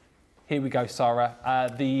pads. Here we go, Sara.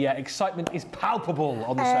 The excitement is palpable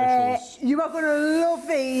on the socials. You are going to love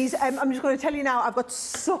these. I'm just going to tell you now, I've got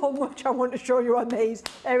so much I want to show you on these.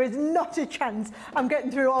 There is not a chance I'm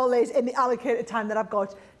getting through all these in the allocated time that I've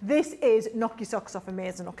got. This is knock your socks off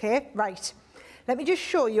amazing, okay? Right. Let me just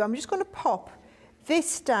show you. I'm just going to pop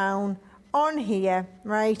this down on here,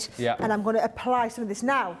 right? Yeah. And I'm going to apply some of this.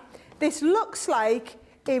 Now, this looks like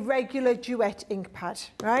a regular duet ink pad,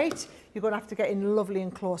 right? You're going to have to get in lovely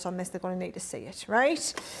and close on this. They're going to need to see it,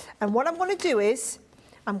 right? And what I'm going to do is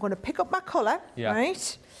I'm going to pick up my colour,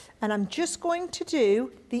 right? And I'm just going to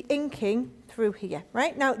do the inking through here,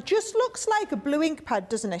 right? Now, it just looks like a blue ink pad,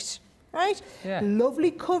 doesn't it? Right? Yeah.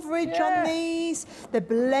 Lovely coverage on these. The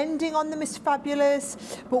blending on them is fabulous.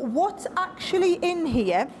 But what's actually in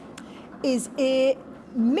here is a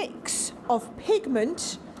mix of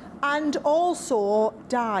pigment and also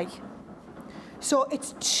dye. So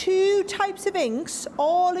it's two types of inks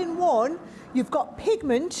all in one. You've got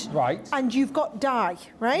pigment and you've got dye,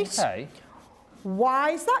 right? Okay. Why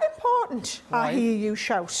is that important? I hear you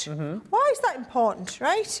shout. Why is that important,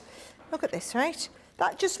 right? Look at this, right?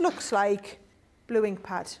 That just looks like blue ink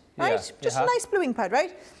pad, right? Just a nice blue ink pad,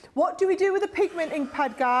 right? What do we do with a pigment ink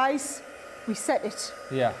pad, guys? We set it.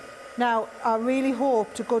 Yeah. Now, I really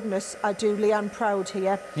hope to goodness I do Leanne proud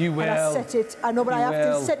here. You will. And I set it. I know, but I have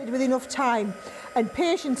to set it with enough time. And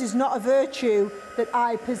patience is not a virtue that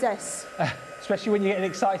I possess. Especially when you're getting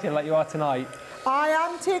excited like you are tonight. I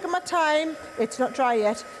am taking my time. It's not dry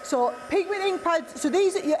yet. So pigment ink pads. So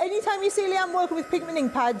these, anytime you see Leanne working with pigment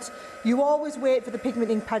ink pads, you always wait for the pigment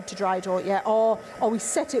ink pad to dry, don't you? Or we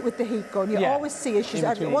set it with the heat gun. You always see it.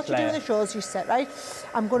 What you do in the shows, you set, right?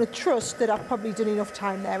 I'm going to trust that I've probably done enough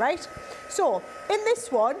time there, right? So in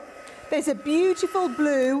this one, there's a beautiful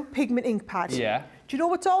blue pigment ink pad. Yeah. Do you know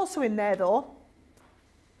what's also in there, though?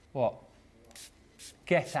 What?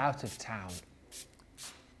 Get out of town.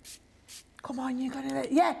 Come on, you got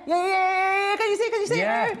it. Yeah. Can you see?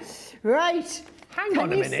 Yeah. Right. Hang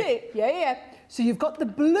on a minute. Yeah. So you've got the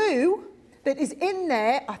blue that is in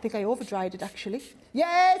there. I think I over-dried it, actually.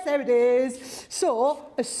 Yes, there it is.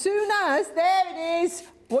 So as soon as, there it is.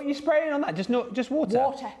 What are you spraying on that? Just water?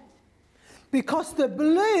 Water. Because the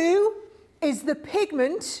blue is the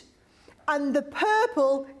pigment and the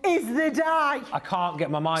purple is the dye. I can't get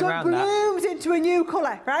my mind around that. So it blooms into a new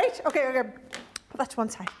colour, right? Okay. Put that to one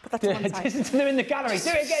side. Just they're in the gallery. Do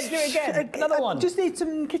it again. Another one. Just need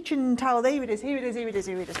some kitchen towel. Here it is,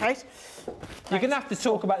 right? You're going to have to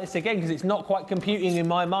talk about this again because it's not quite computing in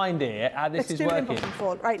my mind here how this is working. Let's do an embossing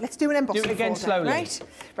folder. Right, let's do an embossing folder. Do it again slowly.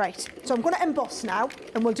 Right. So I'm going to emboss now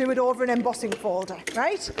and we'll do it over an embossing folder,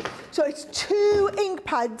 right? So it's two ink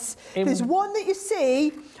pads. There's one that you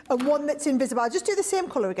see and one that's invisible. I'll just do the same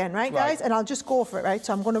colour again, right, guys? And I'll just go for it, right?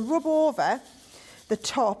 So I'm going to rub over the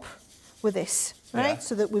top with this, right?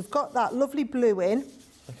 So that we've got that lovely blue in.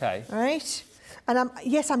 Okay. Right? And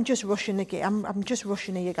I'm just rushing again. I'm just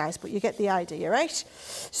rushing here, guys, but you get the idea, right?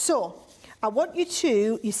 So I want you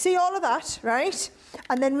to, you see all of that, right?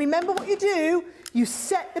 And then remember what you do, you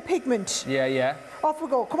set the pigment. Yeah. Off we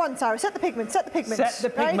go. Come on, Sara, set the pigment. Set the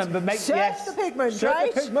pigment, but make Set the pigment, set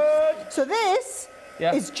right? the pigment. So this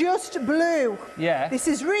is just blue. Yeah. This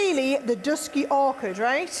is really the dusky orchid,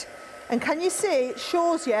 right? And can you see, it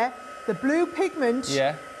shows you the blue pigment,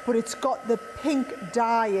 but it's got the pink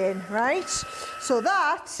dye in, right? So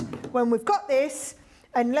that, when we've got this,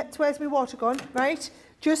 and where's my water gone, right?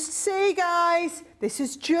 Just see, guys, this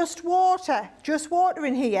is just water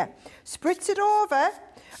in here. Spritz it over,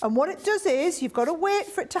 and what it does is, you've got to wait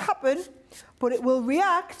for it to happen, but it will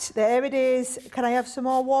react. There it is. Can I have some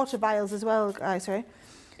more water vials as well, guys, right?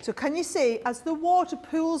 So can you see, as the water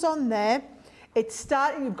pools on there, it's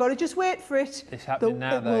starting, you've got to just wait for it. It's happening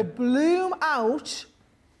now, though. It will bloom out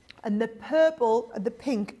and the purple and the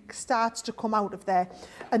pink starts to come out of there.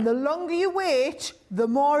 And the longer you wait, the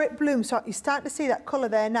more it blooms. So you start to see that colour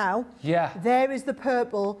there now. Yeah. There is the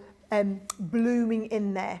purple blooming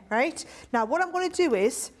in there, right? Now, what I'm going to do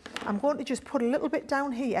is, I'm going to just put a little bit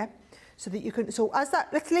down here so that you can, so as that,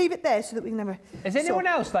 let's leave it there so that we can have a... Is anyone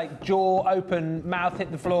else like jaw open, mouth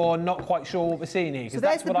hit the floor, not quite sure what we're seeing here? Because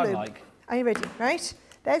that's what I'm like. Are you ready? Right?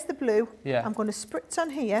 There's the blue. Yeah. I'm going to spritz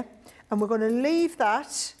on here and we're going to leave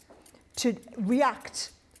that to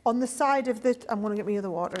react on the side of the... I'm going to get my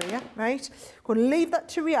other water here, right? I'm going to leave that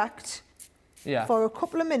to react for a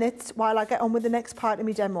couple of minutes while I get on with the next part of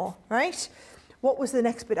my demo, right? What was the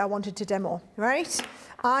next bit I wanted to demo, right?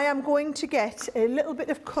 I am going to get a little bit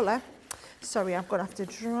of colour. Sorry, I'm going to have to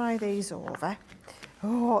dry these over.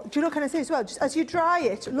 Oh, do you know what I say as well? Just as you dry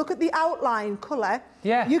it, look at the outline colour.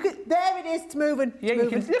 Yeah. You can, there it is, it's moving. Yeah, it's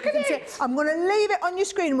moving. you can, look at it. I'm going to leave it on your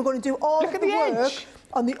screen and we're going to do all of the work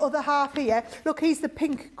on the other half here. Look, here's the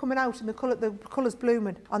pink coming out and the colour's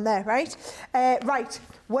blooming on there, right? Right,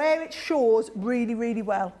 where it shows really, really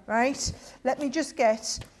well, right? Let me just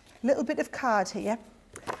get a little bit of card here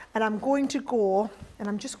and I'm going to go and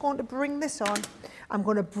I'm just going to bring this on. I'm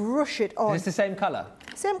going to brush it on. Is this the same colour?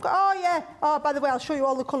 Same, oh yeah. Oh, by the way, I'll show you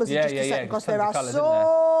all the colours in just a second because there are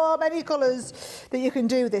so many colours that you can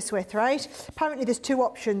do this with, right? Apparently there's 2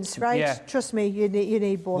 options, right? Yeah. Trust me, you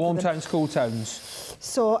need both Warm of them. tones, cool tones.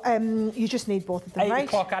 So you just need both of them, 8 right? 8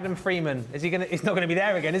 o'clock, Adam Freeman. Is he gonna? It's not going to be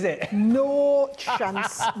there again, is it? No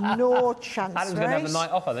chance. No chance. Adam's going to have a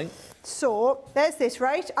night off, I think. So there's this,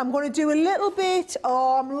 right? I'm going to do a little bit.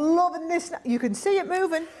 Oh, I'm loving this. You can see it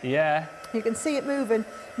moving. Yeah. You can see it moving.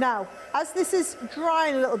 Now, as this is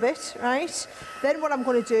drying a little bit, right, then what I'm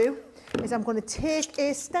going to do is I'm going to take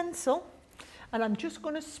a stencil and I'm just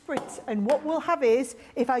going to spritz. And what we'll have is,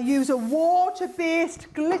 if I use a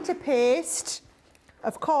water-based glitter paste,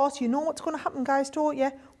 of course, you know what's going to happen, guys, don't you?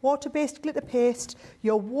 Water-based glitter paste,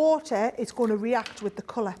 your water is going to react with the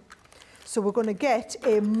colour. So we're going to get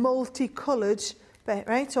a multicoloured bit,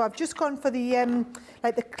 right? So I've just gone for the,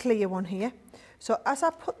 like the clear one here. So as I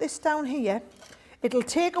put this down here, it'll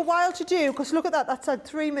take a while to do, because look at that, that's had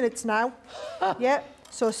 3 minutes now. Yeah,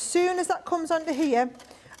 so as soon as that comes onto here,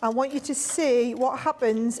 I want you to see what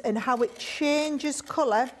happens and how it changes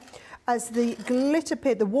colour as the glitter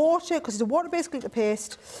paste, the water, because it's a water-based glitter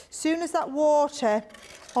paste, as soon as that water,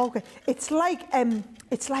 okay, it's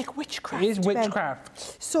like witchcraft. It is witchcraft.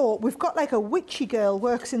 Ben. So we've got like a witchy girl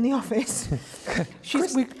works in the office.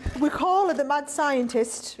 we call her the mad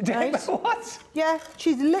scientist, right? What? Yeah,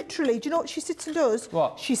 she's literally, do you know what she sits and does?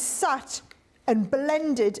 What? She sat and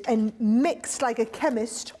blended and mixed like a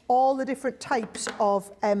chemist all the different types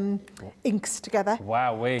of inks together.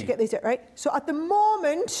 Wowee. To get these out, right? So at the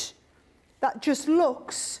moment, that just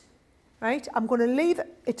looks, right? I'm going to leave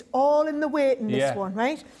it, it's all in the weight in this one,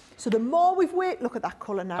 right? So the more we've waited, look at that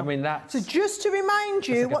colour now. I mean, that's... So just to remind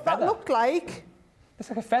you like what that looked like. It's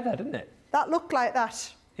like a feather, doesn't it? That looked like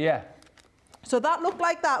that. Yeah. So that looked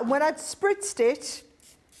like that. And when I'd spritzed it,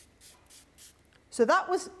 so that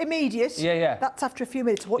was immediate. Yeah, yeah. That's after a few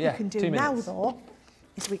minutes. What you can do 2 now, minutes. though,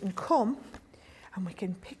 is we can come and we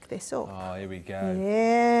can pick this up. Oh, here we go.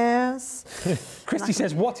 Yes. Christy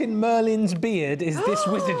says, what in Merlin's beard is this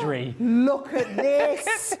wizardry? Look at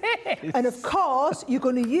this. And of course, you're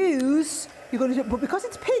going to use, but because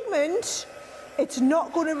it's pigment, it's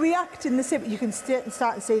not going to react in the same. You can start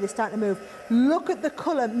and see this starting to move. Look at the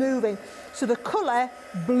colour moving. So the colour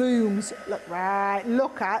blooms. Look, right,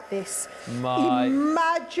 look at this.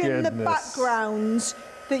 Imagine the backgrounds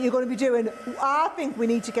that you're going to be doing. I think we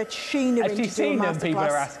need to get Sheena in to do a masterclass. Have you seen them, people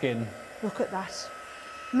are asking? Look at that.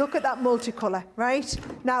 Look at that multicolour, right?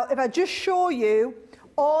 Now, if I just show you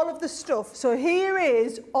all of the stuff. So here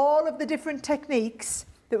is all of the different techniques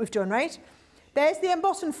that we've done, right? There's the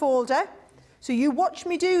embossing folder. So you watch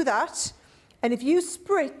me do that. And if you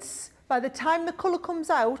spritz, by the time the colour comes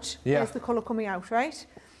out, there's the colour coming out, right?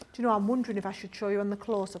 Do you know, I'm wondering if I should show you on the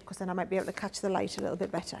close-up, because then I might be able to catch the light a little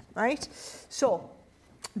bit better, right? So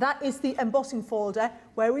that is the embossing folder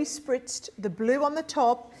where we spritzed the blue on the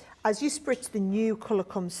top. As you spritz, the new colour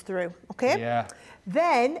comes through, okay? Yeah.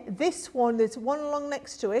 Then this one, there's one along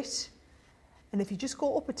next to it. And if you just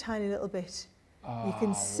go up a tiny little bit, you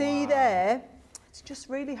can see there, it's just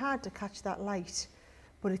really hard to catch that light.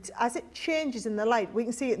 But it's, as it changes in the light, we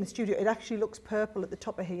can see it in the studio, it actually looks purple at the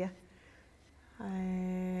top of here.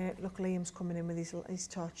 Look, Liam's coming in with his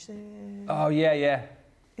torch. Oh, yeah, yeah.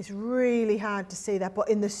 It's really hard to see that, but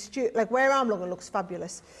in the studio, like where I'm looking, it looks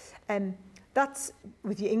fabulous. That's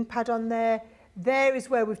with your ink pad on there. There is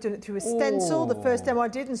where we've done it through a stencil. The first demo I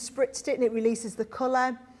did and spritzed it and it releases the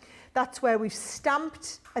colour. That's where we've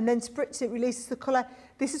stamped and then spritzed it, releases the colour.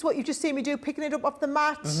 This is what you've just seen me do, picking it up off the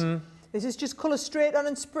mat. This is just colour straight on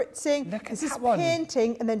and spritzing. Look at this is that one.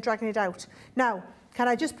 painting and then dragging it out. Now, can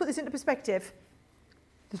I just put this into perspective?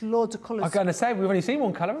 There's loads of colours. I was going to say, we've only seen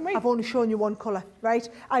one colour, haven't we? I've only shown you one colour, right?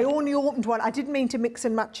 I only opened one. I didn't mean to mix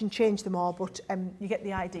and match and change them all, but you get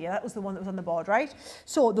the idea. That was the one that was on the board, right?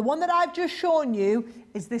 So the one that I've just shown you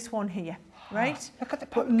is this one here, right? Look at the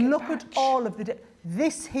But pumpkin look patch. at all of the...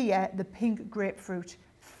 This here, the pink grapefruit,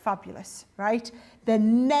 fabulous, right? The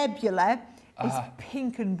nebula is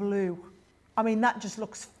pink and blue. I mean, that just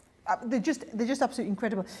looks... They're just absolutely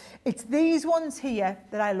incredible. It's these ones here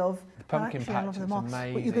that I love. The pumpkin Actually, I love patch, them all. it's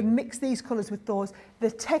amazing. But you can mix these colours with those.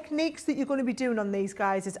 The techniques that you're going to be doing on these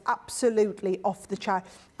guys is absolutely off the chart.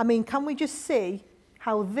 I mean, can we just see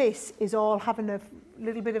how this is all having a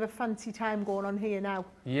little bit of a fancy time going on here now?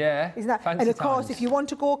 Yeah, isn't that? fancy And of course, times. if you want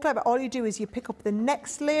to go clever, all you do is you pick up the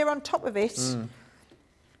next layer on top of it,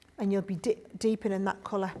 and you'll be deepening that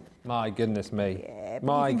colour. My goodness me. Yeah, but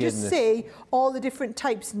My you can goodness. just see all the different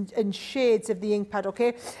types and shades of the ink pad,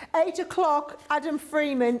 okay? 8 o'clock, Adam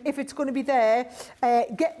Freeman, if it's going to be there,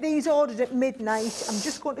 get these ordered at midnight. I'm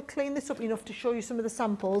just going to clean this up enough to show you some of the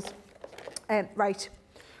samples. Right,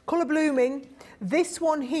 colour blooming. This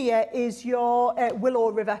one here is your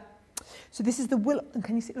Willow River. So this is the Willow, and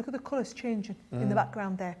can you see, look at the colours changing in the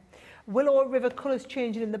background there. Willow River colours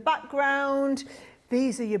changing in the background.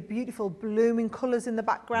 These are your beautiful blooming colours in the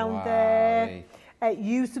background there.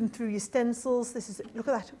 Use them through your stencils. This is, look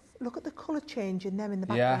at that. Look at the colour change in them in the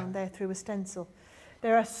background there through a stencil.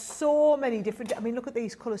 There are so many different, I mean, look at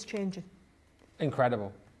these colours changing.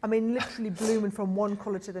 Incredible. I mean, literally blooming from one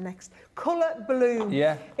colour to the next. Colour bloom.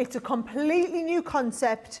 Yeah. It's a completely new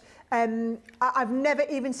concept. I've never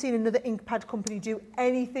even seen another ink pad company do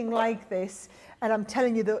anything like this. And I'm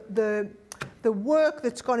telling you, the work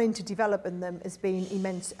that's gone into developing them has been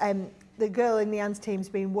immense. The girl in the Anne's team's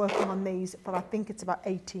been working on these for, I think it's about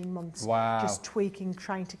 18 months. Wow. Just tweaking,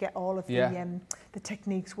 trying to get all of the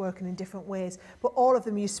techniques working in different ways. But all of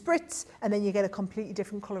them you spritz, and then you get a completely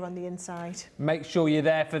different colour on the inside. Make sure you're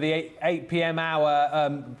there for the 8 p.m.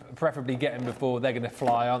 hour, preferably get them before they're going to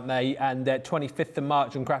fly, aren't they? And 25th of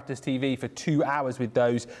March on Crafters TV for 2 hours with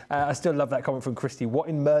those. I still love that comment from Christy. What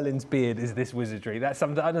in Merlin's beard is this wizardry? That's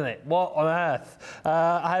something, I don't know. What on earth?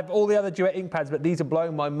 I have all the other duet ink pads, but these are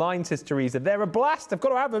blowing my mind, says Teresa. They're a blast. I've got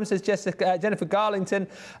to have them, says Jennifer Garlington.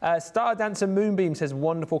 Star Dancer Moonbeam says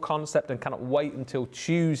wonderful concept and cannot wait until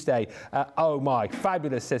Tuesday. Oh my,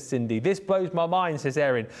 fabulous, says Cindy. This blows my mind, says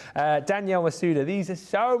Erin. Danielle Masuda, these are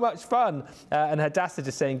so much fun. And Hadassah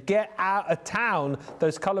just saying, get out of town.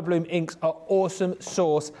 Those colour bloom inks are awesome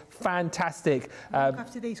sauce. Fantastic. Look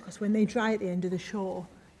after these, because when they dry at the end of the show,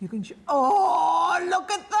 you can... Oh, look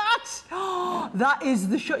at that! Oh, that is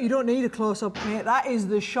the shot. You don't need a close-up, mate. That is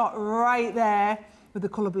the shot right there with the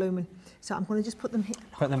colour blooming. So I'm going to just put them here.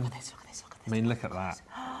 Look at this, look at this, look at this. I mean, look at that.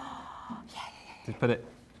 Yeah. Just put it...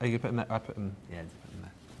 Are you putting that? I put them... Yeah, just put them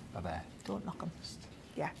there. Oh, there. Don't knock them.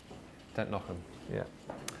 Yeah. Don't knock them.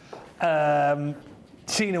 Yeah.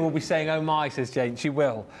 Sheena will be saying, oh my, says Jane. She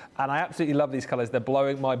will. And I absolutely love these colours. They're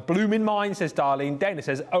blowing my blooming mind, says Darlene. Dana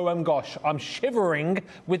says, oh gosh, I'm shivering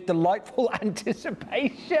with delightful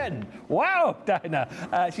anticipation. Wow, Dana.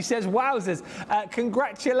 She says, wowzers.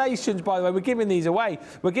 Congratulations, by the way. We're giving these away.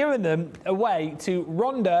 We're giving them away to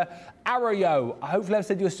Rhonda Arroyo. Hopefully I've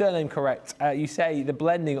said your surname correct. You say the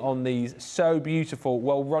blending on these, so beautiful.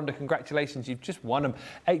 Well, Rhonda, congratulations. You've just won them.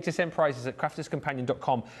 HSN prizes at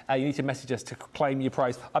crafterscompanion.com. You need to message us to claim your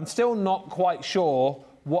prize. I'm still not quite sure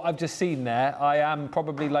what I've just seen there. I am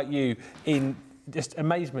probably like you in just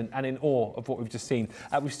amazement and in awe of what we've just seen.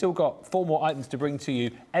 We've still got 4 more items to bring to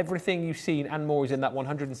you. Everything you've seen and more is in that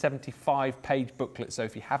 175-page booklet. So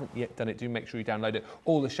if you haven't yet done it, do make sure you download it.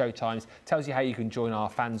 All the show times. Tells you how you can join our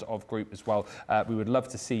Fans of group as well. We would love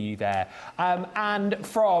to see you there. And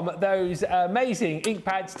from those amazing ink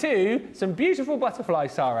pads to some beautiful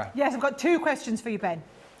butterflies, Sarah. Yes, I've got 2 questions for you, Ben.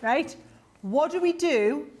 Right? What do we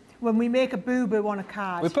do when we make a boo-boo on a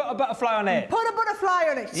card? We put a butterfly on it. Put a butterfly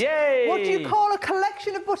on it. Yay! What do you call a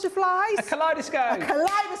collection of butterflies? A kaleidoscope. A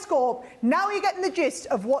kaleidoscope. Now you're getting the gist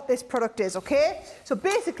of what this product is, okay? So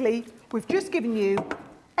basically, we've just given you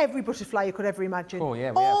every butterfly you could ever imagine. Oh,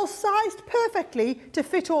 yeah, all sized perfectly to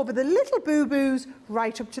fit over the little boo-boos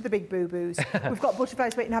right up to the big boo-boos. We've got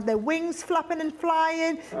butterflies waiting to have their wings flapping and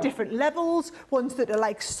flying, different levels, ones that are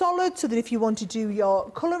like solid so that if you want to do your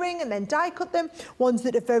colouring and then die cut them, ones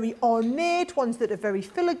that are very ornate, ones that are very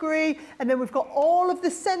filigree, and then we've got all of the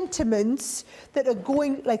sentiments that are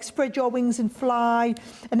going like spread your wings and fly,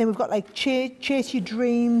 and then we've got like chase your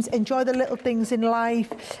dreams, enjoy the little things in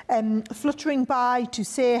life, fluttering by to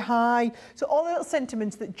say hi. So all the little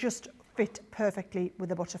sentiments that just fit perfectly with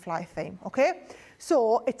the butterfly theme, okay?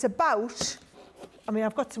 So it's about I mean,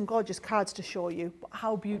 I've got some gorgeous cards to show you, but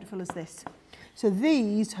how beautiful is this? So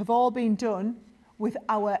these have all been done with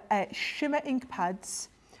our shimmer ink pads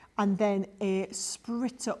and then a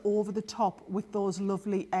spritzer over the top with those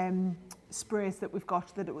lovely sprays that we've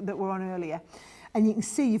got that were on earlier. And you can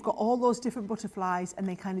see you've got all those different butterflies and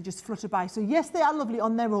they kind of just flutter by. So yes, they are lovely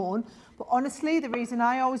on their own, but honestly, the reason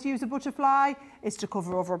I always use a butterfly is to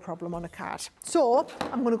cover over a problem on a card. So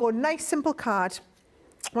I'm going to go nice, simple card.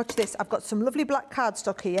 Watch this. I've got some lovely black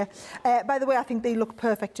cardstock here. By the way, I think they look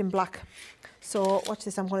perfect in black. So watch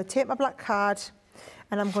this. I'm going to take my black card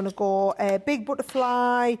and I'm going to go big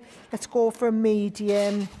butterfly. Let's go for a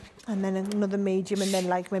medium. And then another medium, and then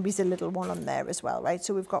like maybe a little one on there as well, right?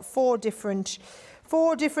 So we've got four different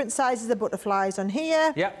sizes of butterflies on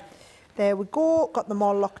here. Yep. There we go. Got them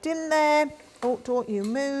all locked in there. Oh, don't you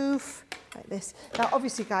move. Like this. Now,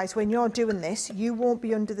 obviously, guys, when you're doing this, you won't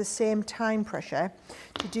be under the same time pressure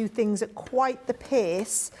to do things at quite the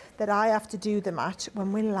pace that I have to do them at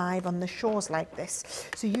when we're live on the shows like this.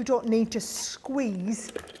 So you don't need to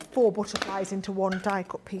squeeze 4 butterflies into one die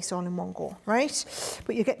cut piece all in one go, right?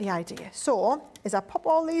 But you get the idea. So as I pop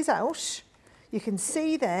all these out, you can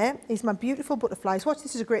see there is my beautiful butterflies. Watch,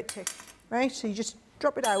 this is a great trick, right? So you just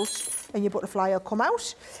drop it out and your butterfly will come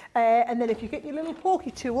out. And then if you get your little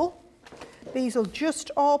pokey tool, these will just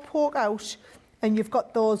all poke out and you've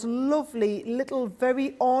got those lovely little,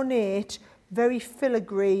 very ornate, very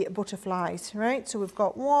filigree butterflies, right? So we've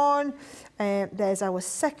got one, there's our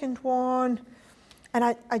second one. And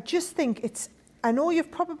I just think it's, I know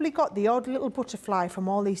you've probably got the odd little butterfly from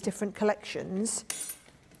all these different collections.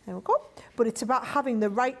 There we go. But it's about having the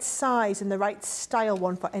right size and the right style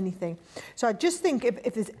one for anything. So I just think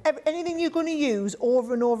if there's anything you're going to use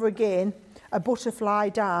over and over again, a butterfly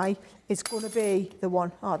die is going to be the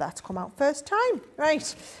one. Oh, that's come out first time.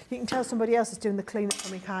 Right. You can tell somebody else is doing the cleanup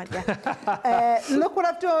for me, can't you? Look what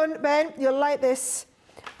I've done, Ben. You'll like this.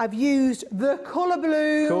 I've used the colour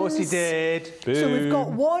blooms. Of course you did. Boom. So we've got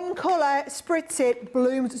one colour, spritz it,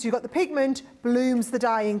 blooms. So you've got the pigment, blooms the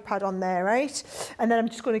dyeing pad on there, right? And then I'm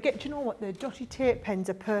just going to get, do you know what? The dotty tape pens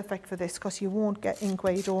are perfect for this because you won't get ink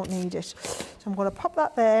where you don't need it. So I'm going to pop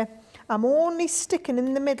that there. I'm only sticking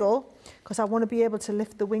in the middle because I want to be able to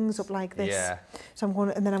lift the wings up like this. Yeah. So I'm going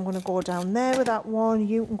to, and then I'm going to go down there with that one.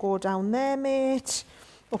 You can go down there, mate.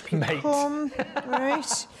 Up you come,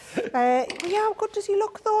 right? Yeah, how good does he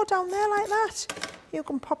look though, down there like that? You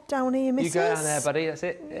can pop down here, missus. You go down there, buddy, that's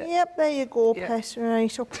it. Yeah. Yep, there you go, Yeah. pet,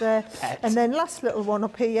 right, up there. Pet. And then last little one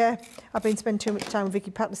up here. I've been spending too much time with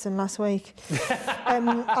Vicky Patterson last week.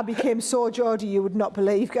 I became so Geordie, you would not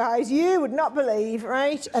believe, guys. You would not believe,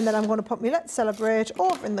 right? And then I'm going to put me Let's Celebrate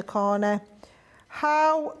over in the corner.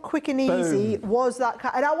 How quick and easy was that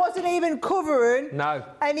card? And I wasn't even covering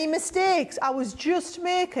any mistakes. I was just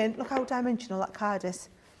making, look how dimensional that card is.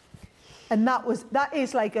 And that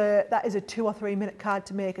is a 2 or 3 minute card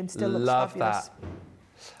to make and still looks fabulous.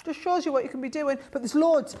 That. Just shows you what you can be doing. But there's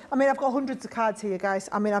loads. I mean, I've got hundreds of cards here, guys.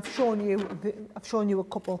 I mean, I've shown you a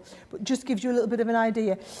couple, but just gives you a little bit of an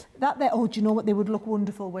idea. That there, oh, do you know what they would look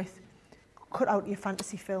wonderful with? Cut out your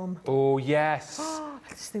fantasy film. Oh, yes. Oh, I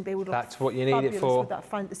just think they would look That's what you need it for. with that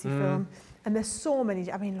fantasy film. And there's so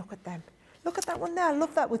many. I mean, look at them. Look at that one there. I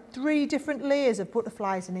love that with 3 different layers of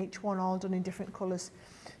butterflies in each one, all done in different colours.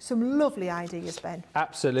 Some lovely ideas, Ben.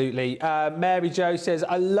 Absolutely. Mary Jo says,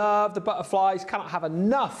 I love the butterflies, cannot have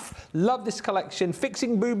enough. Love this collection.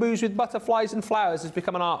 Fixing boo-boos with butterflies and flowers has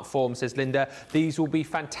become an art form, says Linda. These will be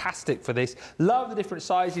fantastic for this. Love the different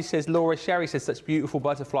sizes, says Laura. Sherry says, such beautiful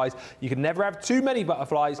butterflies. You can never have too many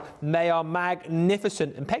butterflies. They are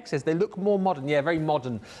magnificent. And Peg says, they look more modern. Yeah, very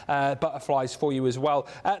modern butterflies for you as well.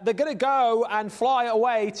 They're going to go and fly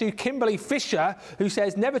away to Kimberly Fisher, who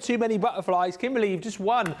says, never too many butterflies. Kimberly, you've just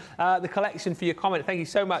won the collection for your comment. Thank you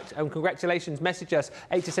so much and congratulations. Message us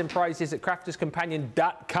HSN prizes at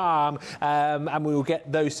crafterscompanion.com and we will get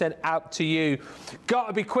those sent out to you. Got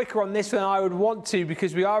to be quicker on this than I would want to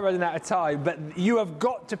because we are running out of time, but you have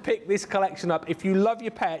got to pick this collection up if you love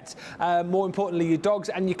your pets, more importantly your dogs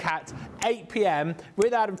and your cats. 8 p.m.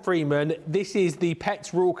 with Adam Freeman. This is the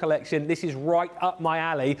Pets Rule collection. This is right up my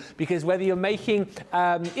alley because whether you're making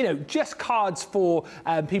you know, just cards for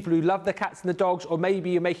people who love the cats and the dogs, or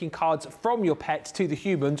maybe you're making cards from your pets to the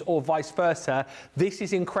humans or vice versa, this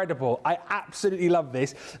is incredible. I absolutely love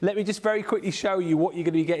this. Let me just very quickly show you what you're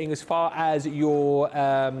going to be getting as far as your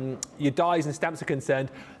dies and stamps are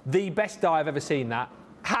concerned. The best die I've ever seen, that.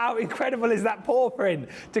 How incredible is that paw print?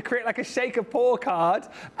 To create like a shake a paw card,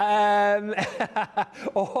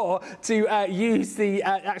 or to use the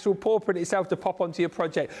actual paw print itself to pop onto your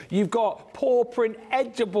project. You've got paw print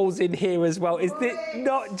edgeables in here as well. Is this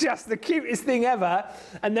not just the cutest thing ever?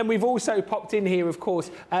 And then we've also popped in here, of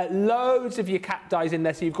course, loads of your cat dies in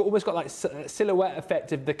there. So you've almost got like silhouette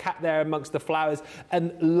effect of the cat there amongst the flowers,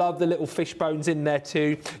 and love the little fish bones in there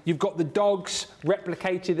too. You've got the dogs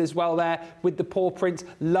replicated as well there with the paw prints.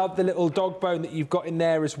 Love the little dog bone that you've got in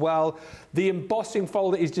there as well. The embossing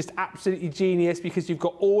folder is just absolutely genius because you've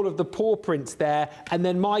got all of the paw prints there. And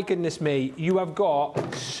then, my goodness me, you have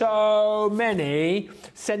got so many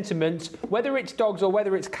sentiments, whether it's dogs or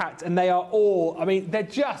whether it's cats, and they are all, I mean, they're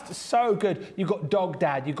just so good. You've got dog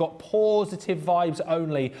dad, you've got positive vibes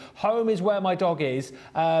only. Home is where my dog is.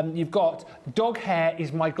 You've got dog hair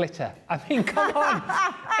is my glitter. I mean, come on.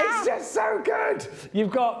 It's just so good.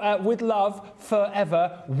 You've got with love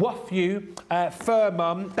forever, woof you, fur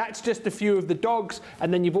mum. That's just a few of the dogs,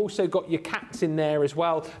 and then you've also got your cats in there as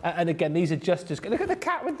well. And again, these are just as good. Look at the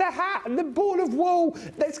cat with the hat and the ball of wool.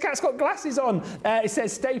 This cat's got glasses on. It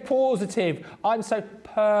says stay positive. I'm so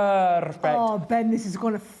perfect. Oh, Ben, this is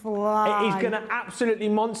going to fly. It is going to absolutely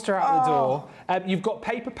monster out the door. You've got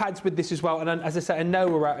paper pads with this as well, and as I said, I know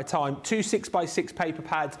we're out of time. 2 6x6 paper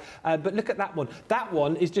pads, but look at that one. That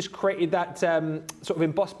one is just created that sort of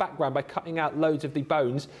embossed background by cutting out loads of the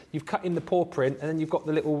bones. You've cut in the paw print, and then you've got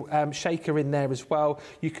the little shaker in there as well.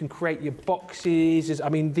 You can create your boxes. I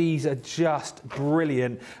mean, these are just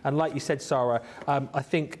brilliant. And like you said, Sara, I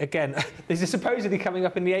think, again, this is supposedly coming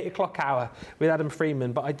up in the 8 o'clock hour with Adam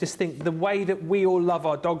Freeman, but I just think the way that we all love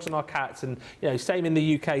our dogs and our cats, and, you know, same in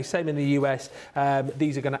the UK, same in the US,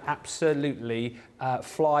 these are going to absolutely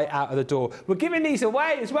fly out of the door. We're giving these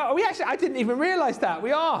away as well. I didn't even realise that.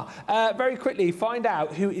 We are. Very quickly, find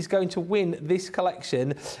out who is going to win this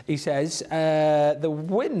collection. He says the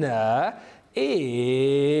winner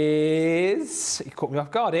is, you caught me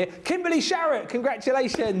off guard here, Kimberly Sharrett,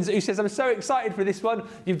 congratulations, who says, I'm so excited for this one.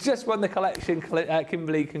 You've just won the collection,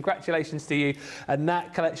 Kimberly, congratulations to you. And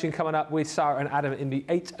that collection coming up with Sara and Adam in the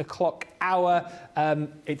 8 o'clock hour.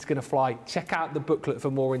 It's going to fly. Check out the booklet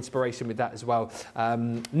for more inspiration with that as well.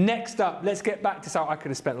 Next up, let's get back to Sara. I could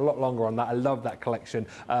have spent a lot longer on that. I love that collection.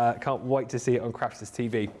 Can't wait to see it on Crafters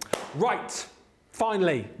TV. Right.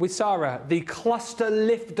 Finally, with Sara, the cluster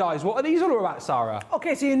lift dies. What are these all about, Sara?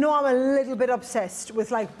 Okay, so you know I'm a little bit obsessed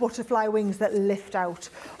with like butterfly wings that lift out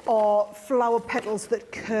or flower petals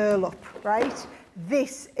that curl up, right?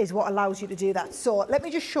 This is what allows you to do that. So let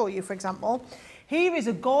me just show you, for example. Here is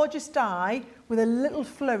a gorgeous die with a little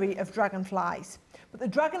flurry of dragonflies. But the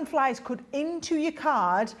dragonflies cut into your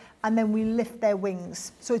card and then we lift their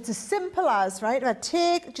wings. So it's as simple as, right, if I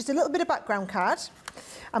take just a little bit of background card,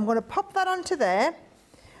 I'm going to pop that onto there.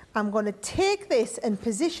 I'm going to take this and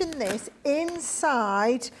position this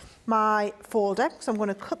inside my folder. So I'm going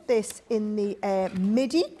to cut this in the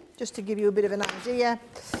MIDI, just to give you a bit of an idea.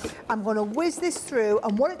 I'm going to whiz this through,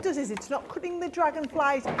 and what it does is it's not cutting the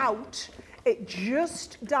dragonflies out. It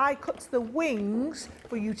just die cuts the wings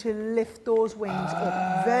for you to lift those wings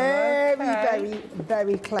up. Very, very,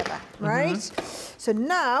 very clever, right? So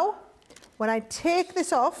now, when I take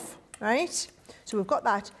this off, right? So we've got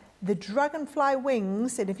that, the dragonfly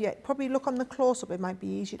wings, and if you probably look on the close-up, it might be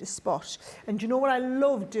easier to spot. And do you know what I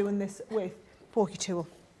love doing this with? Porky tool,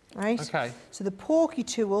 right? Okay. So the porky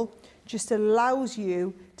tool just allows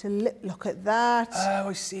you to look at that. Oh,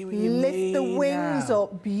 I see what you mean. Lift the wings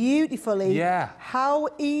up beautifully. Yeah. How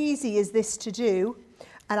easy is this to do?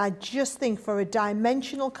 And I just think for a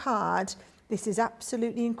dimensional card, this is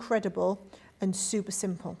absolutely incredible and super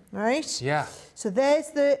simple, right? Yeah. So there's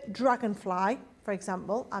the dragonfly, for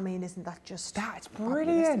example. I mean, isn't that just... That's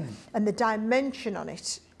brilliant. Fabulous? And the dimension on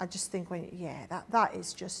it, I just think, that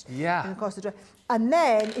is just... Yeah. And of course, and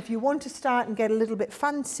then, if you want to start and get a little bit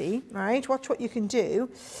fancy, right, watch what you can do,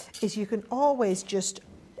 is you can always just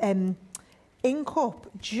ink up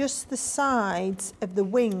just the sides of the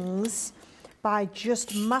wings by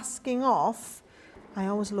just masking off. I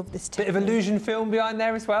always love this technique. Bit of illusion film behind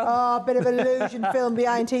there as well. Oh, a bit of illusion film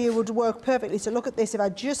behind here would work perfectly. So look at this. If I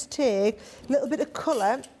just take a little bit of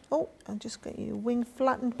colour. Oh, I'll just get your wing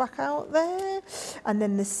flattened back out there. And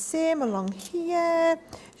then the same along here.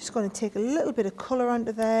 Just going to take a little bit of colour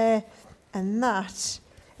onto there. And that,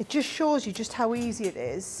 it just shows you just how easy it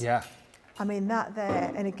is. Yeah. I mean, that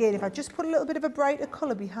there. And again, if I just put a little bit of a brighter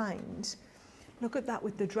colour behind, Look at that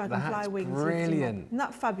with the dragonfly wings. Brilliant. Isn't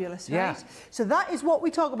that fabulous, right? Yeah. So that is what we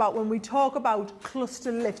talk about when we talk about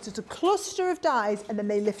cluster lifts. It's a cluster of dies and then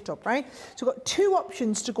they lift up, right? So we've got two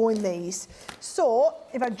options to go in these. So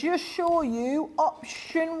if I just show you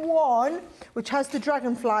option 1, which has the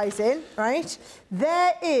dragonflies in, right?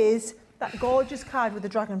 There is that gorgeous card with the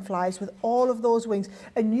dragonflies with all of those wings.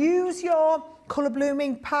 And use your colour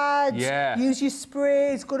blooming pads, use your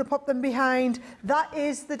sprays, go to pop them behind. That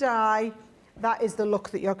is the die. That is the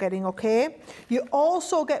look that you're getting, okay? You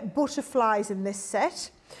also get butterflies in this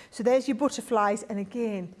set. So there's your butterflies. And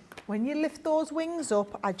again, when you lift those wings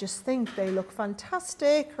up, I just think they look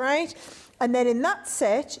fantastic, right? And then in that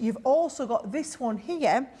set, you've also got this one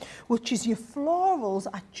here, which is your florals.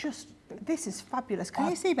 This is fabulous.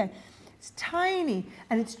 Can you see, Ben? It's tiny,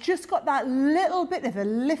 and it's just got that little bit of a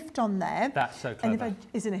lift on there. That's so clever. And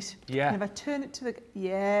isn't it? Yeah. And if I turn it to the...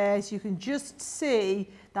 Yes, you can just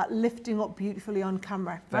see that lifting up beautifully on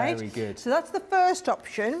camera, right? Very good. So that's the first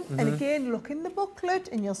option. And again, look in the booklet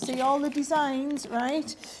and you'll see all the designs,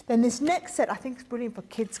 right? Then this next set, I think is brilliant for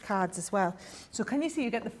kids' cards as well. So can you see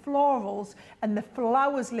you get the florals and the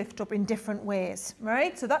flowers lift up in different ways,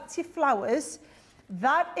 right? So that's your flowers.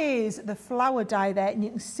 That is the flower die there, and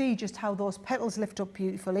you can see just how those petals lift up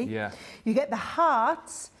beautifully. Yeah. You get the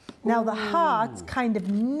hearts. Now the hearts kind of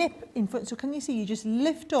nip in front. So can you see you just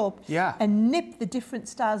lift up and nip the different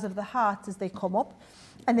stars of the hearts as they come up.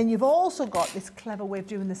 And then you've also got this clever way of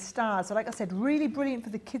doing the stars. So like I said, really brilliant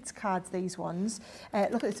for the kids' cards, these ones.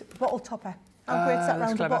 Look at this bottle topper. How great is that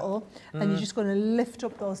round the bottle? And you're just going to lift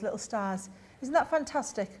up those little stars. Isn't that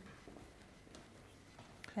fantastic?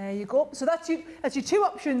 There you go. So that's your two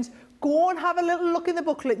options. Go and have a little look in the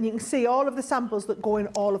booklet and you can see all of the samples that go in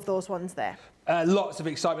all of those ones there. Lots of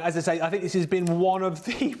excitement. As I say, I think this has been one of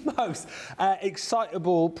the most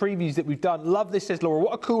excitable previews that we've done. Love this, says Laura.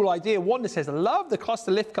 What a cool idea. Wanda says, love the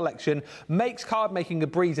cluster lift collection. Makes card making a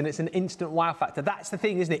breeze and it's an instant wow factor. That's the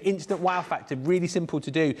thing, isn't it? Instant wow factor. Really simple to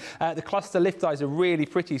do. The cluster lift dies are really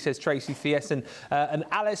pretty, says Tracy Thiessen. And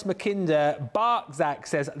Alice McKinder Barkzak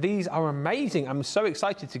says, these are amazing. I'm so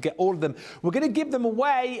excited to get all of them. We're going to give them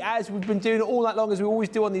away as we've been doing all that long, as we always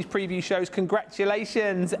do on these preview shows.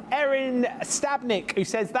 Congratulations. Erin Stabnick, who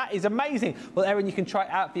says that is amazing. Well, Erin, you can try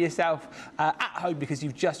it out for yourself at home because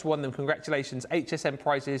you've just won them. Congratulations. HSN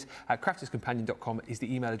prizes at crafterscompanion.com is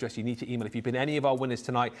the email address you need to email. If you've been any of our winners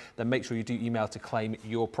tonight, then make sure you do email to claim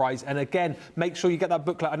your prize. And again, make sure you get that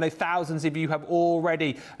booklet. I know thousands of you have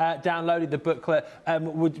already downloaded the booklet.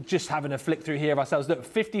 We're just having a flick through here of ourselves. Look,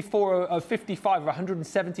 54 of 55 of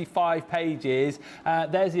 175 pages.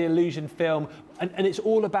 There's the illusion film. And it's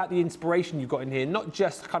all about the inspiration you've got in here, not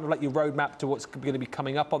just kind of like your roadmap to what's going to be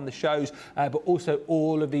coming up on the shows, but also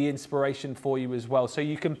all of the inspiration for you as well. So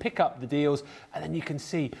you can pick up the deals and then you can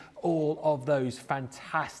see all of those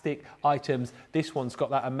fantastic items. This one's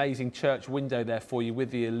got that amazing church window there for you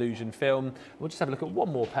with the illusion film. We'll just have a look at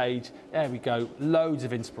one more page. There we go. Loads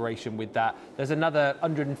of inspiration with that. There's another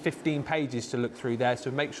 115 pages to look through there,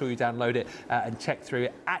 so make sure you download it and check through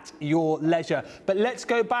it at your leisure. But let's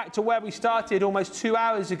go back to where we started almost 2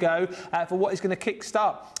 hours ago for what is going to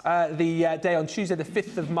kick-start the day on Tuesday, the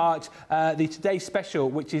 5th of March, the Today Special,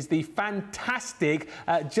 which is the fantastic,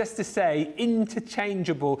 just to say,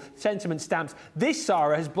 interchangeable sentiment stamps. This,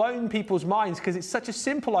 Sarah, has blown people's minds because it's such a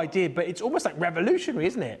simple idea, but it's almost like revolutionary,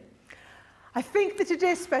 isn't it? I think the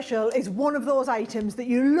Today Special is one of those items that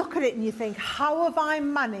you look at it and you think, how have I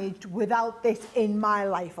managed without this in my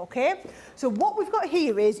life, okay? So what we've got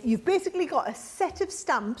here is you've basically got a set of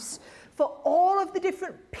stamps for all of the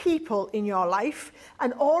different people in your life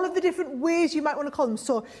and all of the different ways you might want to call them.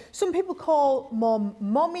 So some people call mom,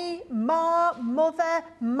 mommy, ma, mother,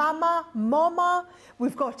 mama, mama.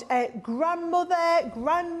 We've got grandmother,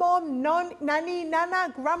 grandmom, nanny,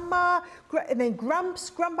 nana, grandma, and then gramps,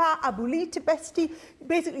 grandpa, abuelita, bestie.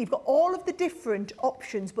 Basically, you've got all of the different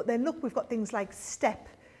options, but then look, we've got things like step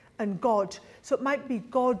and God. So it might be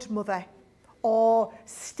godmother, or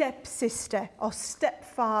stepsister, or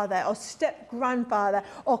stepfather, or step-grandfather,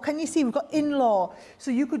 or can you see we've got in-law.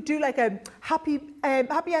 So you could do like a happy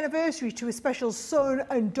anniversary to a special son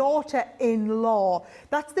and daughter-in-law.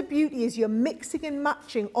 That's the beauty, is you're mixing and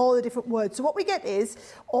matching all the different words. So what we get is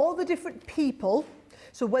all the different people,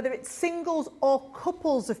 so whether it's singles or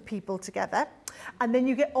couples of people together, and then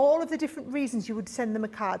you get all of the different reasons you would send them a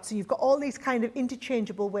card. So you've got all these kind of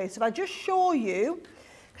interchangeable ways. So if I just show you,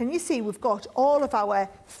 can you see we've got all of our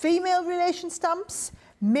female relation stamps,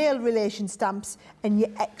 male relation stamps, and your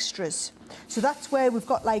extras. So that's where we've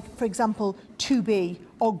got, like, for example, to be,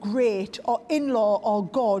 or great, or in-law, or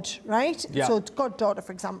God, right? Yeah. So goddaughter,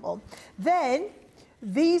 for example. Then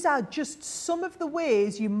these are just some of the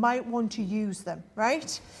ways you might want to use them,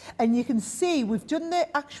 right? And you can see we've done the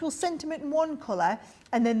actual sentiment in one colour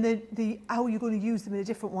and then the how you're going to use them in a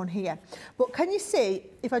different one here. But can you see,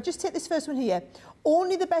 if I just take this first one here,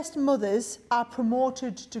 only the best mothers are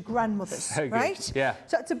promoted to grandmothers, so right? Yeah.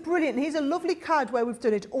 So that's a brilliant, here's a lovely card where we've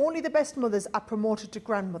done it. Only the best mothers are promoted to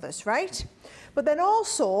grandmothers, right? But then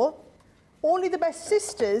also, only the best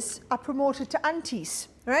sisters are promoted to aunties,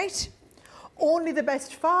 right? Only the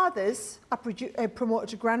best fathers are promoted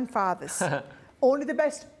to grandfathers. Only the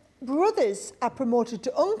best brothers are promoted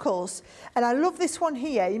to uncles. And I love this one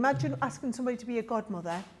here. Imagine asking somebody to be a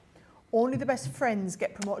godmother. Only the best friends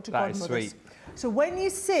get promoted to godmothers. That is sweet. So when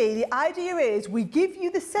you see, the idea is we give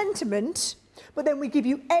you the sentiment, but then we give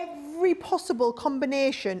you every possible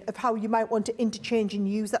combination of how you might want to interchange and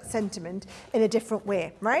use that sentiment in a different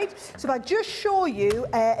way, right? So if I just show you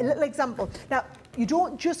a little example. Now, you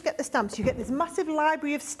don't just get the stamps, you get this massive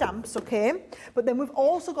library of stamps, okay? But then we've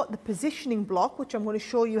also got the positioning block, which I'm going to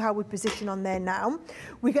show you how we position on there now.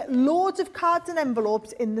 We get loads of cards and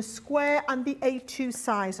envelopes in the square and the A2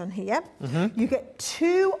 size on here. You get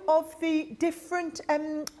 2 of the different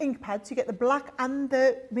ink pads. You get the black and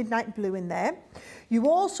the midnight blue in there. You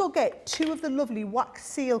also get 2 of the lovely wax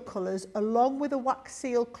seal colours along with a wax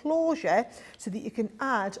seal closure so that you can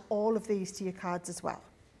add all of these to your cards as well.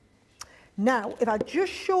 Now, if I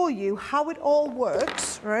just show you how it all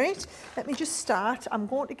works, right? Let me just start. I'm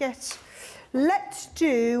going to get, let's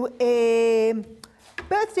do a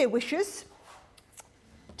birthday wishes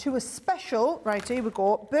to a special, right, here we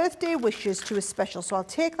go, birthday wishes to a special. So I'll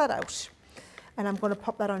take that out and I'm going to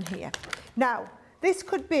pop that on here. Now, this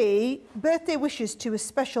could be birthday wishes to a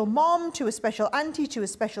special mom, to a special auntie, to a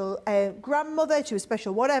special grandmother, to a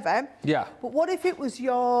special whatever. Yeah. But what if it was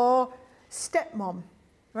your stepmom,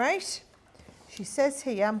 right? She says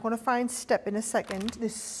here, I'm going to find step in a second.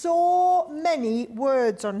 There's so many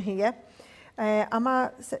words on here.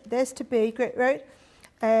 There's to be, great, right?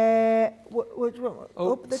 The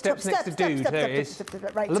steps next to dude, there it is.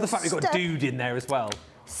 Right, I love the fact we've got dude in there as well.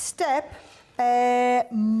 Step,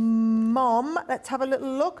 mom, let's have a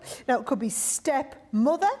little look. Now it could be step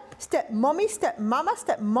mother, step mommy, step mama,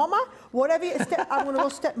 step mama, whatever you step, I'm going to go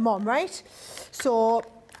step mom, right? So,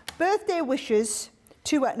 birthday wishes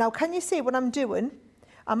to it. Now, can you see what I'm doing?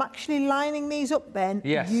 I'm actually lining these up then,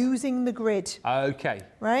 using the grid. Okay.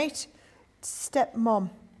 Right? Stepmom.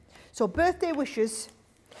 So birthday wishes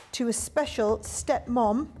to a special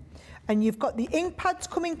stepmom, and you've got the ink pads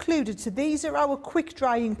come included. So these are our quick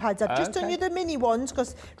drying pads. I've just done you the mini ones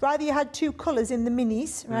because I'd rather you had 2 colours in the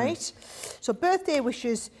minis, right? So birthday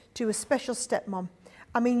wishes to a special stepmom.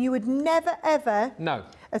 I mean, you would never ever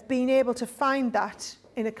have been able to find that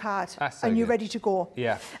in a card, and you're ready to go.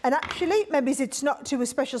 Yeah. And actually, maybe it's not to a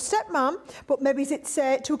special stepmom, but maybe it's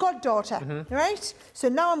to a goddaughter, right? So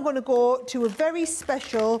now I'm going to go to a very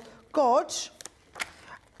special god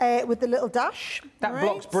with the little dash. That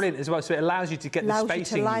block's brilliant as well, so it allows you to get the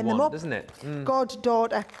spacing you want, doesn't it?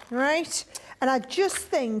 Goddaughter, right? And I just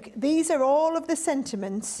think these are all of the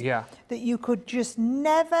sentiments that you could just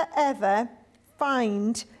never, ever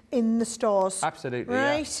find in the stores. Absolutely,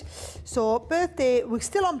 right? So birthday, we're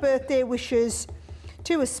still on birthday wishes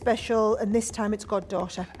to a special, and this time it's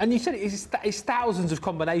goddaughter. And you said it's thousands of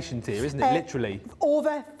combinations here, isn't it? Literally.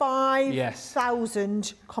 Over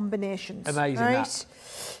 5,000 combinations. Amazing, right? that.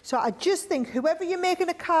 So I just think whoever you're making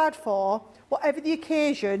a card for, whatever the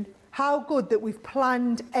occasion, how good that we've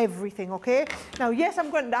planned everything, okay? Now, yes,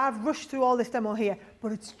 I've rushed through all this demo here,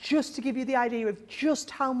 but it's just to give you the idea of just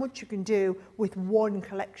how much you can do with one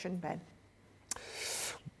collection, Ben.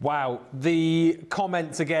 Wow, the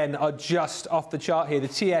comments again are just off the chart here. The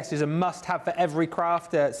TS is a must-have for every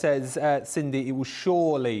crafter, says Cindy. It will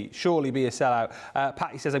surely be a sellout.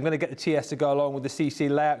 Patty says, I'm going to get the TS to go along with the CC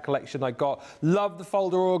layout collection I got. Love the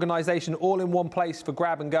folder organisation, all in one place for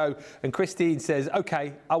grab and go. And Christine says,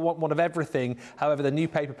 OK, I want one of everything. However, the new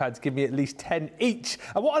paper pads give me at least 10 each.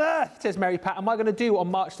 And what on earth, says Mary Pat, am I going to do on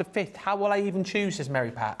March the 5th? How will I even choose, says Mary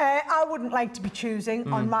Pat? I wouldn't like to be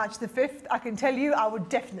choosing on March the 5th. I can tell you, I would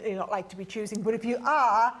definitely not like to be choosing, but if you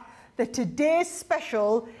are, the today's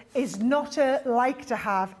special is not a like to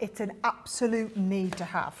have, it's an absolute need to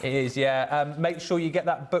have. It is, yeah. Make sure you get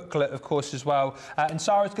that booklet, of course, as well. And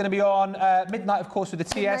Sara's going to be on midnight, of course, with the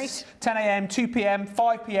TS, 10 a.m, 2 p.m,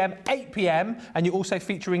 5 p.m, 8 p.m, and you're also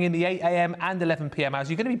featuring in the 8 a.m. and 11 p.m. hours.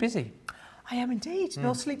 You're going to be busy. I am indeed.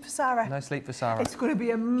 No sleep for Sara. No sleep for Sara. It's going to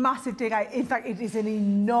be a massive day. In fact, it is an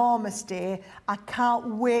enormous day. I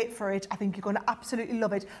can't wait for it. I think you're going to absolutely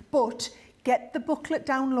love it. But get the booklet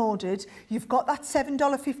downloaded. You've got that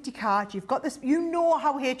 $7.50 card. You've got this. You know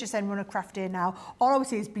how HSN run a craft day now. All I would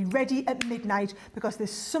say is be ready at midnight, because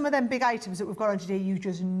there's some of them big items that we've got on today. You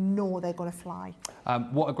just know they're going to fly.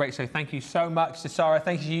 What a great show. Thank you so much to Sara.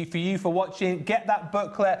 Thank you for watching. Get that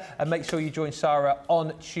booklet and make sure you join Sara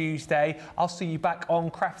on Tuesday. I'll see you back on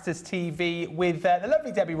Crafters TV with the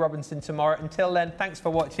lovely Debbie Robinson tomorrow. Until then, thanks for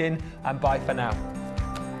watching and bye for now.